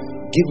 Daddy,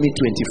 give me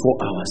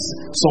 24 hours.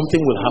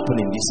 Something will happen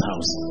in this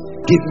house.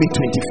 Give me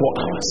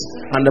 24 hours.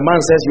 And the man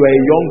says, you are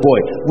a young boy.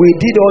 We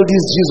did all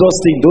this Jesus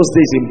thing those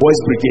days in Boys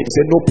Brigade. He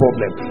said, no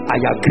problem. I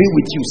agree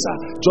with you, sir.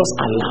 Just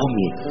allow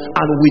me.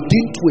 And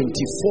within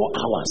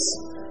 24 hours,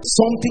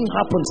 something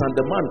happens and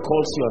the man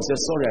calls you and says,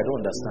 sorry, I don't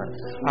understand.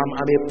 I'm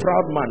a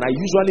proud man. I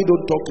usually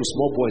don't talk to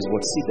small boys,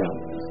 but sit down.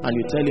 And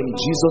you tell him,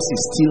 Jesus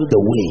is still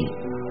the way.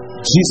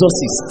 Jesus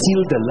is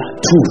still the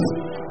truth.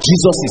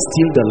 Jesus is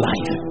still the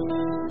life.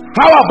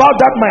 How about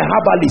that, my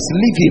herbalist?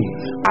 Leave him.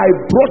 I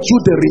brought you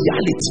the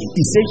reality.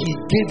 He said he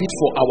gave it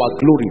for our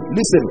glory.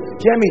 Listen,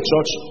 hear me,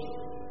 church.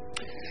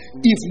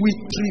 If we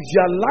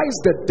trivialize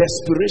the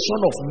desperation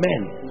of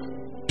men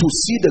to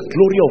see the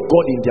glory of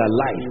God in their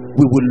life,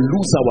 we will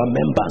lose our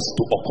members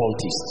to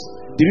occultists.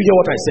 Did you hear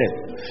what I said?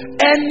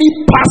 Any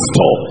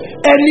pastor,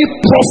 any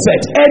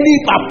prophet, any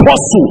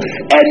apostle,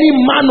 any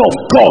man of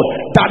God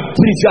that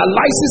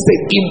trivializes the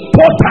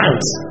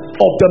importance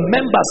of the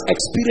members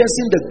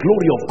experiencing the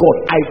glory of God,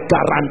 I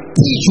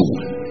guarantee you,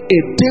 a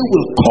day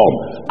will come,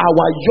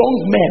 our young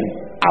men,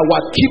 our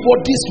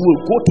keyboardists will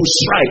go to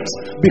strikes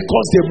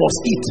because they must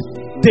eat.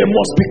 They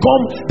will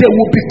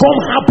become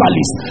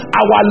herbalists.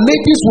 Our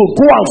ladies will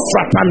go and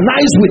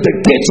fraternize with the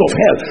gates of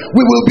hell.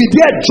 We will be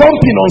there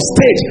jumping on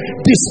stage,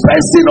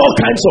 dispensing all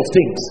kinds of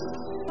things.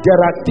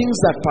 There are things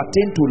that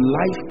pertain to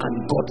life and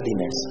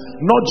godliness,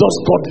 not just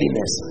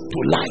godliness, to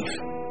life.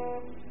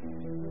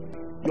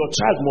 Your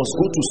child must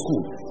go to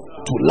school,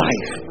 to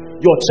life.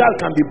 Your child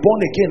can be born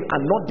again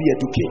and not be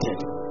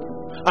educated.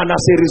 And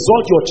as a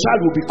result, your child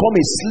will become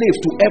a slave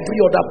to every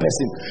other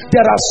person.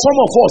 There are some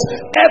of us,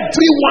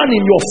 everyone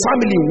in your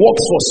family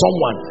works for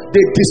someone.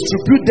 They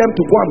distribute them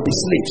to go and be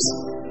slaves.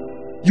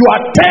 You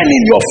are 10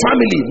 in your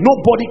family,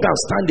 nobody can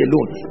stand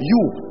alone.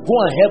 You, go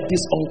and help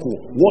this uncle,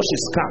 wash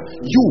his car.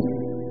 You,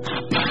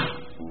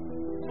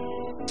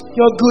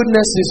 your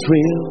goodness is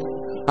real.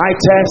 I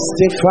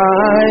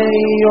testify,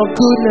 your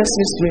goodness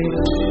is real.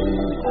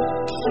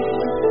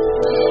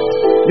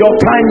 Your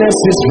kindness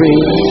is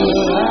real.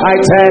 I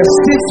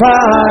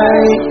testify.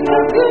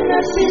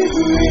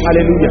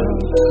 Hallelujah.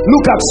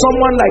 Look at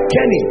someone like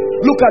Kenny.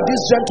 Look at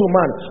this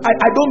gentleman.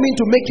 I don't mean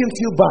to make him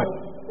feel bad.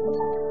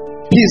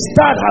 His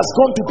dad has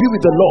gone to be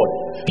with the Lord.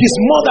 His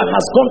mother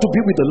has gone to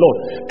be with the Lord.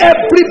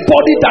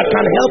 Everybody that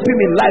can help him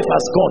in life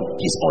has gone.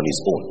 He's on his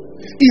own.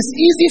 It's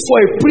easy for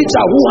a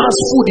preacher who has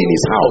food in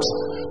his house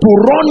to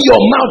run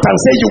your mouth and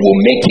say you will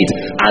make it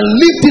and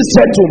leave this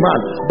gentleman.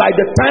 By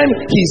the time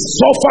he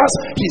suffers,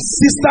 his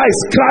sister is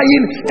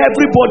crying,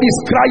 everybody is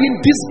crying,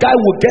 this guy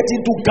will get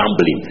into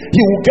gambling,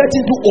 he will get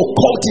into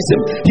occultism,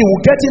 he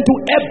will get into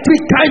every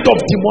kind of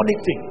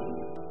demonic thing.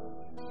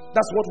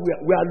 That's what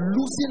we are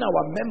losing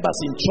our members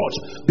in church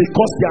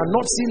because they are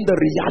not seeing the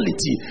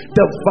reality,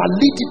 the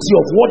validity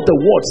of what the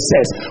word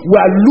says. We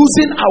are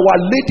losing our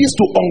ladies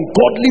to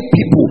ungodly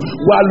people.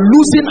 We are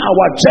losing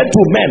our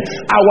gentlemen.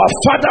 Our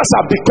fathers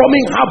are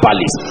becoming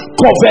herbalists,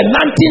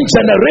 covenanting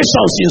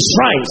generations in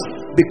shrines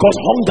because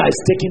hunger is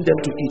taking them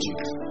to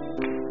Egypt.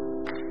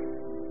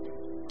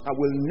 I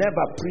will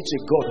never preach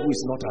a God who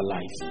is not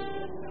alive.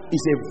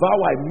 It's a vow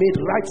I made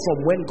right from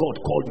when God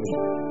called me.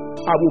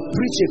 I will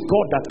preach a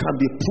God that can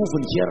be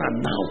proven here and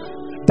now.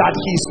 That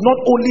he is not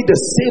only the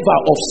saver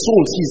of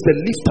souls, he is the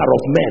lifter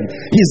of men.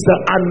 He is the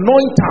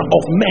anointer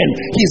of men.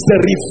 He is the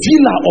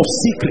revealer of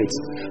secrets.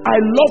 I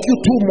love you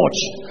too much.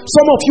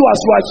 Some of you, as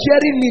you are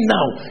hearing me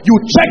now, you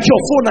check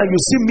your phone and you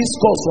see missed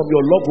calls from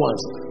your loved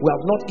ones. We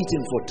have not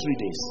eaten for 3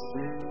 days.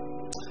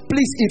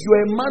 Please, if you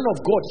are a man of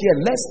God here,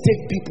 let's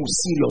take people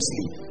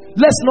seriously.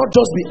 Let's not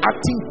just be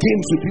acting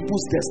games with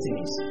people's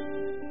destinies.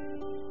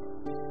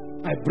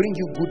 I bring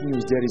you good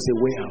news. There is a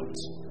way out.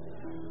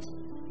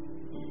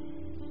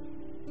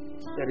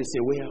 There is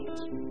a way out.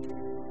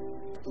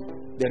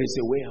 There is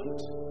a way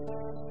out.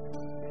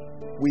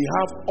 We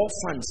have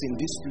orphans in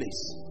this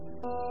place.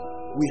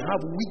 We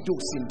have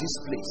widows in this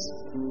place.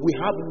 We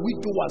have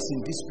widowers in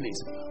this place.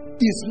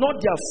 It's not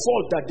their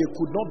fault that they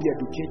could not be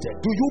educated.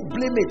 Do you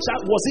blame a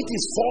child? Was it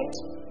his fault?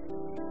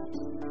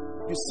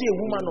 You see a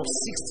woman of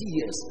 60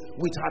 years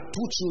with her 2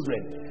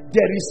 children.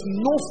 There is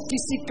no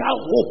physical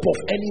hope of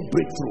any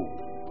breakthrough.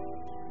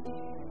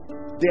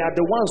 They are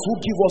the ones who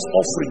give us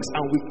offerings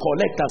and we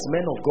collect as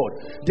men of God.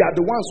 They are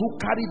the ones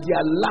who carry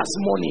their last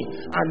money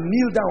and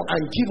kneel down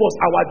and give us.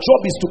 Our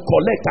job is to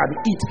collect and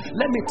eat.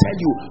 Let me tell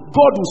you,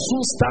 God will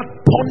soon start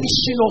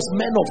punishing us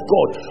men of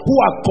God who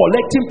are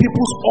collecting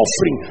people's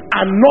offering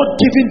and not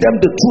giving them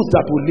the truth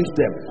that will lift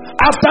them.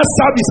 After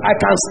service, I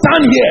can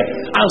stand here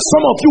and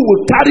some of you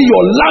will carry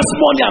your last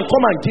money and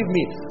come and give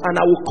me, and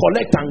I will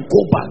collect and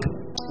go back.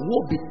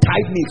 Woe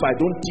betide me if I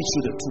don't teach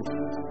you the truth.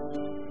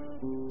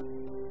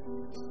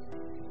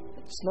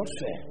 It's not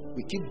fair.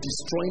 We keep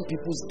destroying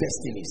people's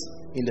destinies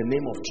in the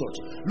name of church.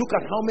 Look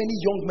at how many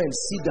young men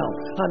sit down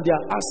and they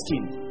are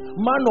asking,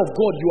 man of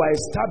God, you are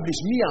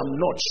established, me I'm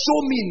not. Show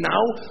me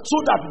now so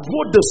that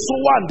both the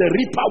sower and the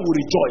reaper will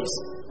rejoice.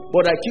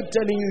 But I keep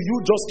telling you, you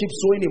just keep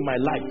sowing in my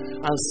life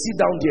and sit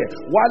down there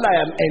while I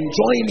am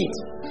enjoying it.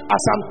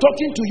 As I'm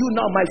talking to you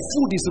now, my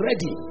food is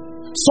ready.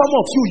 Some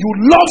of you, you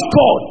love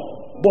God,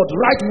 but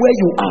right where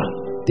you are,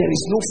 there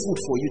is no food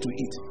for you to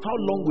eat. How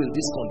long will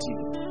this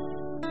continue?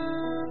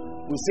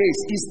 We say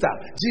it's Easter.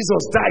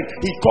 Jesus died.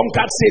 He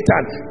conquered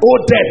Satan. Oh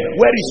death,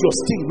 where is your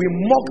sting? We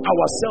mock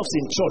ourselves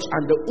in church,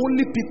 and the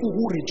only people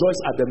who rejoice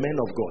are the men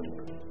of God.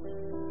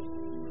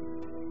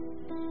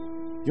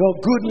 Your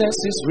goodness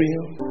is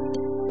real.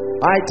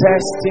 I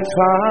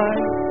testify.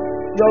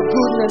 Your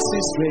goodness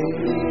is real.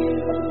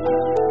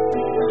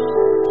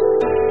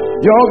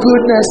 Your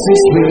goodness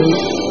is real.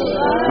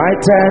 I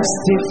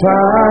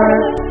testify.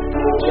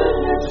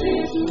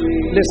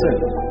 Listen,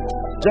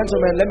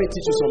 gentlemen, let me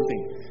teach you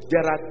something.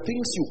 There are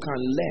things you can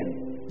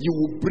learn. You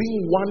will bring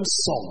one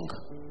song,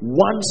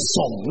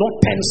 not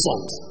 10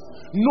 songs.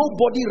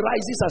 Nobody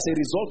rises as a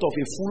result of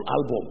a full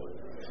album.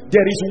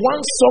 There is one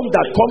song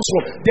that comes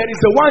from, there is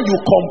the one you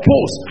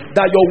compose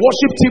that your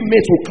worship team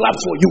mates will clap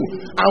for you,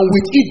 and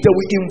with it they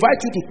will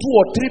invite you to 2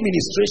 or 3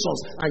 ministrations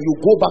and you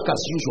go back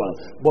as usual.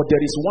 But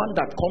there is one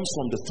that comes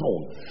from the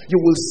throne. You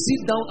will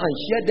sit down and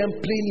hear them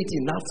playing it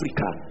in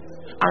Africa,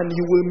 and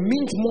you will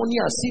mint money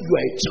as if you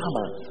are a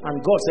charmer, and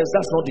God says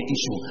that's not the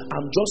issue.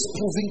 I'm just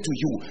proving to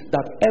you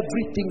that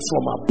everything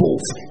from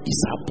above is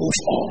above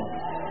all.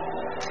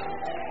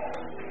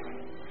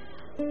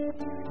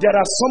 There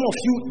are some of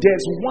you,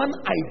 there's one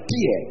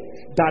idea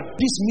that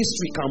this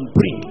mystery can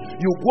bring.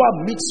 You go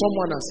and meet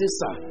someone and say,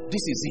 sir,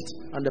 this is it.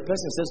 And the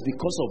person says,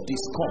 because of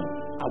this, come.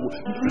 I will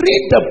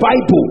read the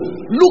Bible,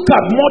 look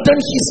at modern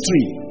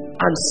history,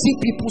 and see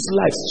people's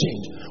lives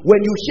change.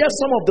 When you hear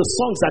some of the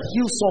songs that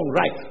Hillsong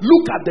write,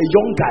 look at the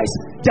young guys.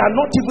 They are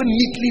not even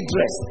neatly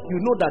dressed. You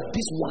know that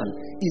this one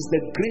is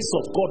the grace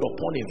of God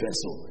upon a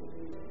vessel.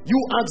 You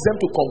ask them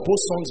to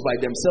compose songs by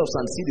themselves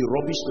and see the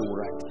rubbish they will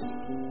write.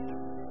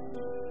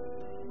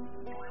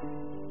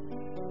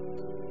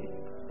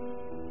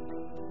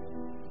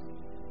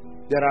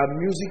 There are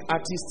music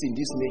artists in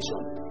this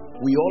nation.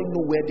 We all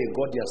know where they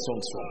got their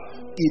songs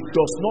from. It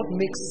does not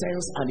make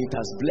sense and it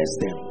has blessed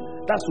them.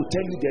 That's to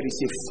tell you there is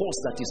a force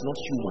that is not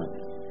human.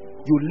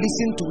 You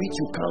listen to it,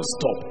 you can't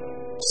stop.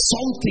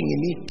 Something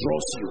in it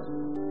draws you.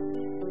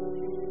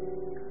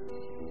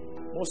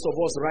 Most of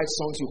us write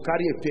songs, you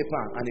carry a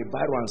paper and a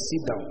biro and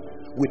sit down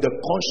with the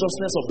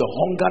consciousness of the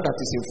hunger that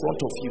is in front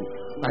of you,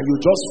 and you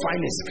just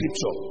find a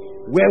scripture.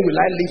 Where will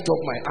I lift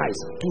up my eyes?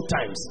 2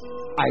 times.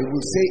 I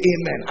will say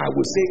amen. I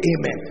will say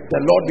amen.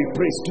 The Lord be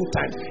praised 2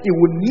 times. It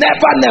will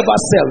never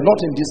sell, not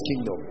in this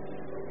kingdom.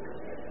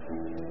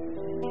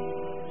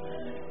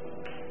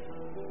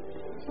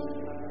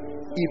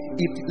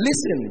 If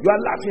listen, you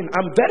are laughing.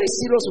 I'm very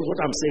serious with what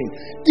I'm saying.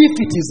 If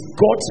it is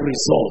God's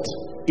result,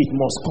 it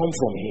must come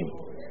from Him.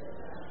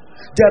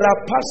 There are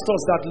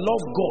pastors that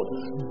love God,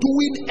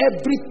 doing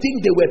everything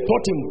they were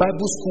taught in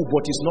Bible school,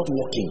 but it's not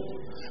working.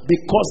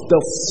 Because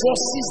the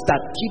forces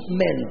that keep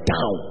men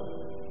down,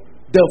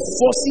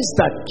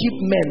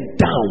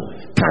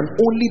 can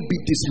only be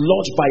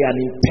dislodged by an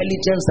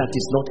intelligence that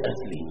is not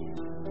earthly.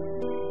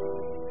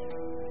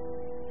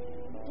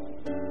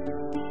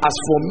 As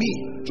for me,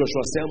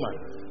 Joshua Selman,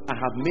 I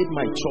have made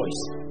my choice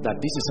that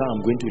this is how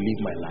I'm going to live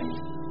my life.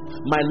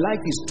 My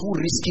life is too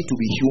risky to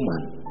be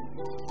human.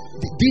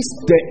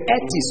 The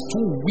earth is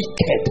too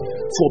wicked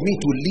for me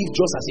to live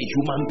just as a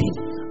human being.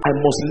 I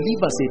must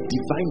live as a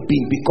divine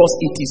being, because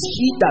it is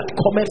He that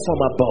cometh from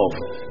above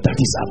that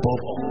is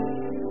above all.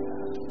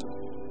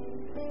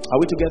 Are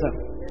we together?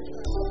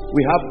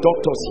 We have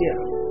doctors here.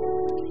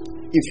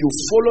 If you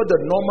follow the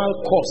normal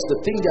course,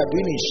 the thing they are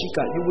doing in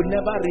Shika, you will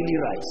never really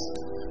rise.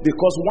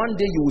 Because one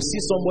day you will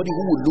see somebody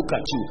who will look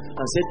at you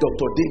and say,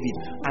 Dr. David,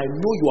 I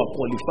know you are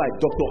qualified,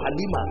 Dr.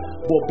 Halima,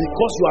 but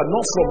because you are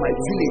not from my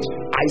village,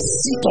 I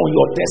sit on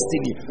your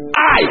destiny.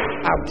 I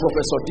am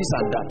Professor this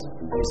and that.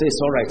 You say,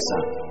 it's all right,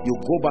 sir. you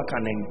go back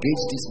and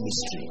engage this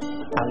mystery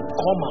and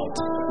come out,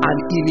 and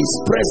in his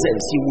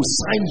presence he will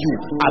sign you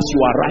as you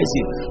are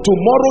rising.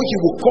 Tomorrow he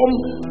will come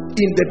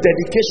in the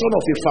dedication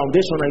of a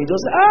foundation and you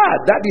just say,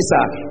 that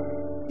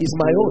is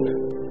my own.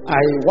 I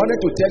wanted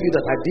to tell you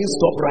that I didn't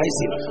stop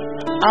rising.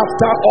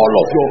 After all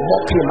of your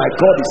mockery, my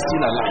God is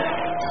still alive.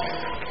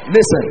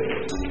 Listen,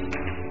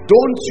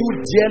 don't you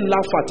dare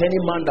laugh at any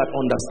man that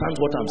understands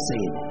what I'm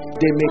saying.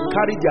 They may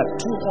carry their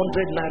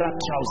 200 naira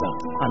trouser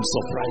and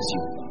surprise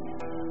you.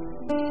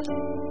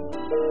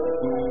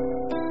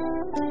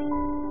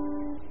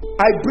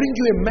 I bring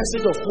you a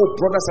message of hope,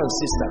 brothers and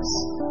sisters.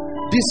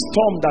 This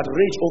storm that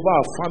rage over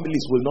our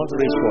families will not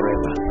rage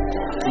forever.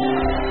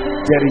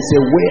 There is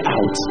a way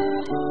out.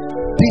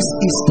 This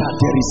Easter,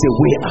 there is a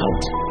way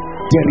out.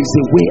 There is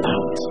a way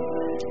out.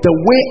 The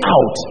way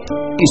out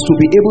is to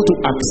be able to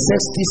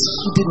access this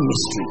hidden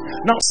mystery.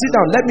 Now sit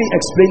down, let me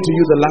explain to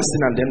you the last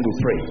thing and then we'll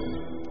pray.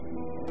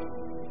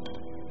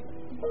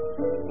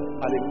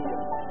 Hallelujah.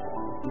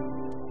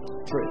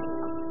 Pray.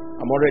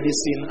 I'm already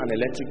seeing an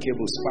electric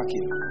cable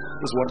sparking.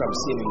 This is what I'm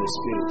seeing in the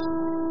spirit.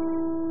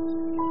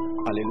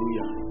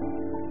 Hallelujah.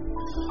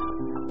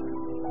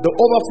 The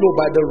overflow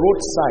by the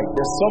roadside,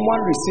 there's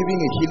someone receiving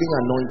a healing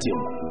anointing.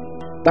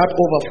 That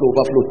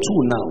overflow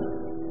 2 now.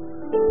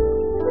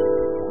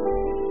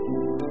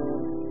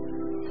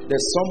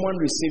 There's someone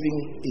receiving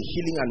a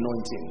healing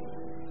anointing.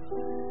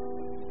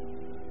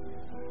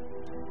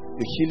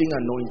 A healing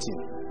anointing.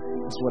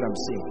 That's what I'm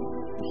saying.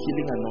 A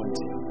healing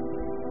anointing.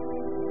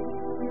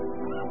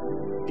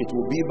 It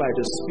will be by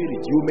the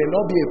Spirit. You may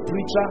not be a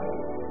preacher,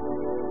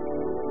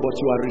 but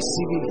you are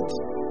receiving it,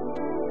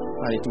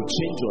 and it will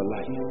change your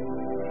life.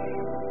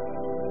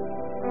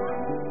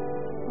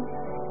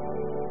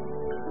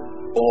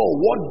 Oh,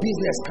 what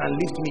business can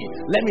lift me?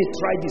 Let me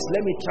try this,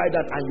 let me try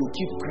that, and you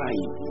keep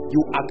crying.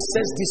 You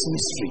access this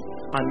mystery,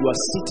 and you are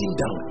sitting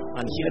down,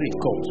 and here it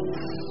comes.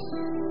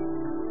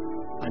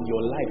 And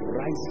your life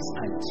rises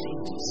and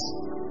changes.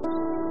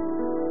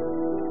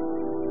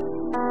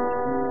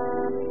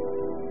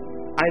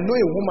 I know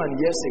a woman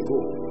years ago.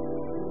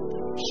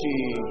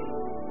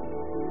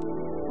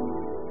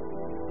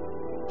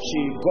 She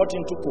got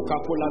into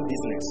Coca-Cola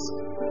business.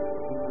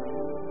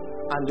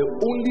 And the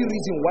only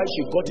reason why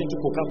she got into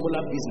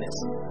Coca-Cola business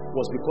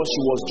was because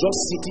she was just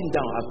sitting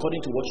down,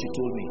 according to what she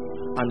told me,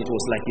 and it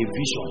was like a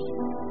vision.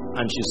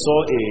 And she saw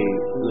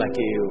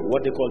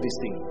what they call this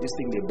thing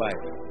they buy,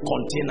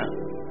 container,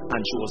 and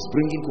she was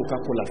bringing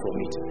Coca-Cola from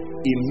it.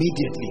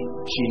 Immediately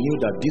she knew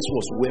that this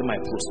was where my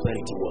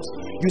prosperity was.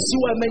 You see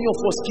why many of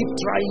us keep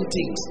trying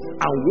things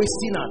and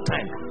wasting our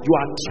time? You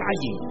are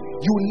trying.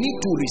 You need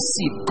to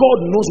receive. God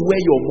knows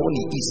where your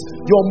money is.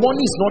 Your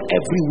money is not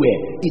everywhere.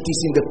 It is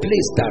in the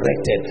place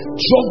directed.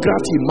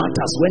 Geography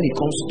matters when it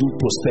comes to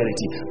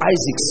prosperity.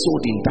 Isaac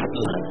sowed in that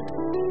land.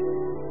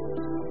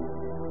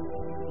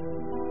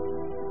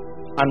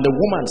 And the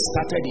woman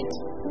started it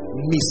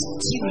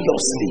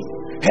mysteriously.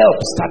 Help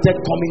started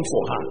coming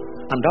for her.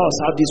 And that was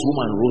how this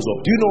woman rose up.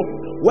 Do you know,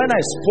 when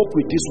I spoke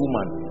with this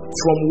woman,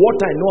 from what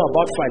I know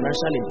about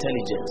financial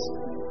intelligence,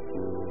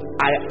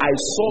 I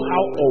saw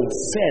how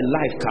unfair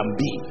life can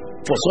be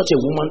for such a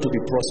woman to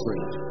be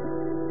prospering.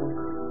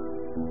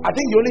 I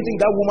think the only thing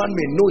that woman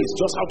may know is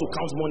just how to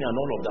count money and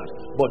all of that.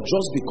 But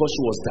just because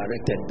she was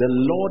directed, the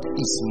Lord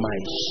is my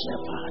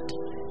shepherd,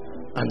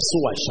 and so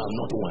I shall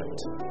not want.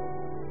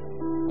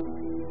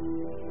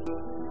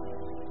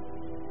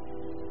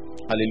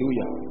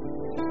 Hallelujah.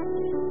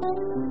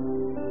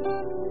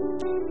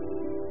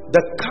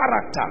 The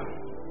character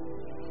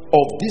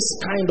of this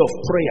kind of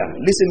prayer,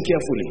 listen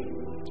carefully.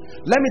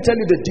 Let me tell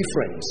you the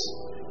difference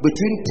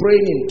between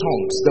praying in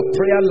tongues, the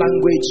prayer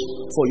language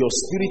for your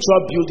spiritual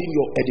building,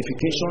 your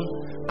edification,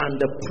 and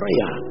the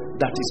prayer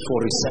that is for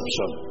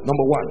reception.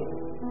 Number one,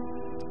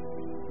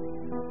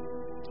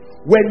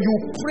 when you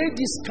pray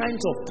these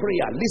kinds of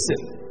prayer,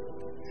 listen,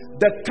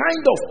 the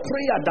kind of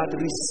prayer that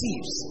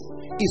receives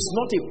is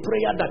not a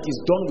prayer that is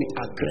done with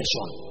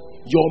aggression.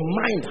 Your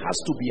mind has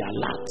to be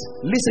alert.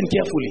 Listen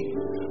carefully.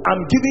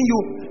 I'm giving you,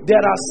 there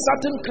are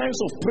certain kinds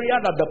of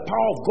prayer that the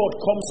power of God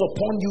comes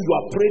upon you. You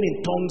are praying in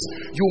tongues.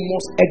 You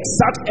must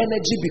exert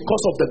energy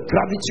because of the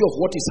gravity of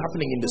what is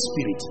happening in the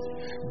spirit.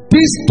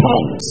 These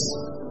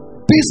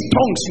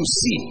tongues you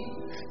see,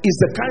 is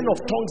the kind of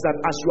tongues that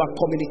as you are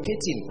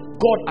communicating,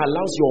 God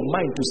allows your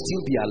mind to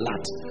still be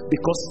alert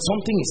because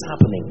something is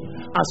happening.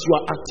 As you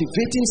are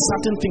activating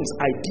certain things,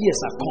 ideas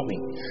are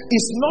coming.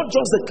 It's not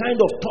just the kind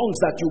of tongues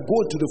that you go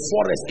to the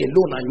forest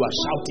alone and you are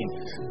shouting.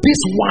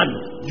 This one,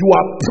 you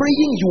are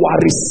praying, you are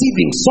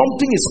receiving.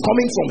 Something is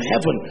coming from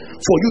heaven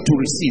for you to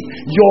receive.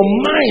 Your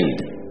mind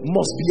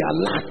must be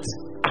alert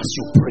as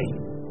you pray.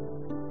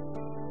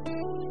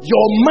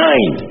 Your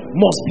mind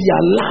must be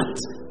alert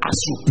as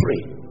you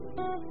pray.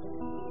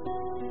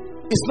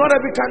 It's not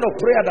every kind of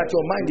prayer that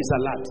your mind is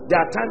alert.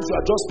 There are times you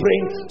are just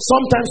praying.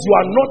 Sometimes you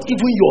are not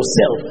even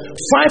yourself.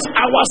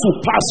 5 hours will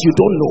pass, you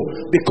don't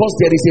know, because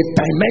there is a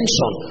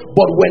dimension.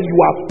 But when you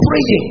are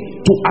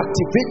praying to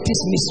activate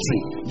this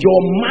mystery, your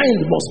mind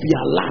must be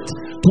alert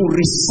to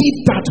receive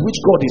that which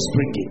God is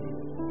bringing.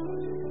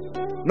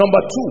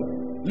 Number two,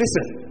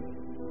 listen.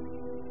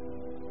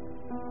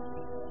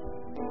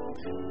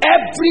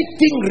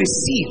 Everything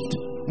received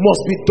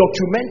must be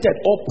documented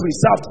or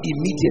preserved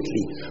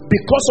immediately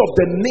because of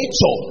the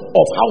nature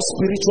of how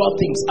spiritual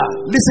things are.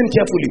 Listen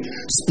carefully.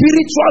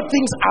 Spiritual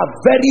things are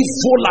very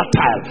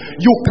volatile.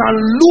 You can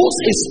lose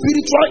a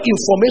spiritual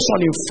information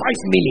in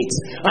 5 minutes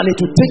and it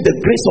will take the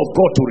grace of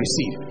God to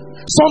receive.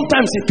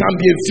 Sometimes it can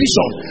be a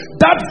vision.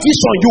 That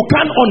vision, you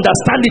can't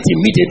understand it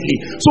immediately,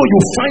 so you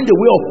find a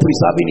way of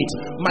preserving it.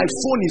 My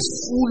phone is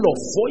full of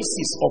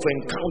voices of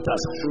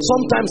encounters.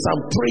 Sometimes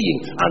I'm praying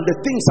and the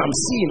things I'm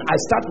seeing, I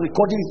start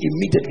recording it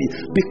immediately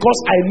because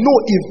I know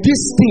if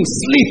this thing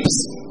sleeps,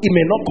 it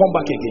may not come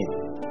back again.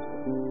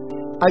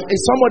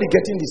 Is somebody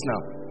getting this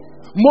now?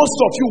 Most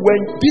of you, when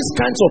these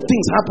kinds of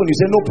things happen, you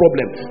say, no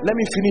problem, let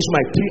me finish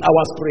my 3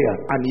 hours prayer,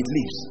 and it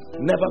leaves.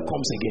 Never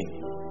comes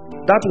again.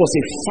 That was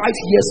a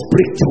 5 years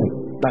breakthrough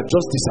that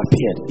just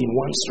disappeared in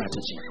one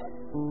strategy.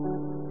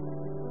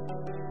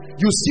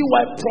 You see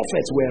why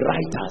prophets were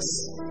writers.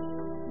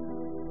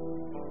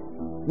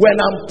 When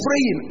I'm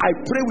praying, I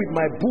pray with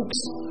my books,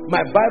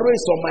 my Bible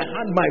is on my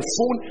hand, my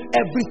phone,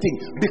 everything,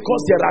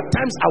 because there are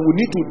times I will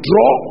need to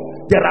draw.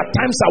 There are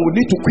times I will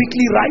need to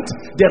quickly write.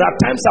 There are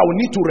times I will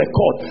need to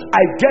record.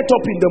 I get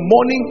up in the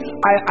morning.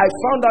 I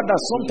found out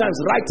that sometimes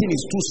writing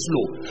is too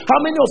slow. How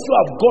many of you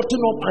have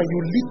gotten up and you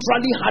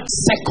literally had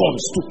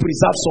seconds to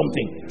preserve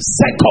something?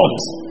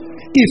 Seconds.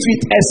 If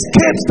it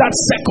escapes that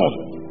second,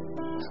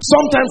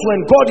 sometimes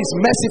when God is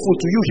merciful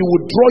to you, He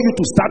will draw you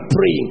to start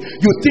praying.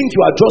 You think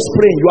you are just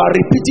praying. You are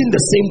repeating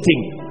the same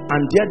thing.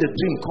 And there the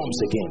dream comes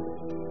again.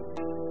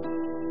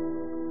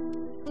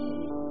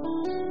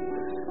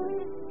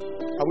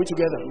 Are we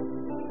together?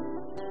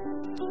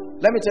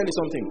 Let me tell you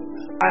something.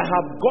 I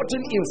have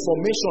gotten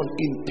information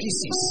in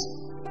pieces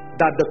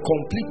that the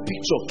complete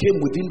picture came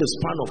within the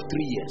span of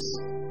 3 years.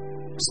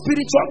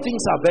 Spiritual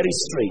things are very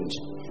strange.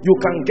 You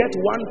can get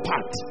one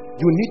part,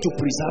 you need to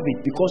preserve it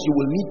because you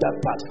will need that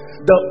part.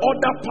 The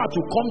other part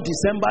will come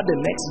December the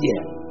next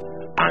year.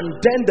 And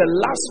then the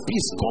last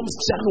piece comes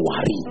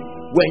January.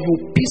 When you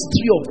piece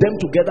 3 of them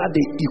together,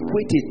 they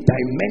equate a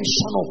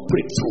dimension of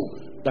breakthrough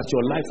that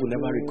your life will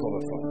never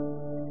recover from.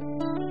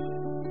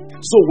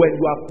 So when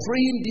you are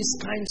praying these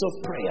kinds of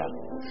prayer,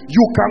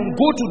 you can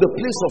go to the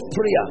place of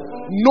prayer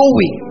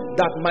knowing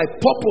that my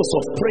purpose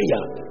of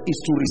prayer is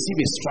to receive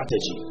a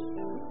strategy.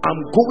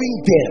 I'm going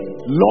there,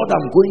 Lord,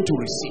 I'm going to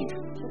receive.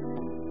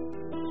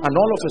 And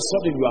all of a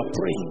sudden you are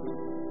praying,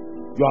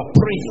 you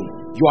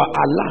are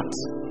alert,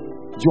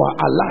 you are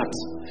alert.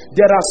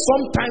 There are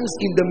some times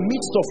in the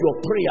midst of your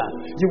prayer,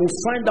 you will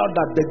find out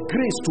that the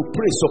grace to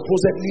pray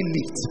supposedly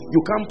lifts.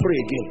 You can't pray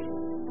again.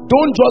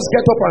 Don't just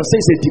get up and say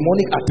it's a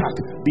demonic attack.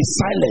 Be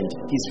silent.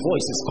 His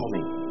voice is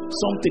coming.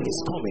 Something is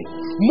coming.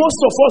 Most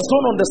of us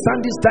don't understand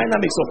these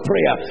dynamics of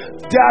prayer.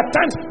 There are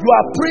times you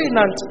are praying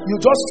and you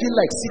just feel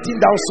like sitting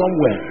down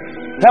somewhere.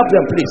 Help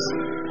them, please.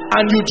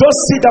 And you just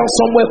sit down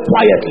somewhere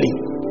quietly,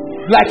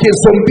 like a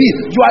zombie.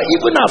 You are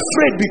even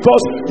afraid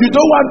because you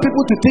don't want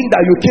people to think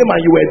that you came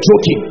and you were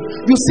joking.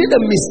 You see the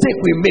mistake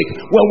we make.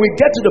 When we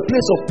get to the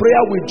place of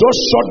prayer, we just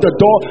shut the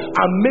door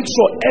and make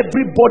sure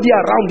everybody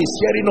around is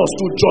hearing us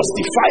to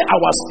justify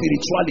our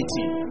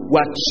spirituality. We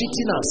are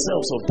cheating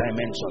ourselves of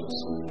dimensions.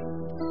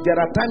 There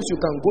are times you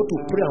can go to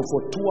prayer and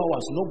for 2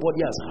 hours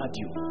nobody has heard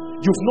you.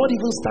 You've not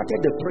even started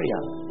the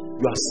prayer.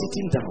 You are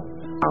sitting down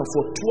and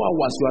for 2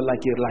 hours you are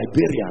like a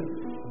librarian,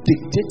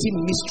 dictating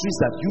mysteries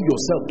that you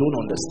yourself don't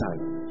understand.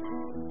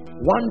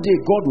 One day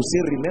God will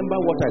say, remember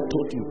what I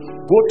told you.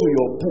 Go to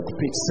your book,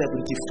 page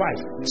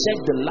 75. Check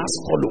the last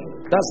column.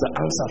 That's the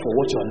answer for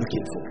what you are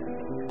looking for.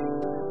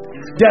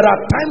 There are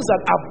times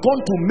that I've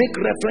gone to make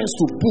reference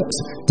to books,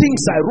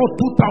 things I wrote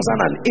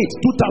 2008,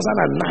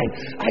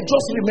 2009. I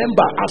just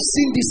remember, I've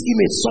seen this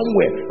image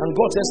somewhere, and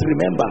God says,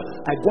 remember.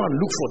 I go and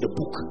look for the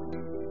book.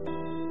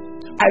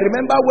 I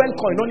remember when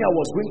Koinonia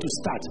was going to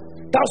start.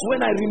 That's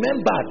when I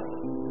remembered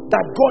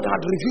that God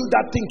had revealed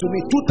that thing to me,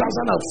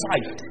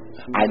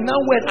 2005. And now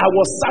when I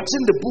was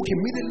searching the book,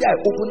 immediately I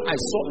opened, I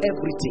saw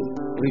everything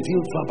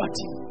revealed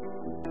verbatim.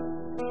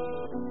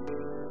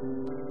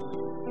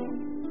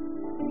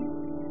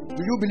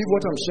 Do you believe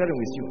what I'm sharing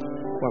with you?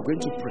 We are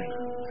going to pray.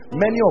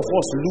 Many of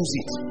us lose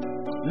it.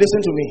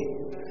 Listen to me.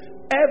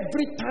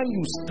 Every time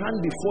you stand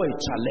before a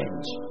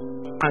challenge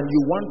and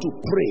you want to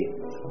pray,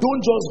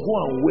 don't just go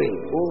and wail,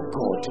 oh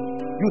God,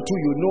 you too,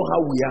 you know how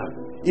we are.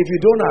 If you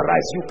don't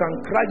arise, you can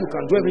cry, you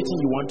can do everything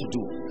you want to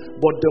do.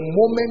 But the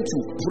moment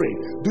you pray,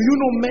 do you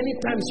know many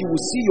times you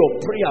will see your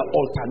prayer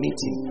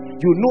alternating?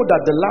 You know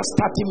that the last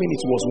 30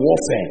 minutes was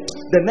warfare.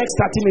 The next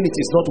 30 minutes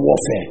is not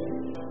warfare.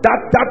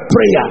 That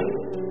prayer,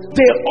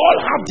 they all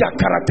have their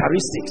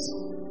characteristics.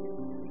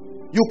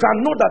 You can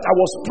know that I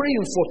was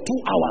praying for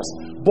 2 hours,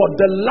 but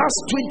the last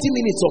 20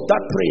 minutes of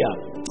that prayer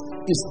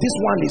is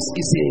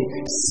a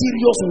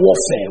serious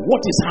warfare.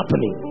 What is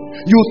happening?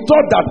 You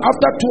thought that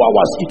after 2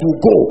 hours it will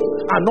go,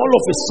 and all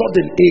of a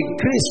sudden a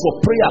grace for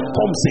prayer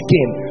comes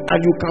again, and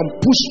you can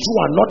push through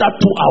another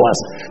 2 hours.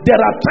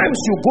 There are times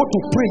you go to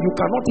pray, you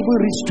cannot even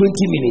reach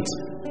 20 minutes.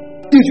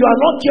 If you are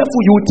not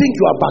careful, you will think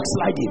you are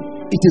backsliding.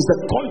 It is the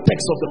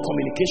context of the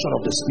communication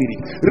of the Spirit.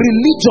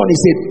 Religion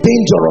is a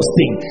dangerous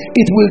thing.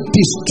 It will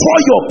destroy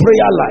your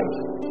prayer life.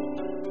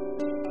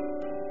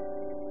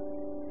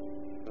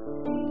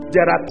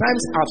 There are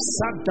times I've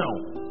sat down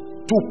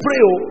to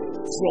pray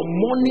from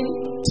morning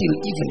till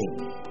evening,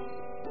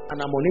 and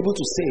I'm unable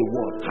to say a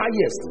word.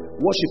 Highest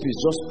worship is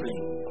just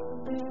praying.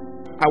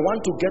 I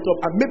want to get up,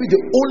 and maybe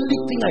the only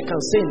thing I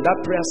can say in that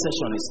prayer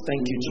session is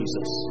thank you,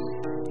 Jesus.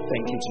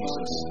 Thank you,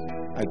 Jesus.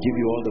 I give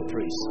you all the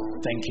praise.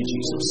 Thank you,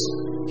 Jesus.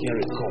 Here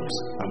it comes.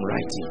 I'm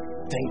writing.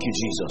 Thank you,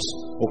 Jesus.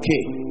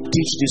 Okay,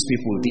 teach these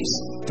people this.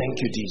 Thank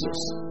you, Jesus.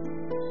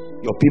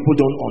 Your people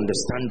don't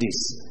understand this.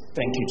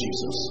 Thank you,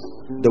 Jesus.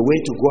 The way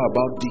to go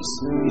about this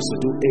is to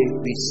do A,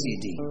 B, C,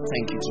 D.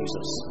 Thank you,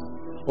 Jesus.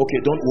 Okay,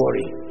 don't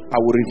worry. I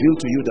will reveal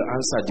to you the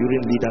answer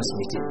during leaders'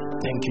 meeting.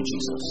 Thank you,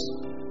 Jesus.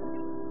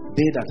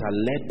 They that are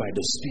led by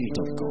the Spirit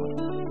of God.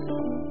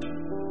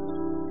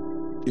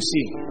 You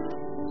see,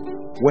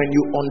 when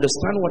you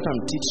understand what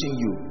I'm teaching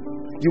you,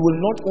 you will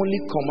not only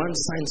command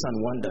signs and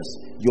wonders,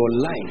 your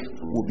life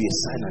will be a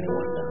sign and a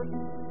wonder.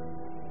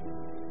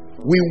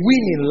 We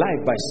win in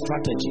life by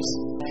strategies.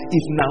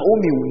 If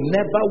Naomi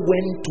never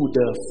went to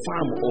the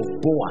farm of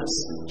Boaz,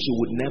 she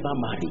would never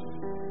marry.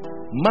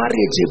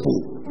 Marriageable,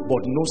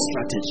 but no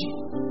strategy.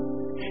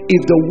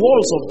 If the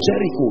walls of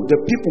Jericho, the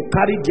people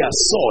carried their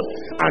sword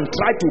and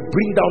tried to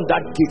bring down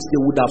that gate,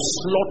 they would have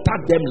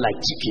slaughtered them like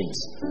chickens.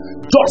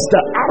 Just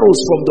the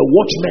arrows from the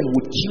watchmen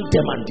would kill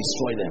them and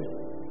destroy them.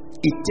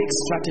 It takes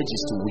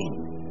strategies to win.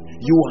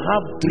 You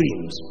have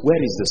dreams.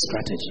 Where is the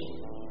strategy?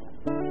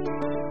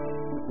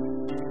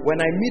 When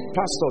I meet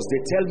pastors,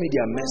 they tell me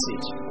their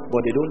message,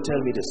 but they don't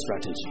tell me the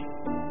strategy.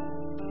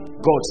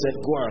 God said,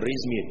 go and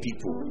raise me a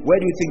people. Where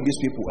do you think these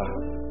people are?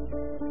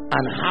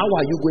 And how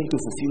are you going to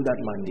fulfill that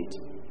mandate?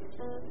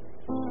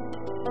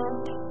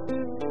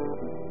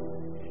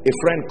 A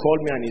friend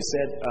called me and he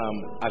said,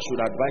 I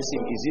should advise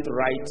him, is it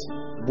right?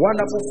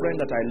 Wonderful friend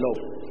that I love.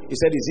 He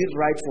said, is it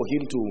right for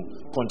him to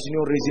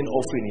continue raising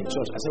offering in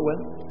church? I said,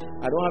 well,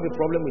 I don't have a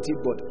problem with it,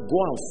 but go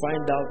and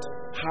find out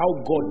how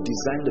God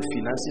designed the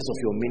finances of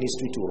your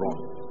ministry to run.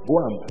 Go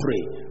and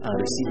pray and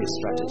receive a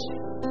strategy.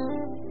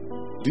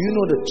 Do you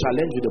know the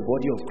challenge with the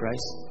body of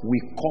Christ? We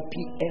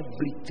copy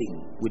everything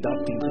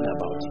without thinking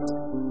about it.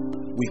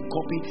 We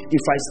copy.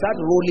 If I start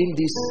rolling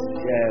this,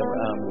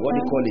 what do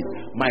you call it?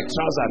 My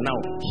trouser now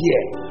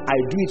here. I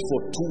do it for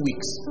 2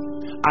 weeks.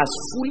 As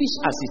foolish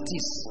as it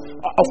is.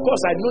 Of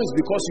course, I know it's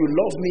because you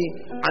love me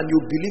and you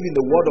believe in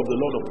the word of the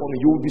Lord upon me.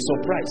 You will be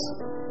surprised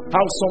how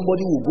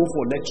somebody will go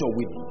for lecture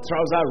with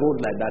trouser rolled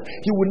like that.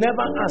 He will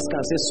never ask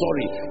and say,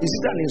 sorry, is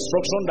it an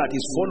instruction that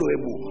is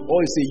followable, or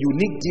is a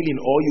unique dealing,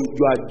 or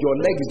your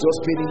leg is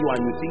just paining you and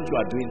you think you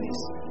are doing this?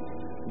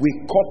 We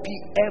copy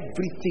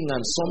everything,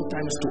 and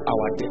sometimes to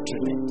our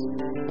detriment.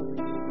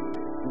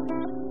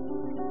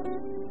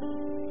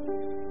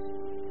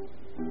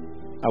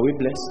 Are we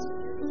blessed?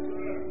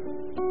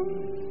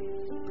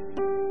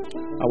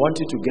 I want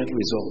you to get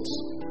results.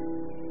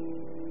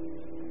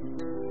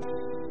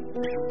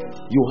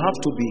 You have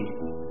to be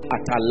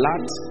at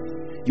alert.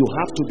 You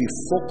have to be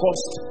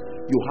focused.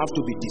 You have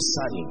to be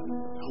discerning.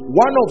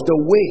 One of the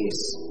ways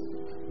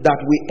that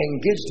we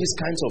engage these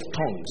kinds of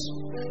tongues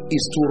is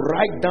to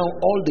write down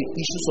all the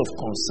issues of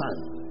concern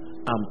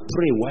and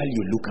pray while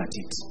you look at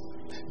it.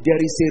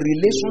 There is a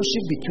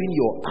relationship between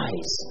your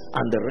eyes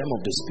and the realm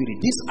of the Spirit.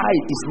 This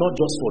eye is not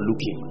just for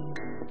looking.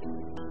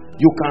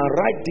 You can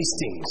write these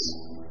things.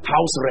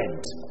 House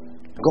rent.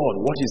 God,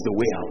 what is the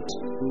way out?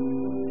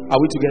 Are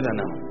we together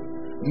now?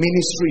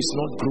 Ministry is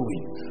not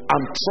growing.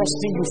 I'm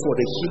trusting you for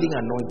the healing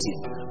anointing.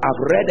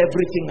 I've read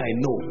everything I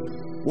know.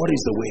 What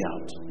is the way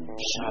out?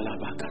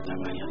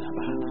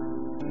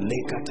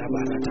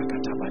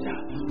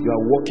 You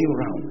are walking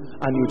around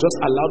and you just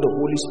allow the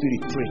Holy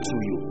Spirit pray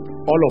through you.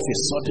 All of a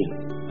sudden,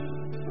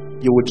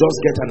 you will just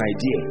get an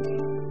idea.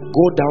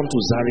 Go down to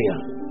Zaria,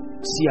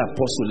 see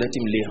Apostle, let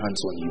him lay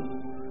hands on you.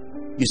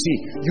 You see,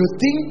 you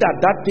think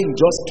that thing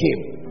just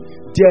came.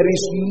 There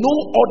is no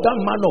other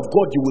man of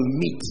God you will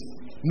meet,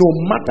 no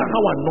matter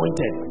how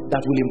anointed,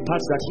 that will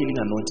impart that healing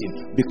anointing,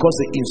 because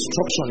the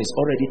instruction is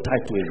already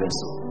tied to a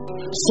vessel.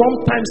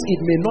 Sometimes it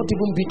may not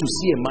even be to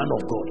see a man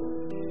of God.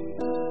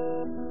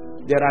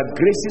 There are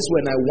graces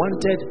when I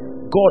wanted,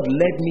 God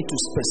led me to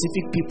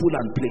specific people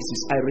and places.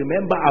 I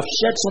remember I've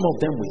shared some of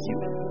them with you.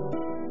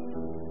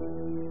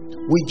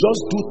 We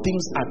just do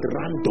things at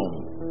random,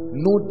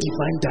 no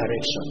divine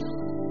direction.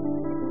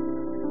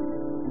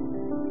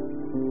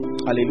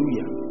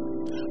 Hallelujah.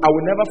 I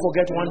will never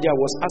forget one day I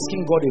was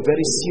asking God a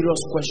very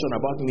serious question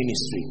about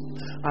ministry,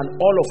 and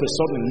all of a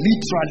sudden,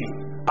 literally,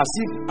 as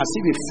if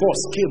a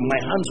force came,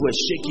 my hands were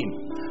shaking,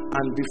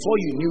 and before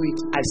you knew it,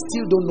 I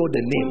still don't know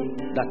the name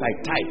that I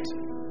typed.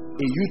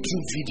 A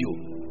YouTube video,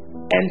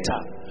 enter,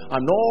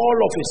 and all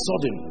of a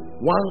sudden,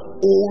 one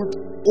old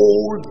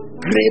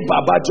gray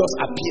baba just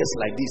appears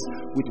like this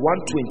with one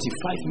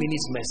 25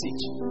 minutes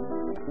message,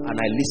 and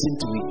I listened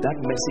to it. That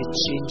message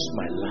changed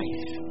my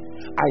life.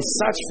 I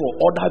searched for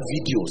other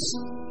videos.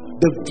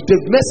 The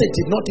message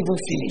did not even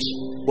finish,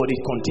 but it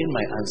contained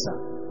my answer.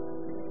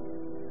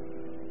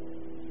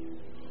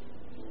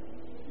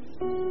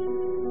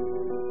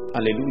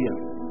 Hallelujah.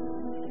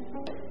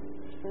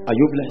 Are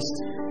you blessed?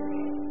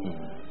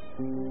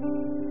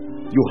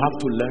 You have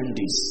to learn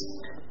this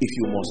if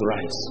you must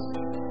rise.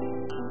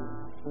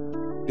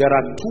 There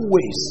are two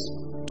ways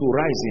to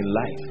rise in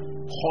life.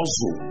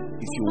 Hustle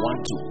if you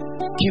want to.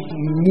 Keep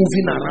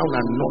moving around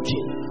and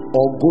knocking.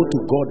 Or go to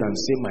God and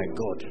say, my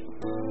God,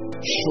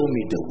 show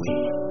me the way.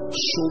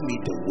 Show me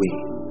the way.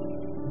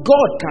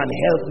 God can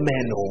help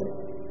men. Oh,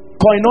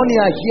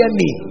 Koinonia, hear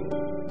me.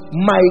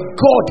 My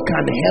God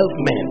can help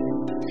men.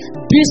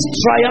 This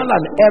trial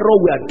and error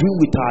we are doing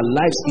with our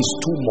lives is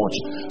too much.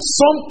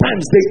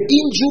 Sometimes the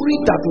injury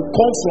that will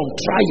come from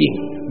trying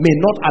may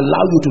not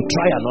allow you to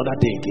try another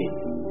day again.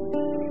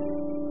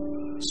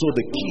 So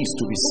the key is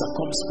to be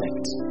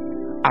circumspect.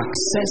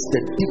 Access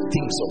the deep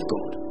things of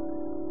God.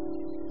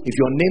 If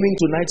you're naming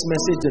tonight's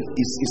message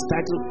is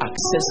titled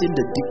Accessing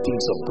the Deep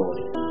Things of God,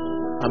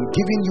 I'm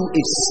giving you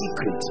a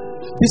secret.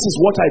 This is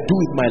what I do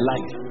with my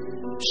life.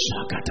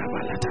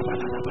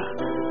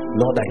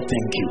 Lord, I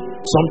thank you.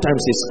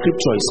 Sometimes a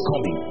scripture is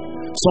coming.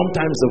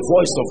 Sometimes the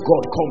voice of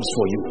God comes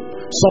for you.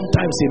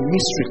 Sometimes a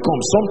mystery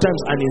comes. Sometimes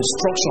an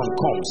instruction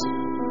comes.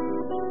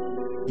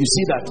 You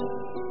see that?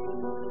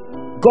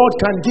 God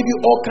can give you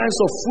all kinds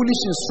of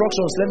foolish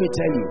instructions, let me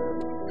tell you.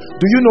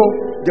 Do you know,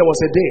 there was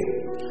a day,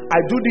 I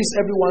do this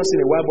every once in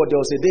a while, but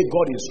there was a day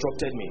God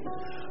instructed me.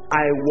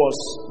 I was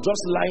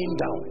just lying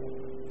down.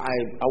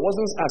 I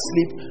wasn't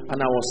asleep and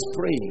I was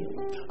praying.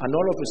 And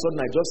all of a sudden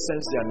I just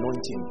sensed the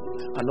anointing.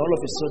 And all of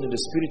a sudden the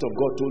Spirit of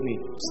God told me,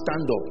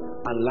 stand up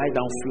and lie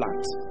down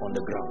flat on the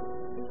ground.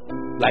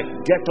 Like,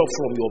 get up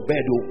from your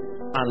bed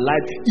and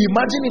lie.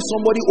 Imagine if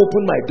somebody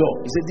opened my door.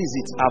 He said, this is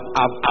it.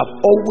 I've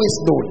always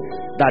known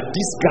that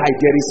this guy,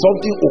 there is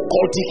something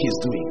occultic he's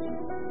doing.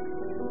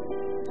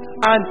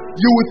 And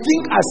you would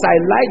think as I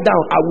lie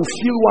down, I will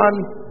feel one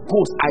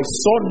ghost. I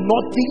saw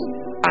nothing.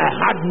 I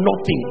had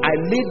nothing. I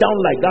lay down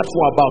like that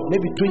for about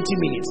maybe 20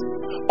 minutes.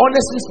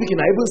 Honestly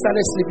speaking, I even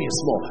started sleeping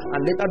small. And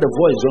later the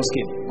voice just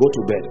came, go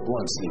to bed, go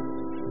and sleep.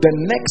 The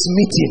next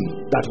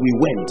meeting that we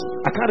went,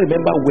 I can't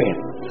remember where,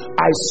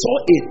 I saw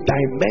a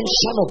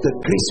dimension of the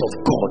grace of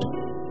God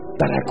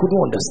that I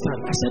couldn't understand.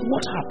 I said,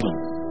 what happened?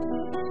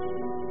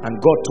 And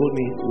God told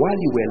me, while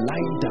you were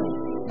lying down,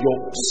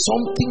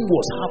 something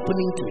was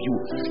happening to you.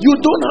 You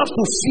don't have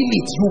to feel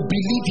it, you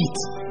believe it.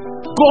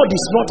 God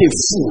is not a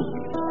fool.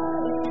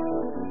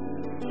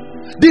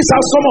 These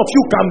are some of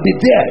you can be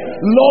there.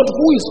 Lord,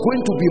 who is going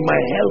to be my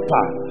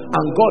helper?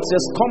 And God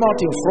says, come out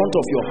in front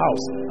of your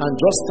house and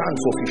just stand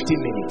for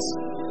 15 minutes.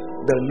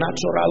 The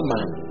natural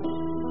man.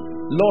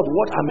 Lord,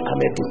 what I'm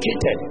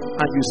educated.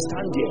 And you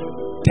stand there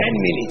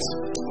 10 minutes.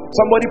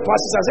 Somebody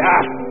passes and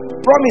says,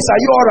 promise,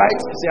 are you alright?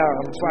 I say,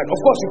 I'm fine. Of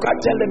course, you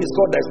can't tell them it's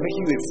God that's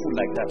making you a fool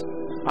like that.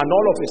 And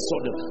all of a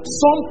sudden,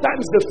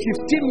 sometimes the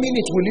 15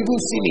 minutes will even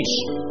finish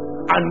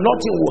and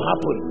nothing will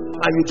happen.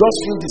 And you just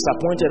feel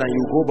disappointed and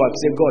you go back and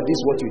say, God, this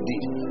is what you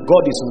did.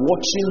 God is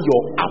watching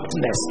your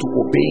aptness to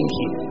obeying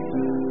Him.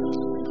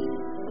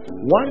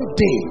 One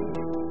day,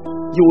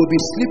 you will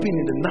be sleeping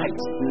in the night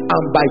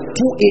and by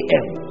 2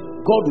 a.m.,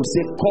 God will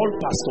say, call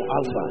Pastor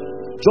Alpha.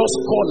 Just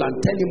call and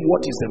tell him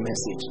what is the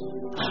message.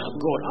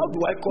 God, how do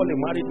I call a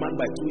married man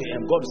by 2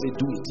 a.m.? God will say,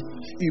 do it.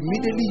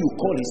 Immediately you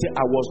call, he said,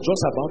 I was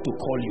just about to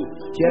call you.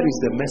 Here is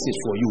the message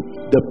for you.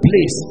 The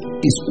place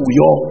is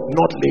Uyo,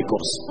 not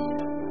Lagos.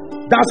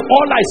 That's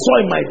all I saw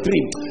in my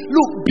dream.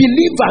 Look,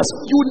 believers,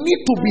 you need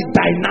to be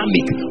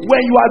dynamic.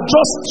 When you are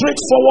just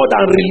straightforward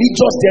and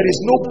religious, there is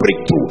no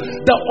breakthrough.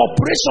 The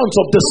operations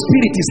of the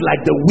Spirit is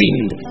like the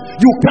wind.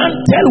 You can't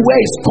tell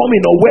where it's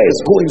coming or where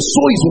it's going.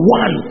 So is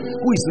one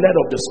who is led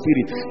of the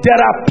Spirit.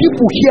 There are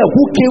people here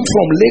who came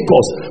from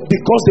Lagos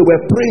because they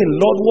were praying,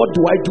 Lord, what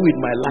do I do with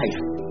my life?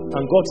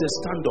 And God says,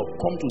 stand up,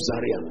 come to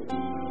Zaria.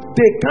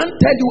 They can't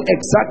tell you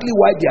exactly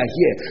why they are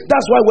here.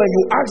 That's why when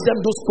you ask them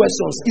those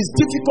questions, it's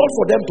difficult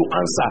for them to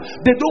answer.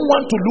 They don't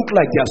want to look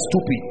like they are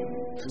stupid.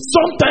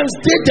 Sometimes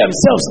they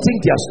themselves think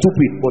they are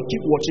stupid, but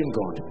keep watching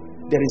God.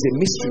 There is a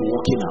mystery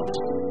working out.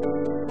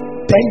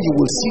 Then you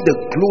will see the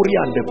glory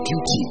and the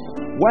beauty.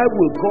 Why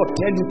will God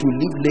tell you to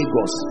leave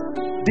Lagos?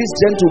 This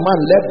gentleman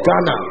left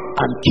Ghana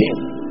and came.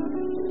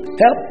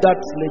 Help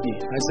that lady.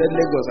 I said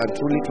Lagos, and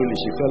truly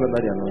she fell under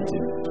the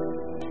anointing.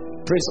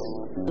 Praise God.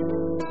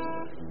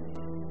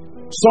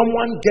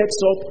 Someone gets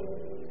up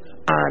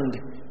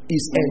and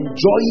is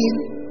enjoying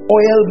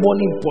oil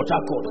money in Port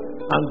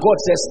Harcourt, and God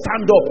says,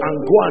 stand up and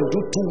go and do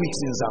 2 weeks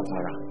in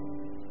Zamfara.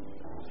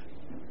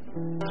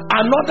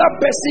 Another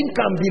person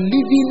can be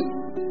living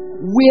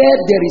where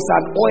there is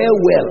an oil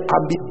well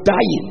and be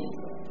dying,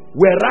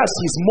 whereas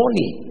his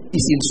money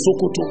is in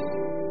Sokoto.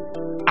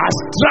 As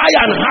dry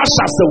and harsh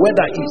as the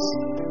weather is,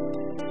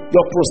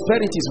 your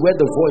prosperity is where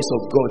the voice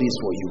of God is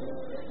for you.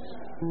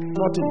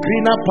 Not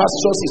greener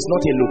pastures is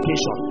not a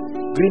location.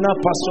 Greener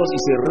pastures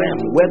is a realm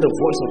where the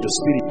voice of the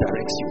Spirit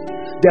directs you.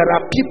 There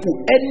are people,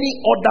 any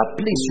other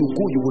place you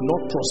go, you will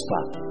not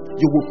prosper.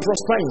 You will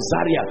prosper in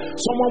Zaria.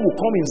 Someone will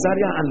come in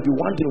Zaria and be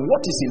wondering,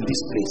 what is in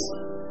this place?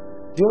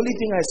 The only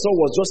thing I saw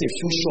was just a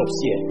few shops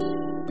here,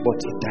 but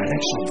a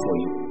direction for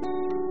you.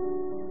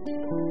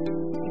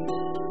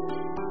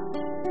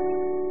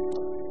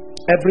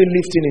 Every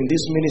lifting in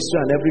this ministry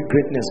and every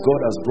greatness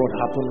God has brought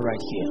happened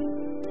right here,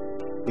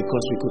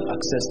 because we could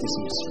access these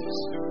mysteries.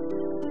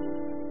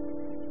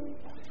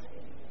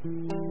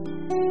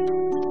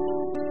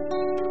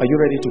 Are you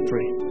ready to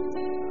pray?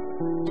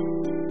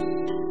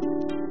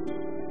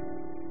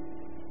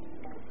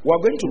 We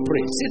are going to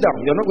pray. Sit down.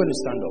 You're not going to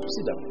stand up.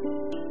 Sit down.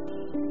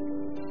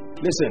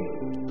 Listen.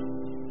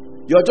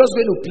 You're just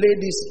going to play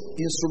these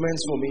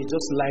instruments for me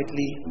just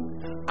lightly,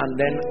 and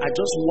then I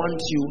just want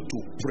you to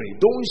pray.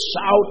 Don't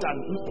shout and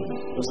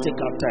just take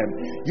out time.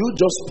 You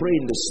just pray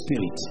in the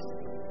spirit.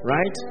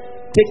 Right?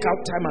 Take out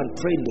time and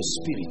pray in the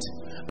spirit,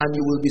 and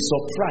you will be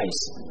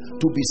surprised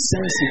to be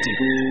sensitive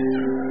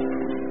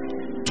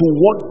to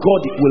what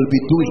God will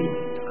be doing.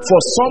 For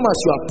some, as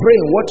you are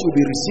praying, what you'll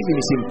be receiving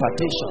is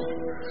impartation.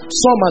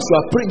 Some, as you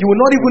are praying, you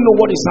will not even know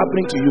what is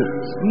happening to you.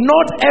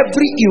 Not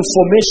every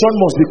information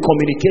must be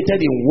communicated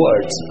in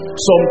words.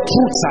 Some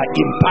truths are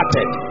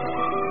imparted.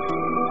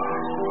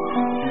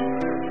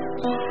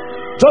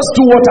 Just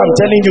do what I'm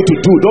telling you to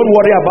do. Don't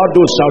worry about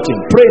those shouting.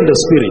 Pray in the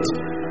spirit.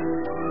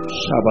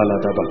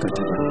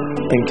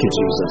 Thank you,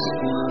 Jesus.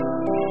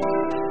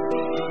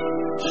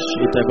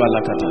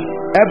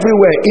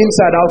 Everywhere,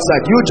 inside,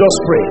 outside, you just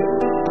pray.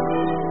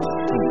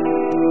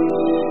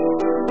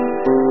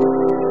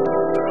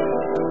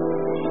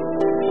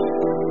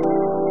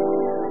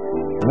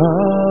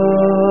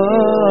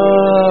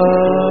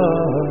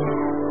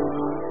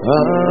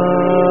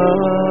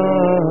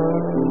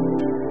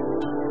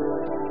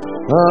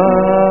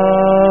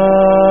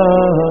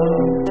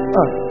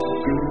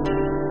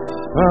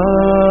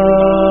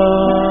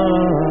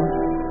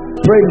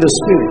 Pray in the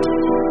spirit.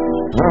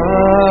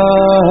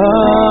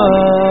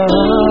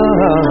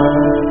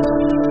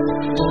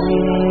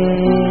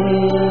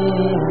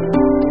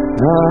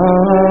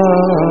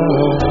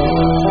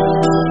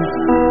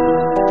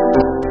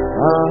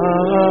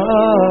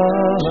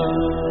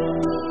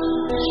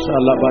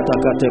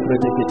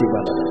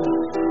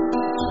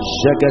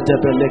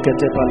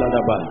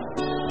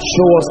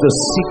 Show us the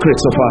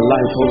secrets of our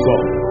life, oh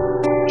God.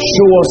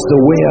 Show us the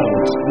way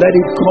out. Let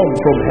it come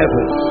from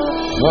heaven.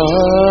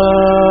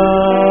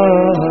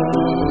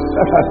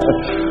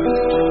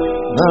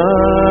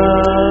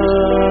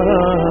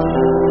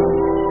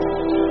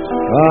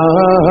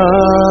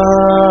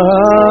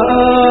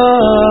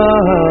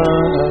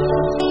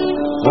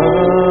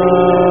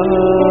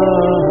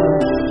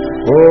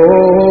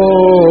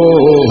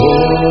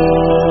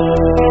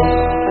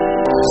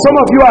 Some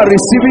of you are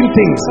receiving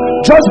things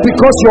just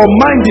because your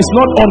mind is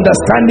not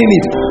understanding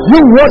it. You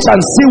watch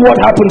and see what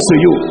happens to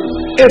you.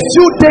 A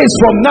few days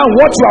from now,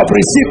 what you have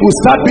received will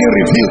start being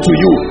revealed to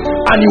you,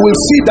 and you will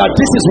see that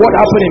this is what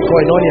happened in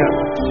Koinonia.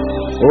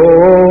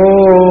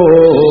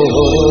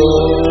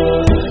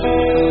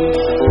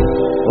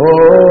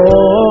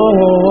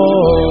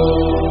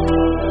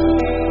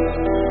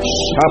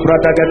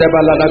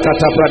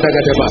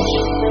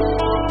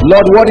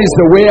 Lord, what is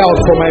the way out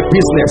for my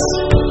business?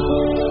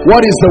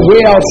 What is the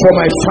way out for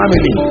my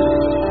family?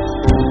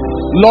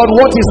 Lord,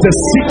 what is the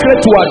secret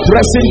to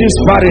addressing this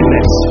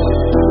barrenness?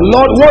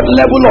 Lord, what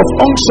level of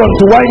unction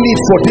do I need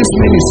for this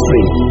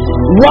ministry?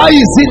 Why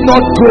is it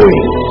not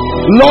growing?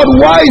 Lord,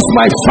 why is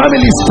my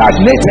family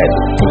stagnated?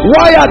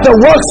 Why are the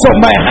works of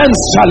my hands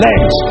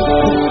challenged?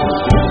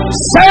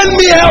 Send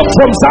me help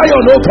from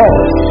Zion, O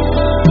God.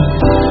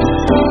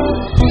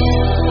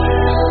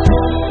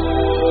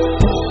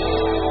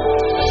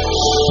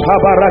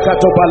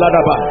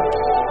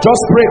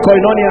 Just pray,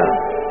 Koinonia.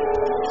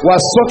 We're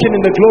soaking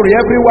in the glory.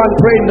 Everyone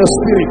pray in the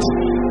spirit.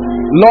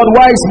 Lord,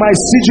 why is my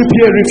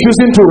CGPA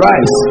refusing to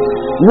rise?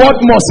 What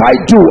must I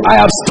do? I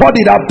have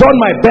studied. I've done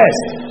my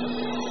best.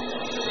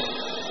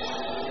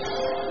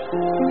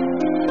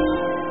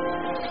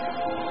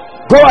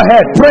 Go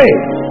ahead, pray.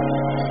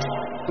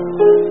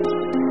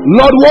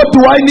 Lord, what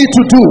do I need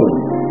to do?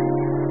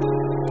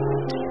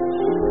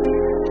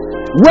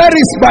 Where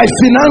is my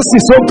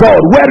finances, oh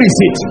God? Where is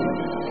it?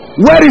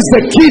 Where is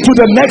the key to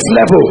the next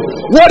level?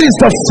 What is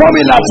the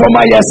formula for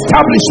my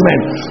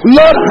establishment?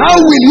 Lord,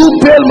 how will you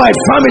bail my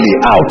family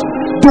out?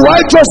 Do I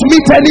just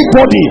meet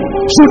anybody?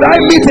 Should I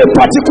meet a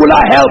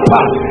particular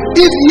helper?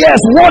 If yes,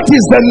 what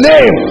is the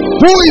name?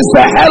 Who is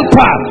the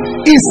helper?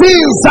 Is he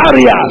in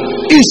Zaria?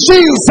 Is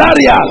she in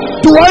Zaria?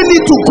 Do I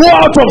need to go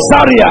out of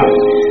Zaria?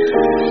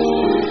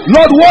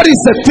 Lord, what is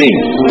the thing?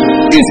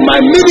 Is my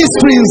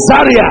ministry in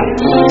Zaria?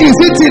 Is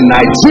it in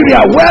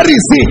Nigeria? Where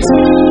is it?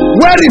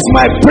 Where is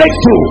my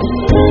breakthrough?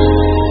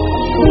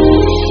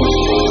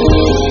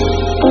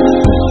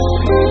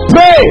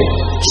 Pray.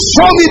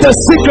 Show me the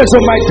secrets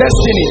of my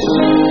destiny.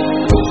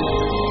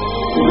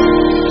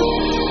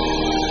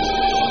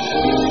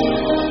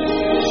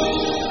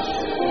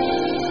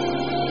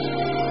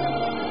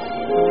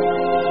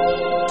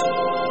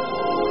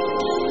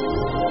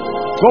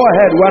 Go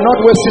ahead. We are not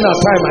wasting our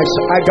time.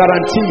 I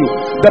guarantee you.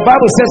 The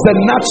Bible says the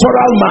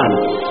natural man.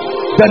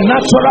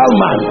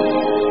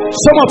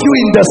 Some of you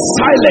in the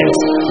silence,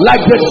 like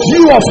the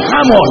dew of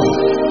Hammon,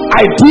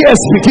 ideas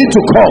begin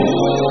to come.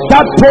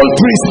 That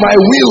poultry is my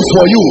will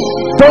for you.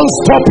 Don't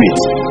stop it.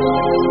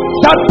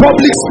 That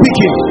public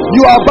speaking,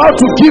 you are about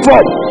to give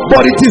up,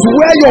 but it is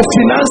where your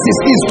finances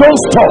is. Don't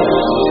stop.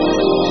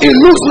 It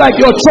looks like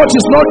your church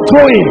is not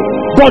growing,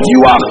 but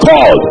you are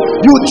called.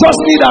 You just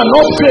need an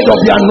upgrade of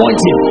the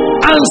anointing.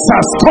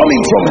 Answers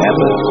coming from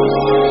heaven.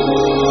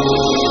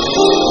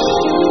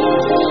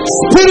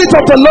 Spirit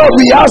of the Lord,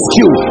 we ask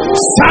you,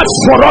 search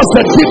for us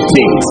the deep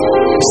things.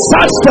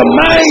 Search the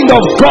mind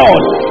of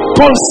God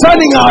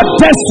concerning our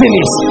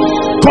destinies,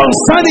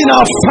 concerning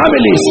our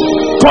families,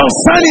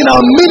 concerning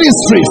our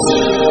ministries,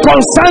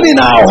 concerning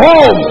our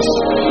homes.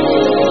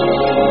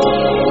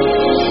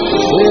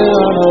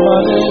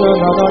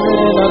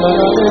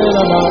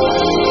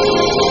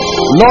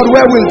 Lord,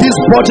 where will this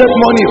budget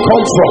money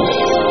come from?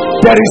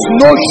 There is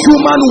no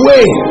human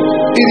way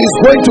it is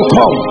going to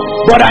come,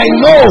 but I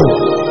know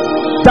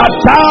that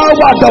thou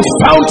art the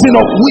fountain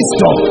of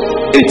wisdom.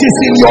 It is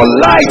in your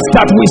light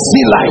that we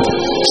see light.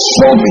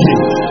 Show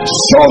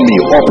me,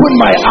 open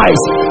my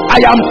eyes.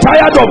 I am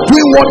tired of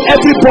doing what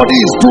everybody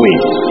is doing.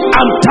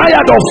 I'm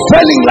tired of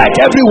failing like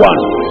everyone.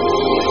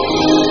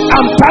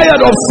 I'm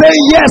tired of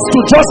saying yes to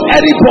just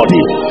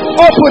anybody.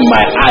 Open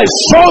my eyes,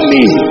 show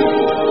me.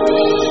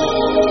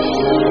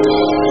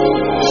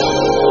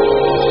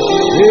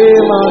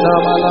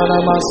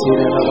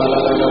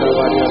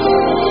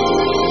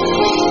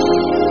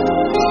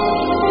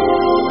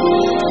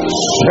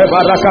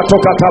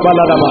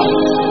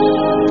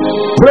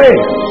 Pray.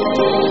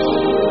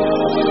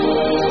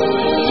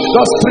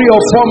 Just 3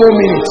 or 4 more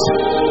minutes.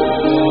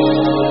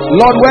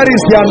 Lord, where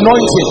is the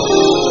anointing?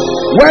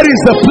 Where is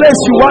the place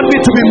you want me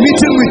to be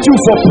meeting with you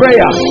for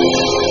prayer?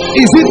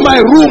 Is it my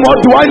room, or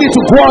do I need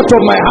to go out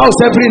of my house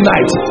every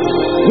night?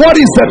 What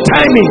is the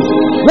timing?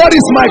 What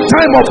is my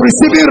time of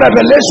receiving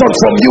revelation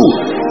from you?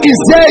 Is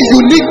there a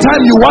unique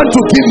time you want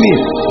to give me?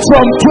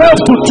 From 12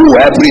 to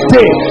 2 every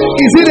day.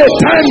 Is it a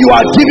time you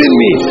are giving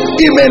me?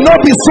 It may not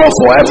be so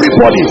for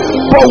everybody,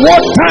 but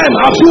what time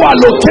have you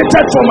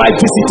allocated for my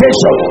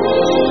visitation?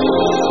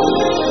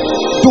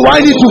 Do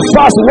I need to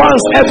fast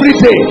once every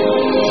day?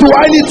 Do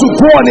I need to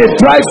go on a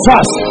dry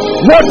fast?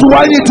 What do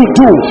I need to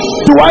do?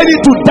 Do I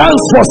need to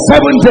dance for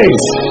 7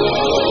 days?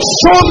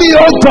 Show me,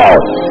 oh God.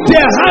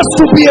 There has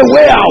to be a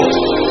way out.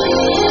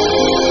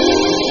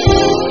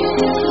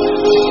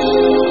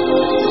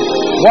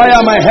 Why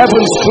are my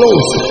heavens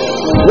closed?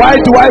 Why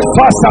do I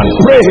fast and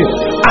pray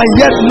and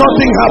yet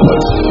nothing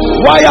happens?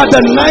 Why are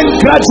the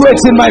 9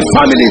 graduates in my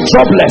family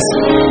jobless?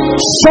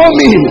 Show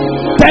me.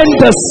 Then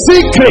the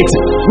secret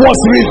was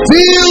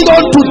revealed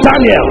unto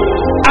Daniel,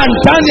 and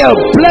Daniel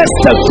blessed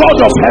the God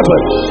of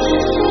heaven.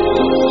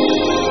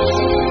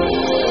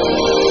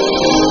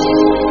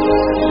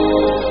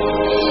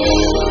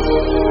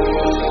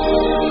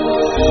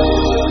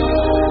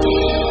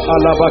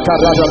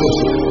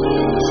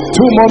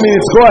 Two more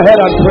minutes. Go ahead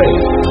and pray.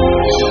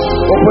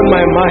 Open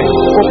my mind.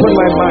 Open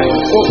my mind.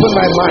 Open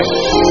my mind.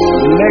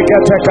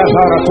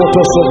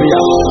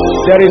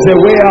 There is a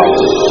way out.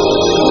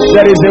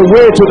 There is a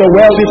way to the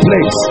wealthy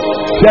place.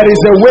 There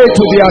is a way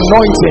to the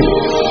anointing.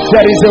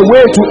 There is a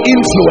way to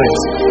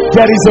influence.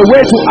 There is a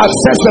way to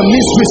access the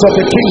mysteries of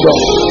the kingdom.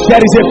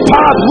 There is a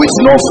path which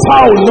no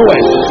fowl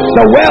knoweth.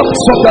 The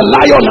whelps of the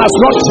lion has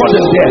not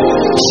trodden there.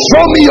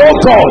 Show me, oh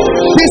God,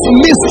 these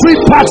mystery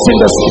paths in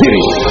the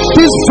spirit,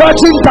 these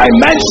virgin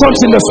dimensions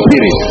in the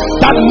spirit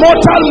that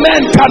mortal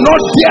men cannot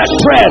dare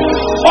tread.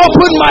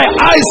 Open my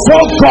eyes,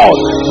 oh God,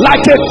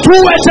 like a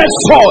two-edged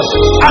sword,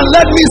 and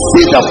let me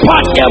see the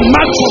path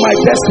earmarked for my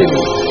destiny.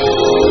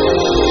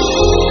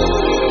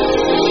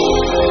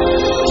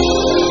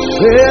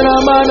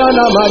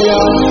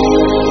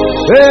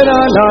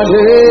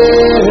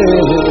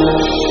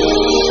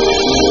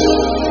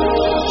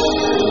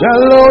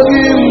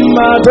 Elohim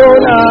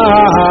Adonai,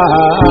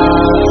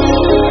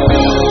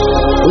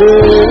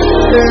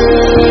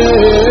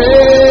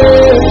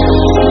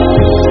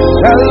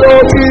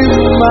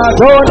 Elohim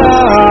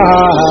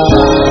Adonai,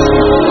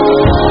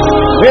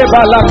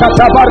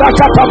 Ebalakata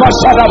barakata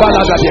bashara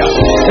balagadia,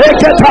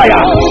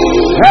 Eketaya,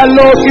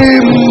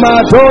 Elohim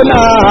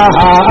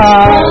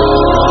Adonai,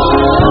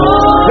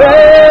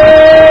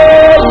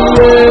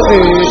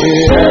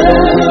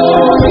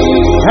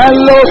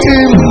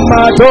 Elohim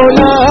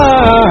Adonai,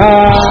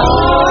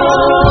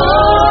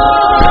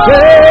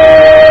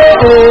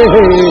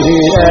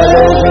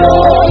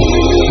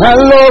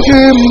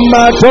 Elohim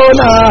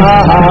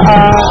Adonai,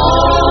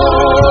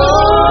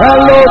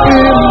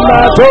 Elohim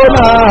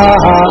Adonai,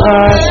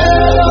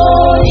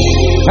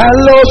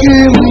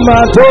 Elohim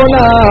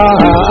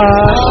Adonai,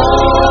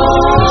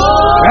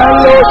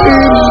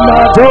 Elohim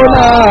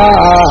Adonai,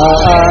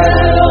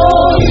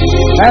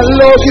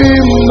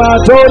 Elohim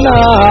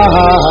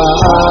Adonai.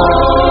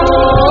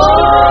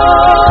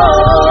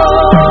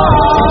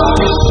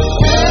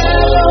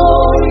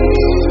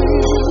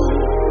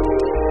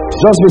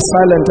 Just be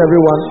silent,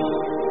 everyone.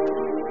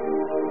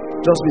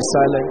 Just be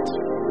silent.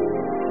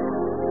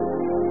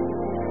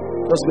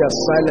 Just be as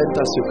silent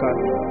as you can.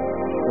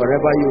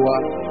 Wherever you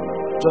are,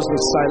 just be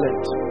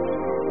silent.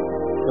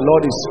 The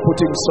Lord is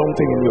putting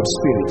something in your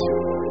spirit.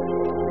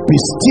 Be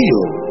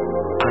still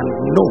and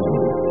know.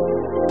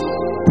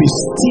 Be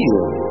still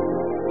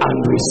and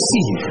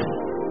receive.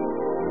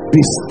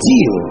 Be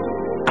still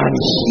and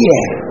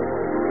hear.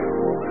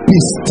 Be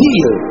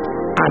still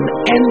and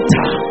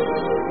enter.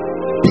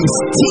 Be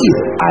still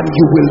and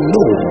you will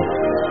know.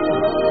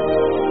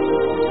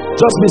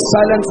 Just be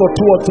silent for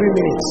 2 or 3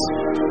 minutes.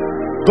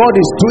 God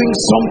is doing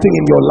something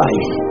in your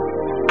life.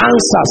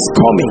 Answers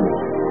coming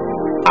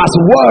as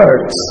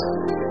words,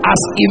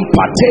 as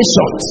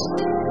impartations.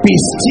 Be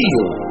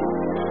still.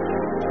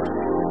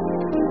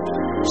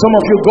 Some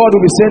of you, God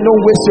will be saying,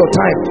 don't waste your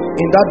time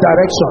in that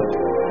direction.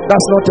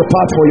 That's not the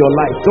path for your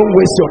life. Don't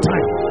waste your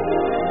time.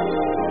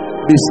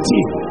 Be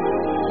still.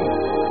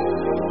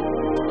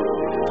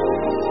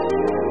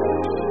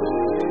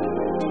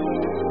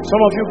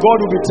 Some of you, God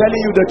will be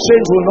telling you the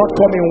change will not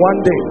come in one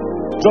day.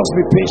 Just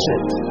be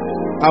patient.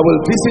 I will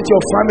visit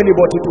your family,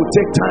 but it will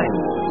take time.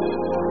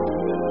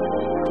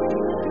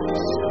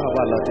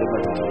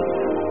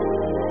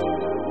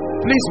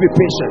 Please be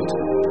patient.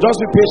 Just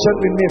be patient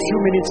with me a few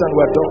minutes and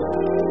we're done.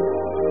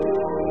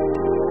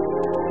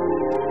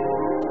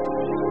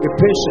 Be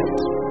patient.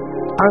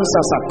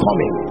 Answers are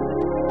coming.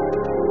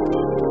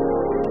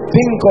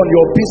 Think on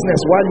your business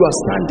while you are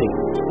standing.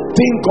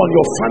 Think on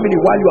your family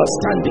while you are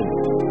standing.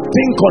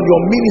 Think on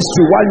your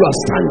ministry while you are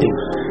standing.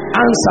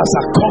 Answers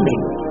are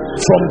coming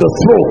from the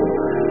throne.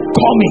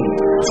 Coming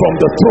from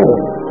the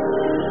throne.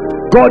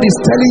 God is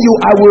telling you,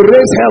 I will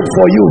raise help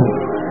for you.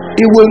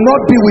 It will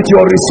not be with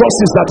your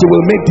resources that you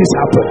will make this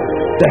happen.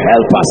 The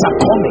helpers are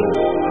coming.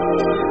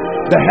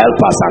 The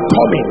helpers are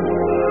coming.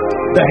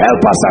 The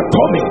helpers are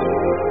coming.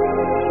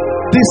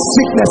 This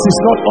sickness is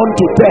not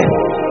unto death.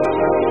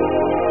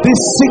 This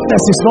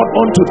sickness is not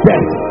unto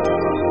death.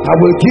 I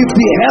will give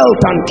thee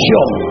health and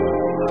cure.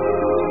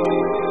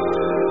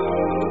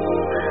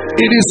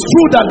 It is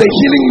true that the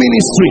healing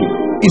ministry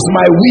is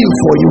my will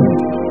for you.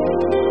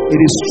 It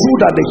is true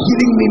that the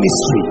healing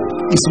ministry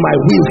is my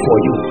will for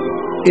you.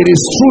 It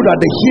is true that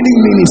the healing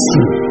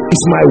ministry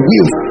is my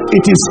will.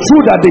 It is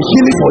true that the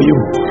healing for you,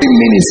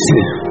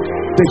 ministry,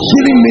 the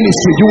healing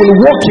ministry, you will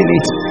walk in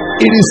it.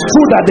 It is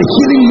true that the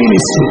healing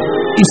ministry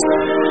is.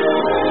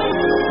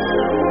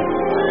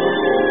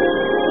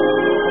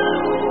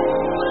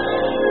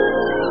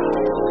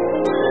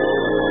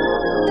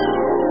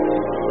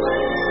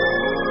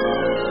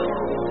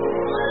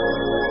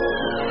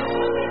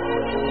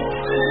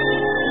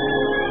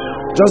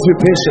 Just be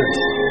patient.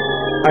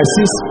 I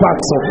see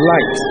sparks of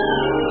light.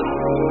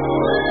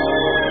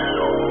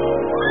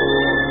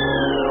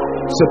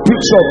 It's a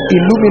picture of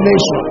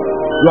illumination.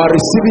 You are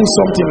receiving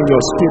something in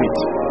your spirit.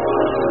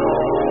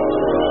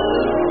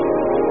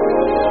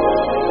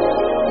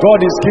 God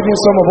is giving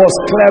some of us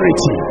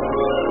clarity.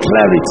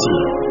 Clarity.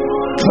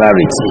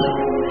 Clarity.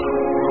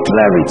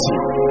 Clarity.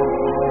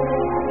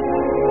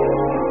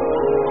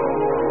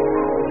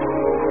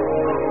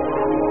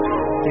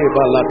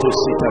 Ebalato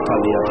sita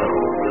kaliata.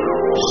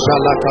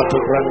 Shalakato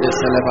grande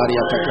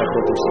celebariata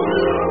kapotus.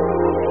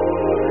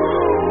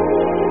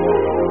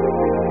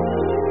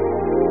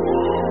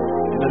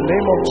 In the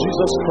name of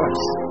Jesus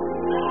Christ,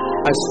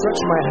 I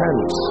stretch my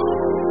hands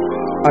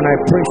and I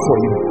pray for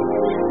you.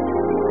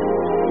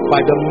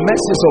 By the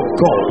mercies of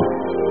God,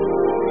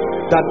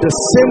 that the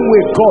same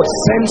way God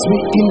sends me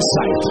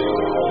insight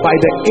by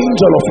the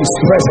angel of his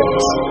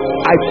presence,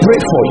 I pray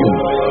for you.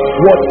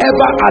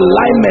 Whatever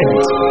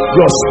alignment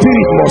your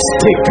spirit must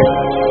take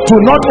to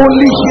not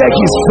only hear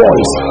his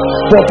voice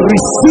but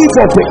receive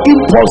of the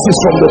impulses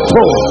from the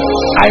throne,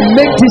 I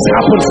make this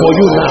happen for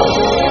you now.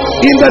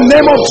 In the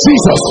name of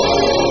Jesus,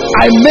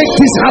 I make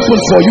this happen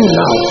for you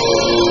now.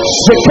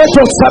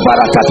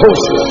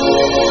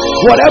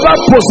 Whatever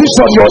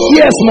position your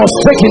ears must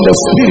take in the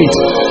spirit,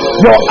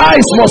 your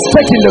eyes must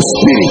take in the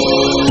spirit,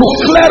 to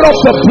clear up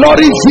the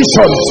blurry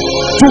visions,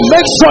 to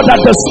make sure that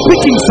the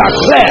speakings are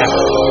clear,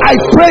 I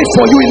pray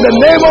for you in the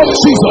name of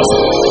Jesus.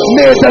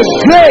 May the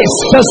grace,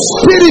 the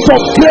spirit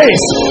of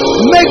grace,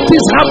 make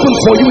this happen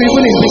for you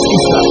even in this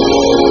Easter.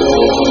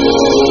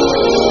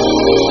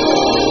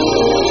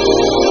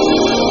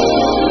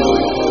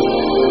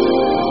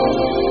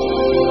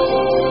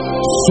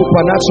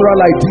 Supernatural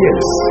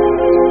ideas,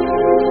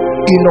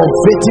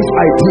 innovative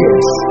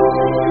ideas,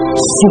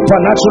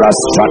 supernatural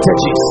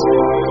strategies,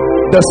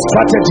 the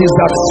strategies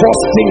that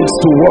force things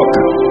to work.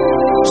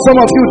 Some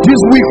of you,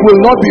 this week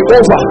will not be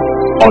over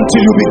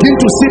until you begin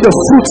to see the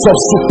fruits of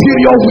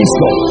superior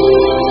wisdom.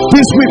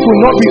 This week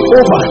will not be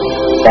over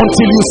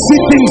until you see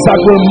things that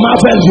will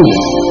marvel you,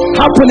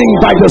 happening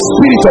by the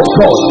Spirit of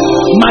God,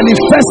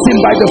 manifesting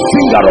by the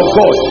finger of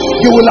God.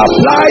 You will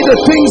apply the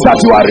things that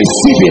you are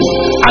receiving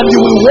and you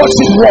will watch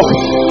it work.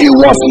 It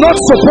was not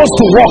supposed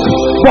to work,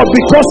 but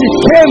because it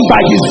came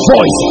by his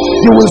voice,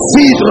 you will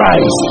see it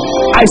rise.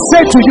 I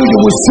say to you, you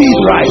will see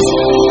it rise.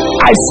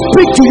 I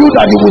speak to you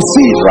that you will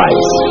see it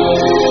rise.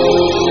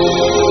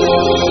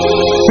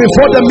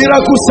 before the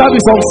miracle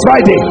service on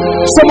Friday,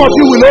 some of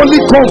you will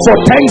only come for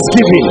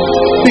Thanksgiving,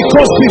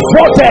 because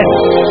before then,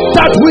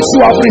 that which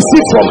you have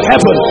received from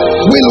heaven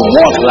will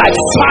walk like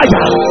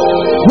fire.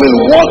 Will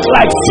walk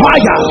like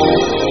fire.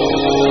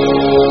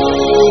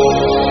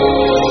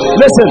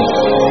 Listen,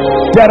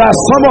 there are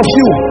some of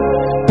you,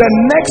 the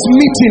next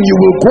meeting you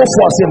will go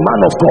for as a man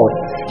of God,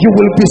 you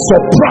will be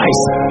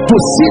surprised to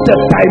see the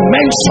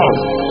dimension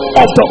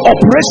of the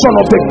operation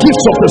of the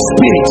gifts of the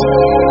Spirit.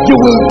 You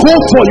will go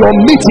for your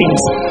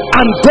meetings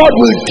and God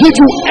will give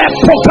you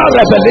epochal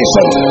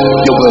revelations.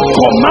 You will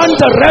command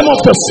the realm of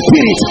the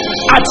Spirit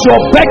at your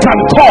beck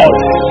and call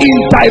in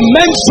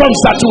dimensions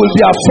that you will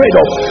be afraid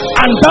of.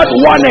 And that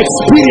one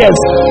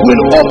experience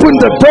will open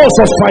the doors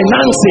of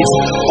finances,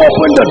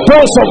 open the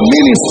doors of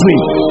ministry,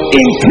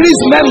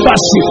 increase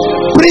membership,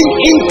 bring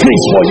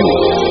increase for you.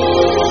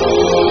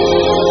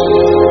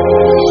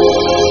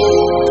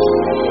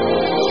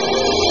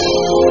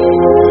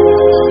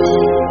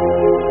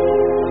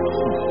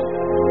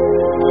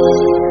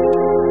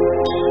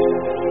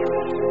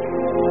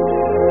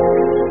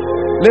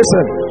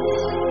 Listen,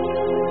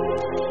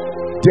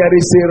 there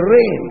is a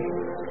reign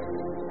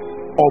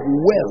of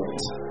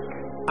wealth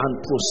and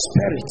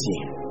prosperity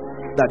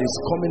that is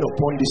coming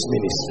upon this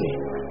ministry.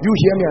 You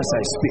hear me as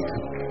I speak.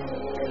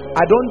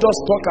 I don't just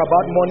talk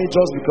about money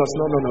just because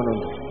no.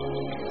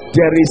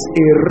 There is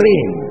a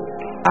reign,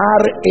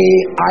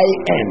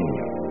 R-A-I-N,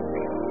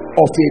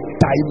 of a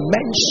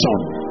dimension.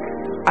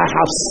 I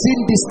have seen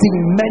this thing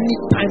many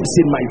times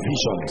in my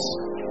visions.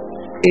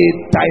 A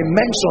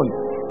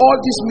dimension. All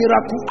these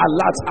miracle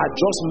alerts are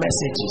just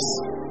messages.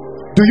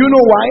 Do you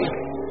know why?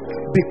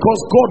 Because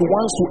God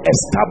wants to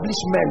establish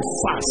men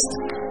fast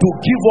to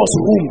give us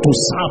room to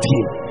serve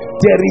Him.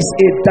 There is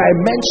a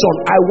dimension.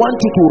 I want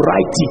you to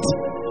write it.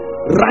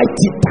 Write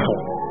it down.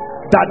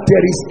 That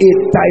there is a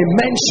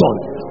dimension.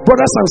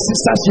 Brothers and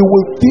sisters, you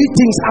will see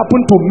things happen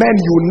to men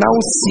you now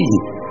see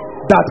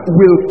that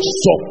will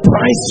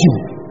surprise you.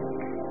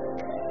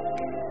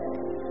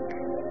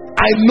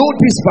 I know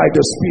this by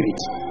the Spirit.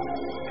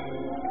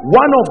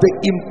 One of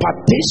the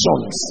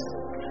impartations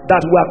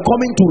that we are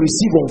coming to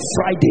receive on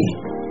Friday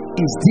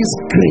is this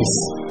grace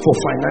for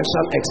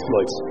financial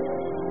exploits.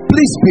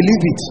 Please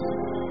believe it.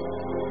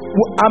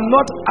 I'm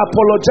not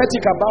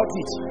apologetic about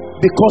it,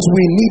 because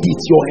we need it.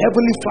 Your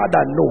Heavenly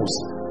Father knows.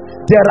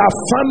 There are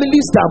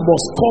families that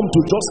must come to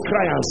just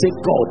cry and say,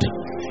 God,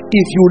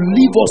 if you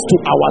leave us to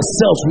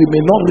ourselves, we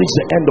may not reach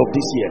the end of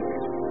this year.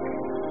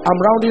 I'm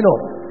rounding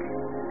up.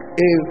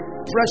 A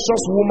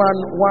precious woman,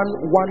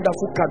 one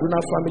wonderful Kaduna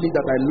family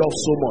that I love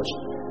so much,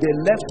 they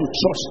left to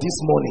church this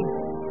morning.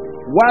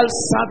 While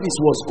service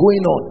was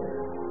going on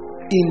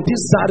in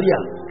this area,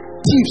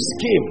 thieves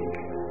came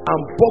and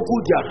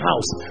burgled their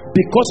house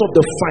because of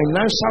the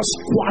financial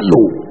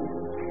squalor.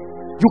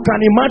 You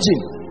can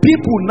imagine,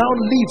 people now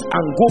leave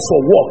and go for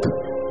work.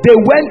 They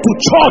went to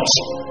church,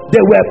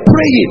 they were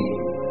praying,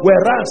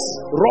 whereas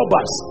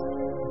robbers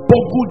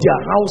burgled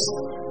their house,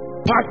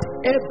 packed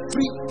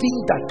everything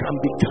that can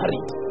be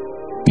carried.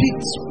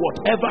 Pigs,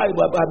 whatever,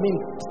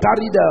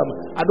 carried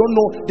I don't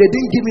know, they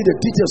didn't give me the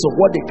details of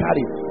what they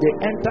carried. They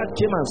entered,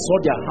 came and saw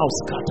their house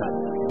scattered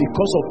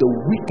because of the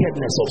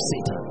wickedness of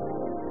Satan.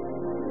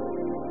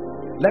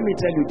 Let me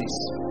tell you this,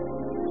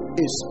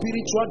 a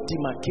spiritual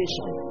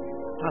demarcation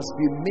has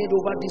been made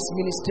over this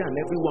ministry and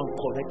everyone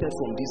connected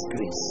from this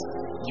grace.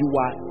 You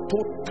are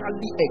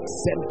totally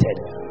exempted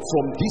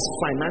from this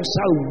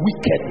financial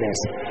wickedness.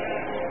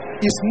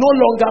 It's no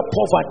longer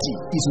poverty,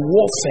 it's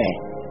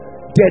warfare.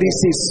 There is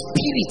a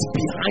spirit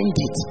behind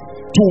it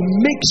to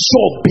make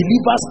sure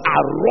believers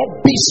are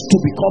rubbish to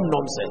become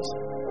nonsense,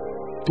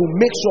 to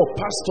make sure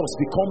pastors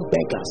become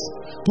beggars,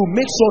 to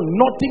make sure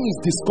nothing is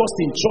discussed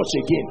in church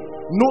again,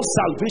 no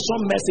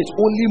salvation message,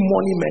 only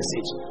money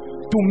message,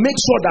 to make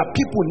sure that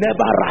people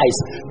never rise,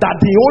 that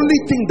the only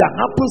thing that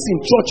happens in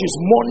church is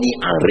money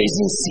and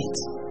raising seats.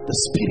 The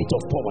spirit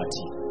of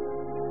poverty.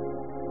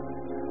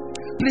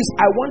 Please,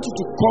 I want you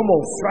to come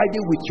on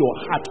Friday with your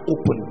heart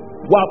open.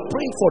 We are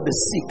praying for the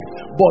sick,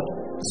 but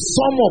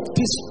some of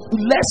this,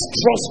 let's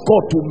trust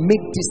God to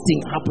make this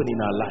thing happen in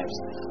our lives.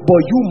 But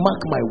you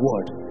mark my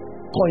word,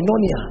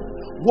 Koinonia,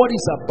 what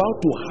is about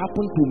to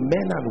happen to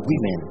men and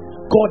women,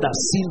 God has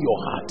seen your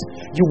heart.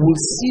 You will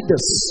see the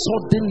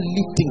sudden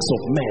liftings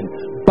of men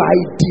by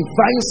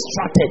divine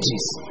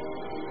strategies.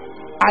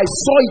 I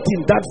saw it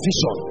in that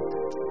vision.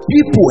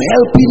 People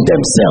helping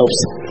themselves,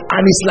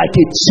 and it's like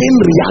a chain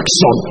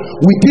reaction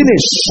within a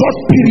short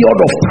period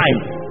of time,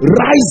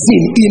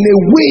 rising in a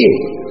way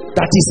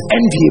that is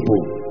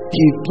enviable.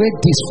 He made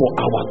this for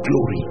our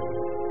glory.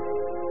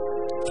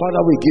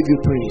 Father, we give you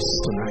praise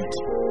tonight.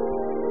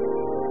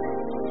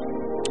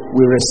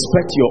 We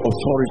respect your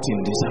authority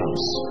in this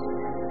house.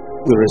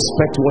 We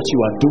respect what you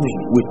are doing.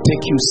 We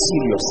take you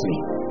seriously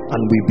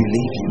and we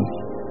believe you.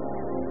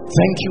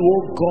 Thank you,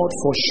 oh God,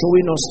 for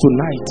showing us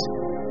tonight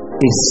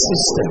a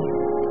system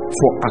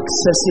for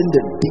accessing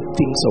the deep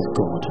things of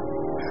God.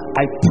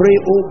 I pray,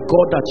 oh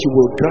God, that you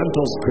will grant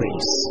us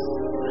grace,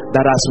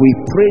 that as we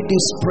pray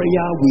this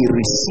prayer, we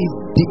receive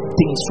deep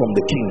things from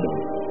the kingdom.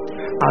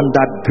 and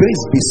that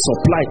grace be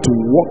supplied to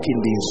walk in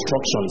the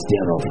instructions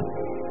thereof.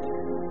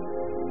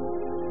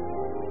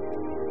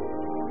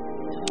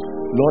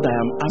 Lord, I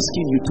am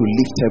asking you to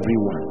lift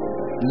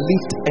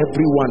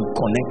everyone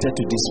connected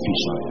to this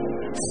vision.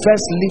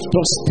 First, lift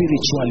us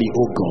spiritually,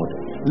 O God.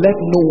 Let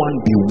no one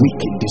be weak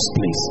in this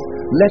place.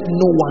 Let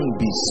no one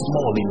be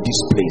small in this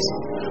place.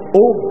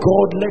 O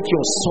God, let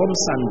your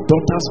sons and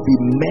daughters be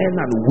men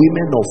and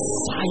women of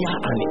fire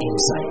and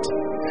insight.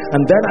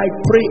 And then I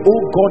pray, O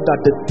God,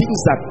 that the things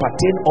that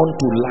pertain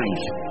unto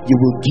life, you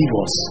will give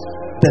us.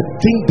 The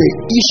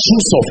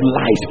issues of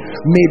life,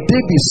 may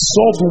they be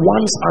solved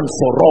once and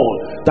for all,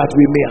 that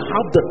we may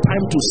have the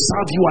time to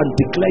serve you and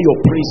declare your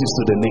praises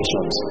to the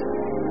nations.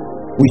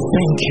 We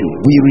thank you.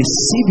 We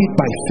receive it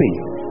by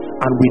faith,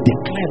 and we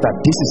declare that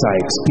this is our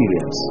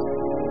experience.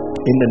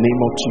 In the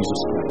name of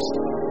Jesus Christ.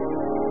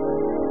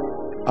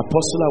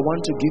 Apostle, I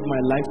want to give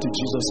my life to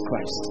Jesus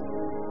Christ.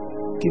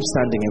 Keep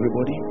standing,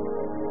 everybody.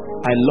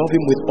 I love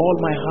him with all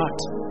my heart,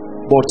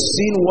 but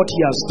seeing what he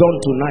has done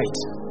tonight,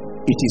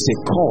 it is a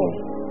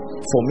call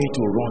for me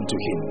to run to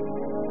him.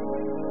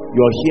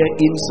 You're here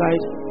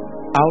inside,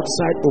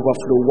 outside,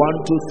 overflow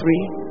 1,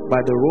 2, 3, by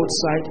the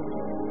roadside,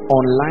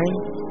 online.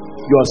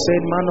 You are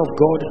saying, man of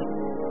God,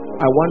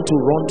 I want to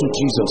run to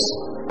Jesus.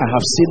 I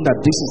have seen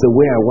that this is the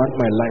way I want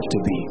my life to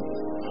be.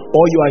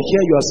 Or you are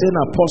here, you are saying,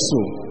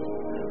 Apostle,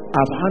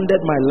 I've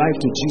handed my life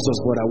to Jesus,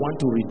 but I want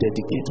to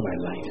rededicate my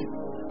life.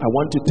 I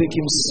want to take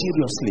him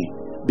seriously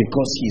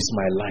because he is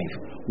my life.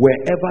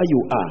 Wherever you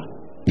are,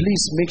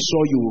 please make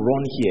sure you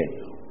run here.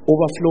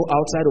 Overflow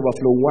outside,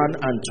 overflow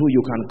 1 and 2,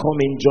 you can come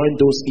in, join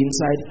those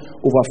inside.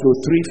 Overflow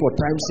 3, for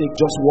time's sake,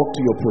 just walk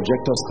to your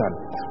projector stand.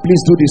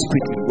 Please do this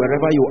quickly,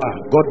 wherever you are.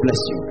 God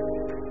bless you.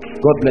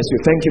 God bless you.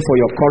 Thank you for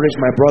your courage,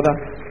 my brother.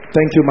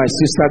 Thank you, my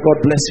sister. God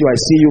bless you. I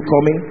see you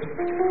coming.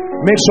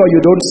 Make sure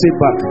you don't sit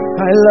back.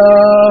 I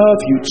love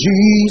you,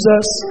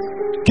 Jesus.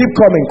 Keep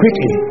coming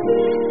quickly.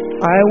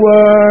 I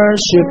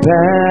worship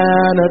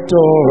and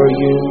adore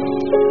you.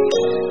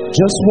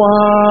 Just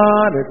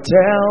want to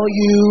tell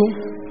you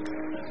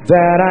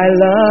that I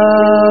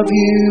love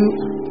you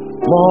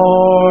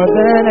more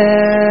than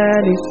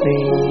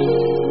anything.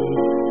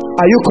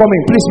 Are you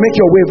coming? Please make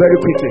your way very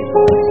quickly.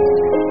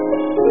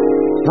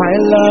 I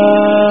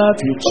love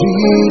you,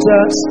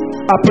 Jesus.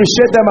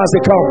 Appreciate them as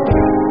they come.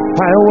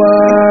 I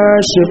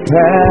worship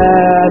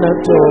and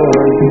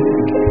adore you.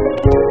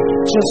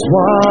 Just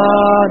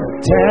want to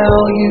tell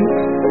you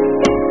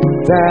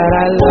that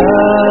I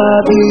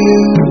love you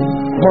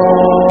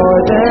more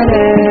than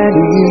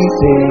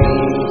anything.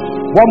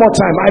 One more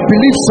time. I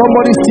believe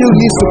somebody still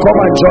needs to come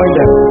and join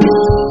them.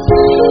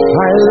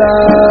 I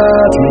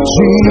love you,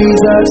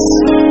 Jesus.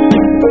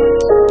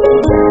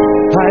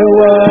 I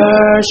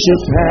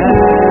worship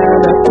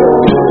and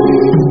adore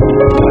you.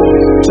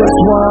 Just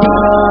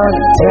want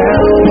to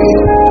tell you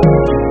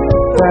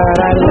that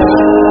I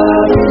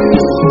love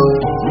you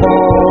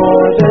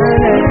more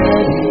than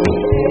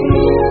anything.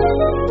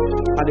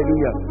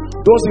 Hallelujah.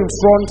 Those in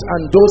front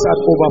and those at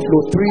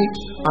overflow 3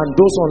 and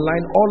those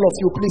online, all of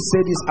you, please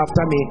say this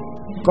after me.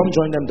 Come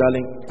join them,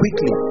 darling.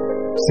 Quickly.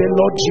 Say,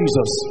 Lord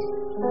Jesus.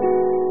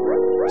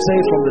 Say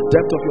it from the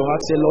depth of your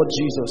heart. Say, Lord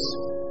Jesus,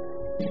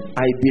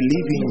 I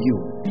believe in you,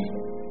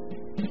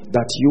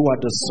 that you are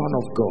the Son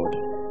of God.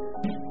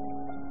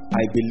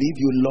 I believe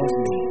you love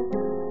me.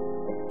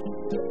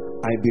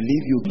 I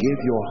believe you gave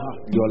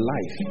your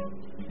life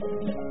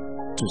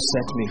to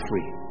set me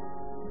free.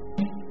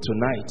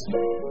 Tonight,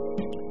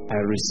 I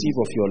receive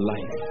of your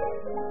life.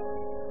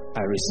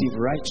 I receive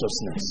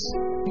righteousness.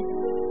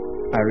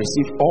 I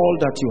receive all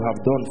that you have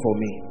done for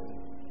me.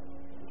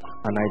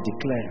 And I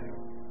declare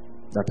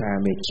that I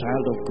am a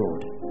child of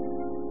God.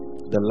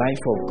 The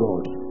life of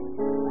God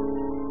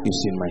is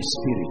in my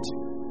spirit.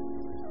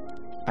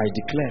 I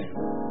declare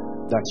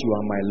that you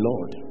are my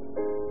Lord,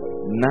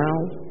 now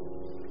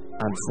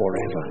and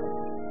forever.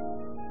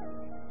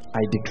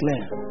 I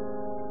declare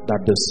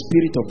that the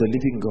Spirit of the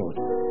living God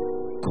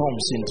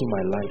comes into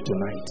my life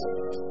tonight,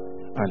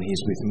 and He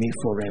is with me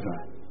forever.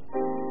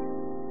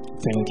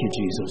 Thank you,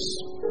 Jesus.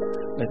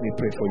 Let me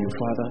pray for you,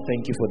 Father.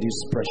 Thank you for these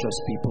precious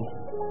people.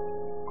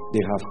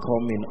 They have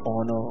come in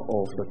honor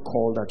of the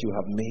call that you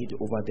have made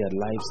over their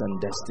lives and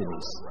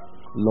destinies.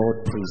 Lord,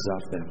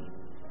 preserve them.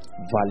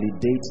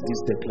 Validate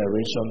this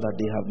declaration that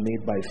they have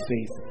made by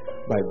faith,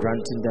 by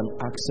granting them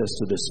access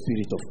to the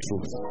Spirit of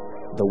truth,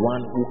 the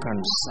one who can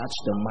search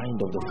the mind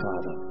of the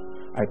Father.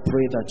 I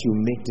pray that you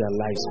make their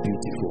lives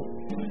beautiful.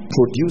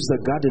 Produce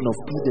the Garden of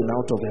Eden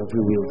out of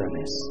every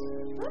wilderness.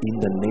 In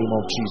the name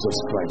of Jesus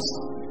Christ.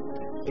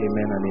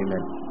 Amen and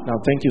amen. Now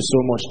thank you so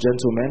much,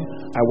 gentlemen.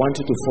 I want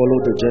you to follow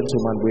the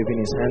gentleman waving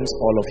his hands.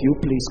 All of you,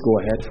 please go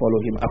ahead, follow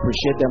him.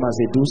 Appreciate them as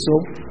they do so.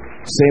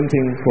 Same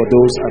thing for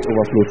those at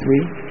Overflow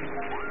 3.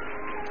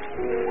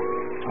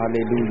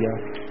 Hallelujah.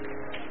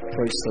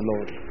 Praise the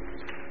Lord.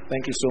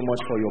 Thank you so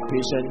much for your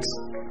patience.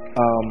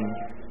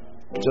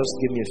 Just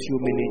give me a few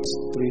minutes,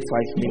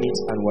 3-5 minutes,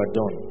 and we're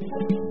done.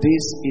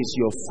 This is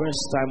your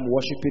first time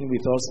worshiping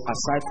with us.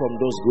 Aside from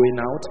those going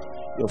out,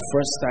 your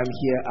first time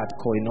here at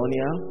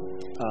Koinonia,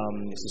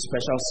 it's a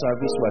special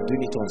service. We're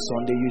doing it on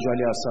Sunday.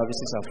 Usually our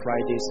services are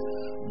Fridays.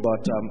 But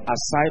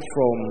aside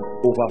from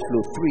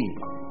Overflow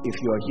 3, if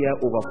you're here,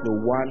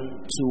 Overflow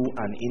 1,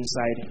 2, and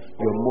inside,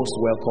 you're most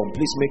welcome.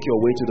 Please make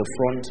your way to the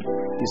front.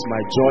 It's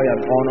my joy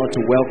and honor to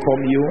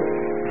welcome you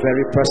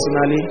very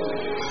personally.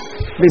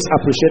 Please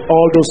appreciate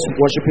all those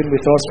worshiping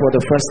with us for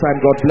the first time.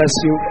 God bless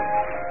you.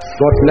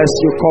 God bless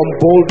you. Come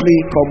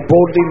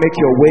boldly, make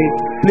your way.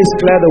 Please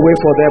clear the way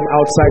for them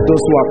outside,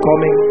 those who are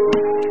coming.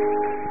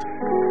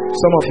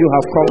 Some of you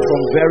have come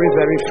from very,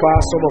 very far.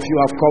 Some of you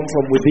have come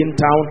from within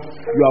town.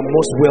 You are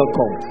most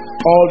welcome.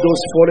 All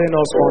those following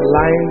us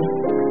online,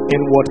 in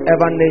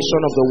whatever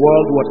nation of the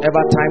world, whatever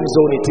time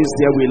zone it is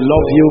there, we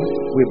love you.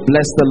 We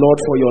bless the Lord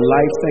for your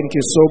life. Thank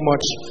you so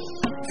much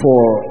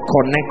for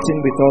connecting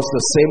with us.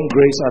 The same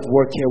grace at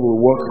work here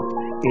will work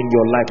in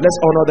your life. Let's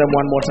honor them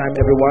one more time,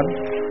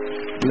 everyone.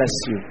 Bless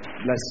you.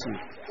 Bless you.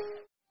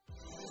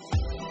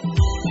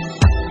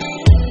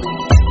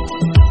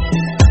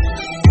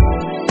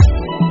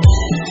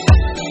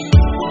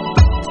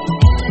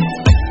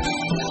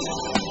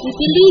 We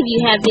believe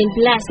you have been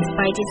blessed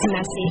by this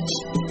message.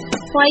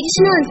 For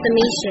additional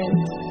information,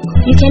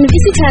 you can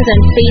visit us on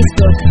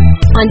Facebook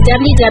on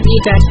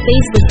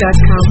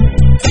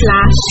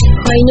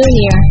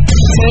www.facebook.com/Koinonia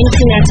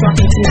Eternity Network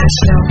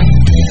International,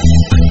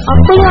 or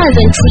follow us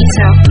on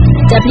Twitter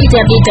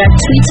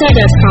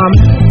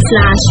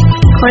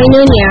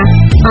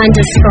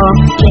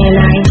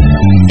www.twitter.com/Koinonia_KNI.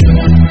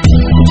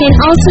 You can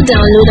also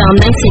download our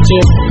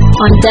messages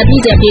on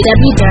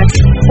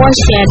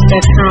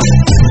www.forshared.com.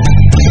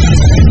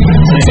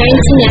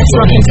 Eternity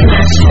Network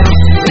International,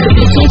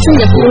 duplicating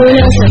the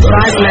fullness of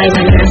God's life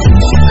on earth.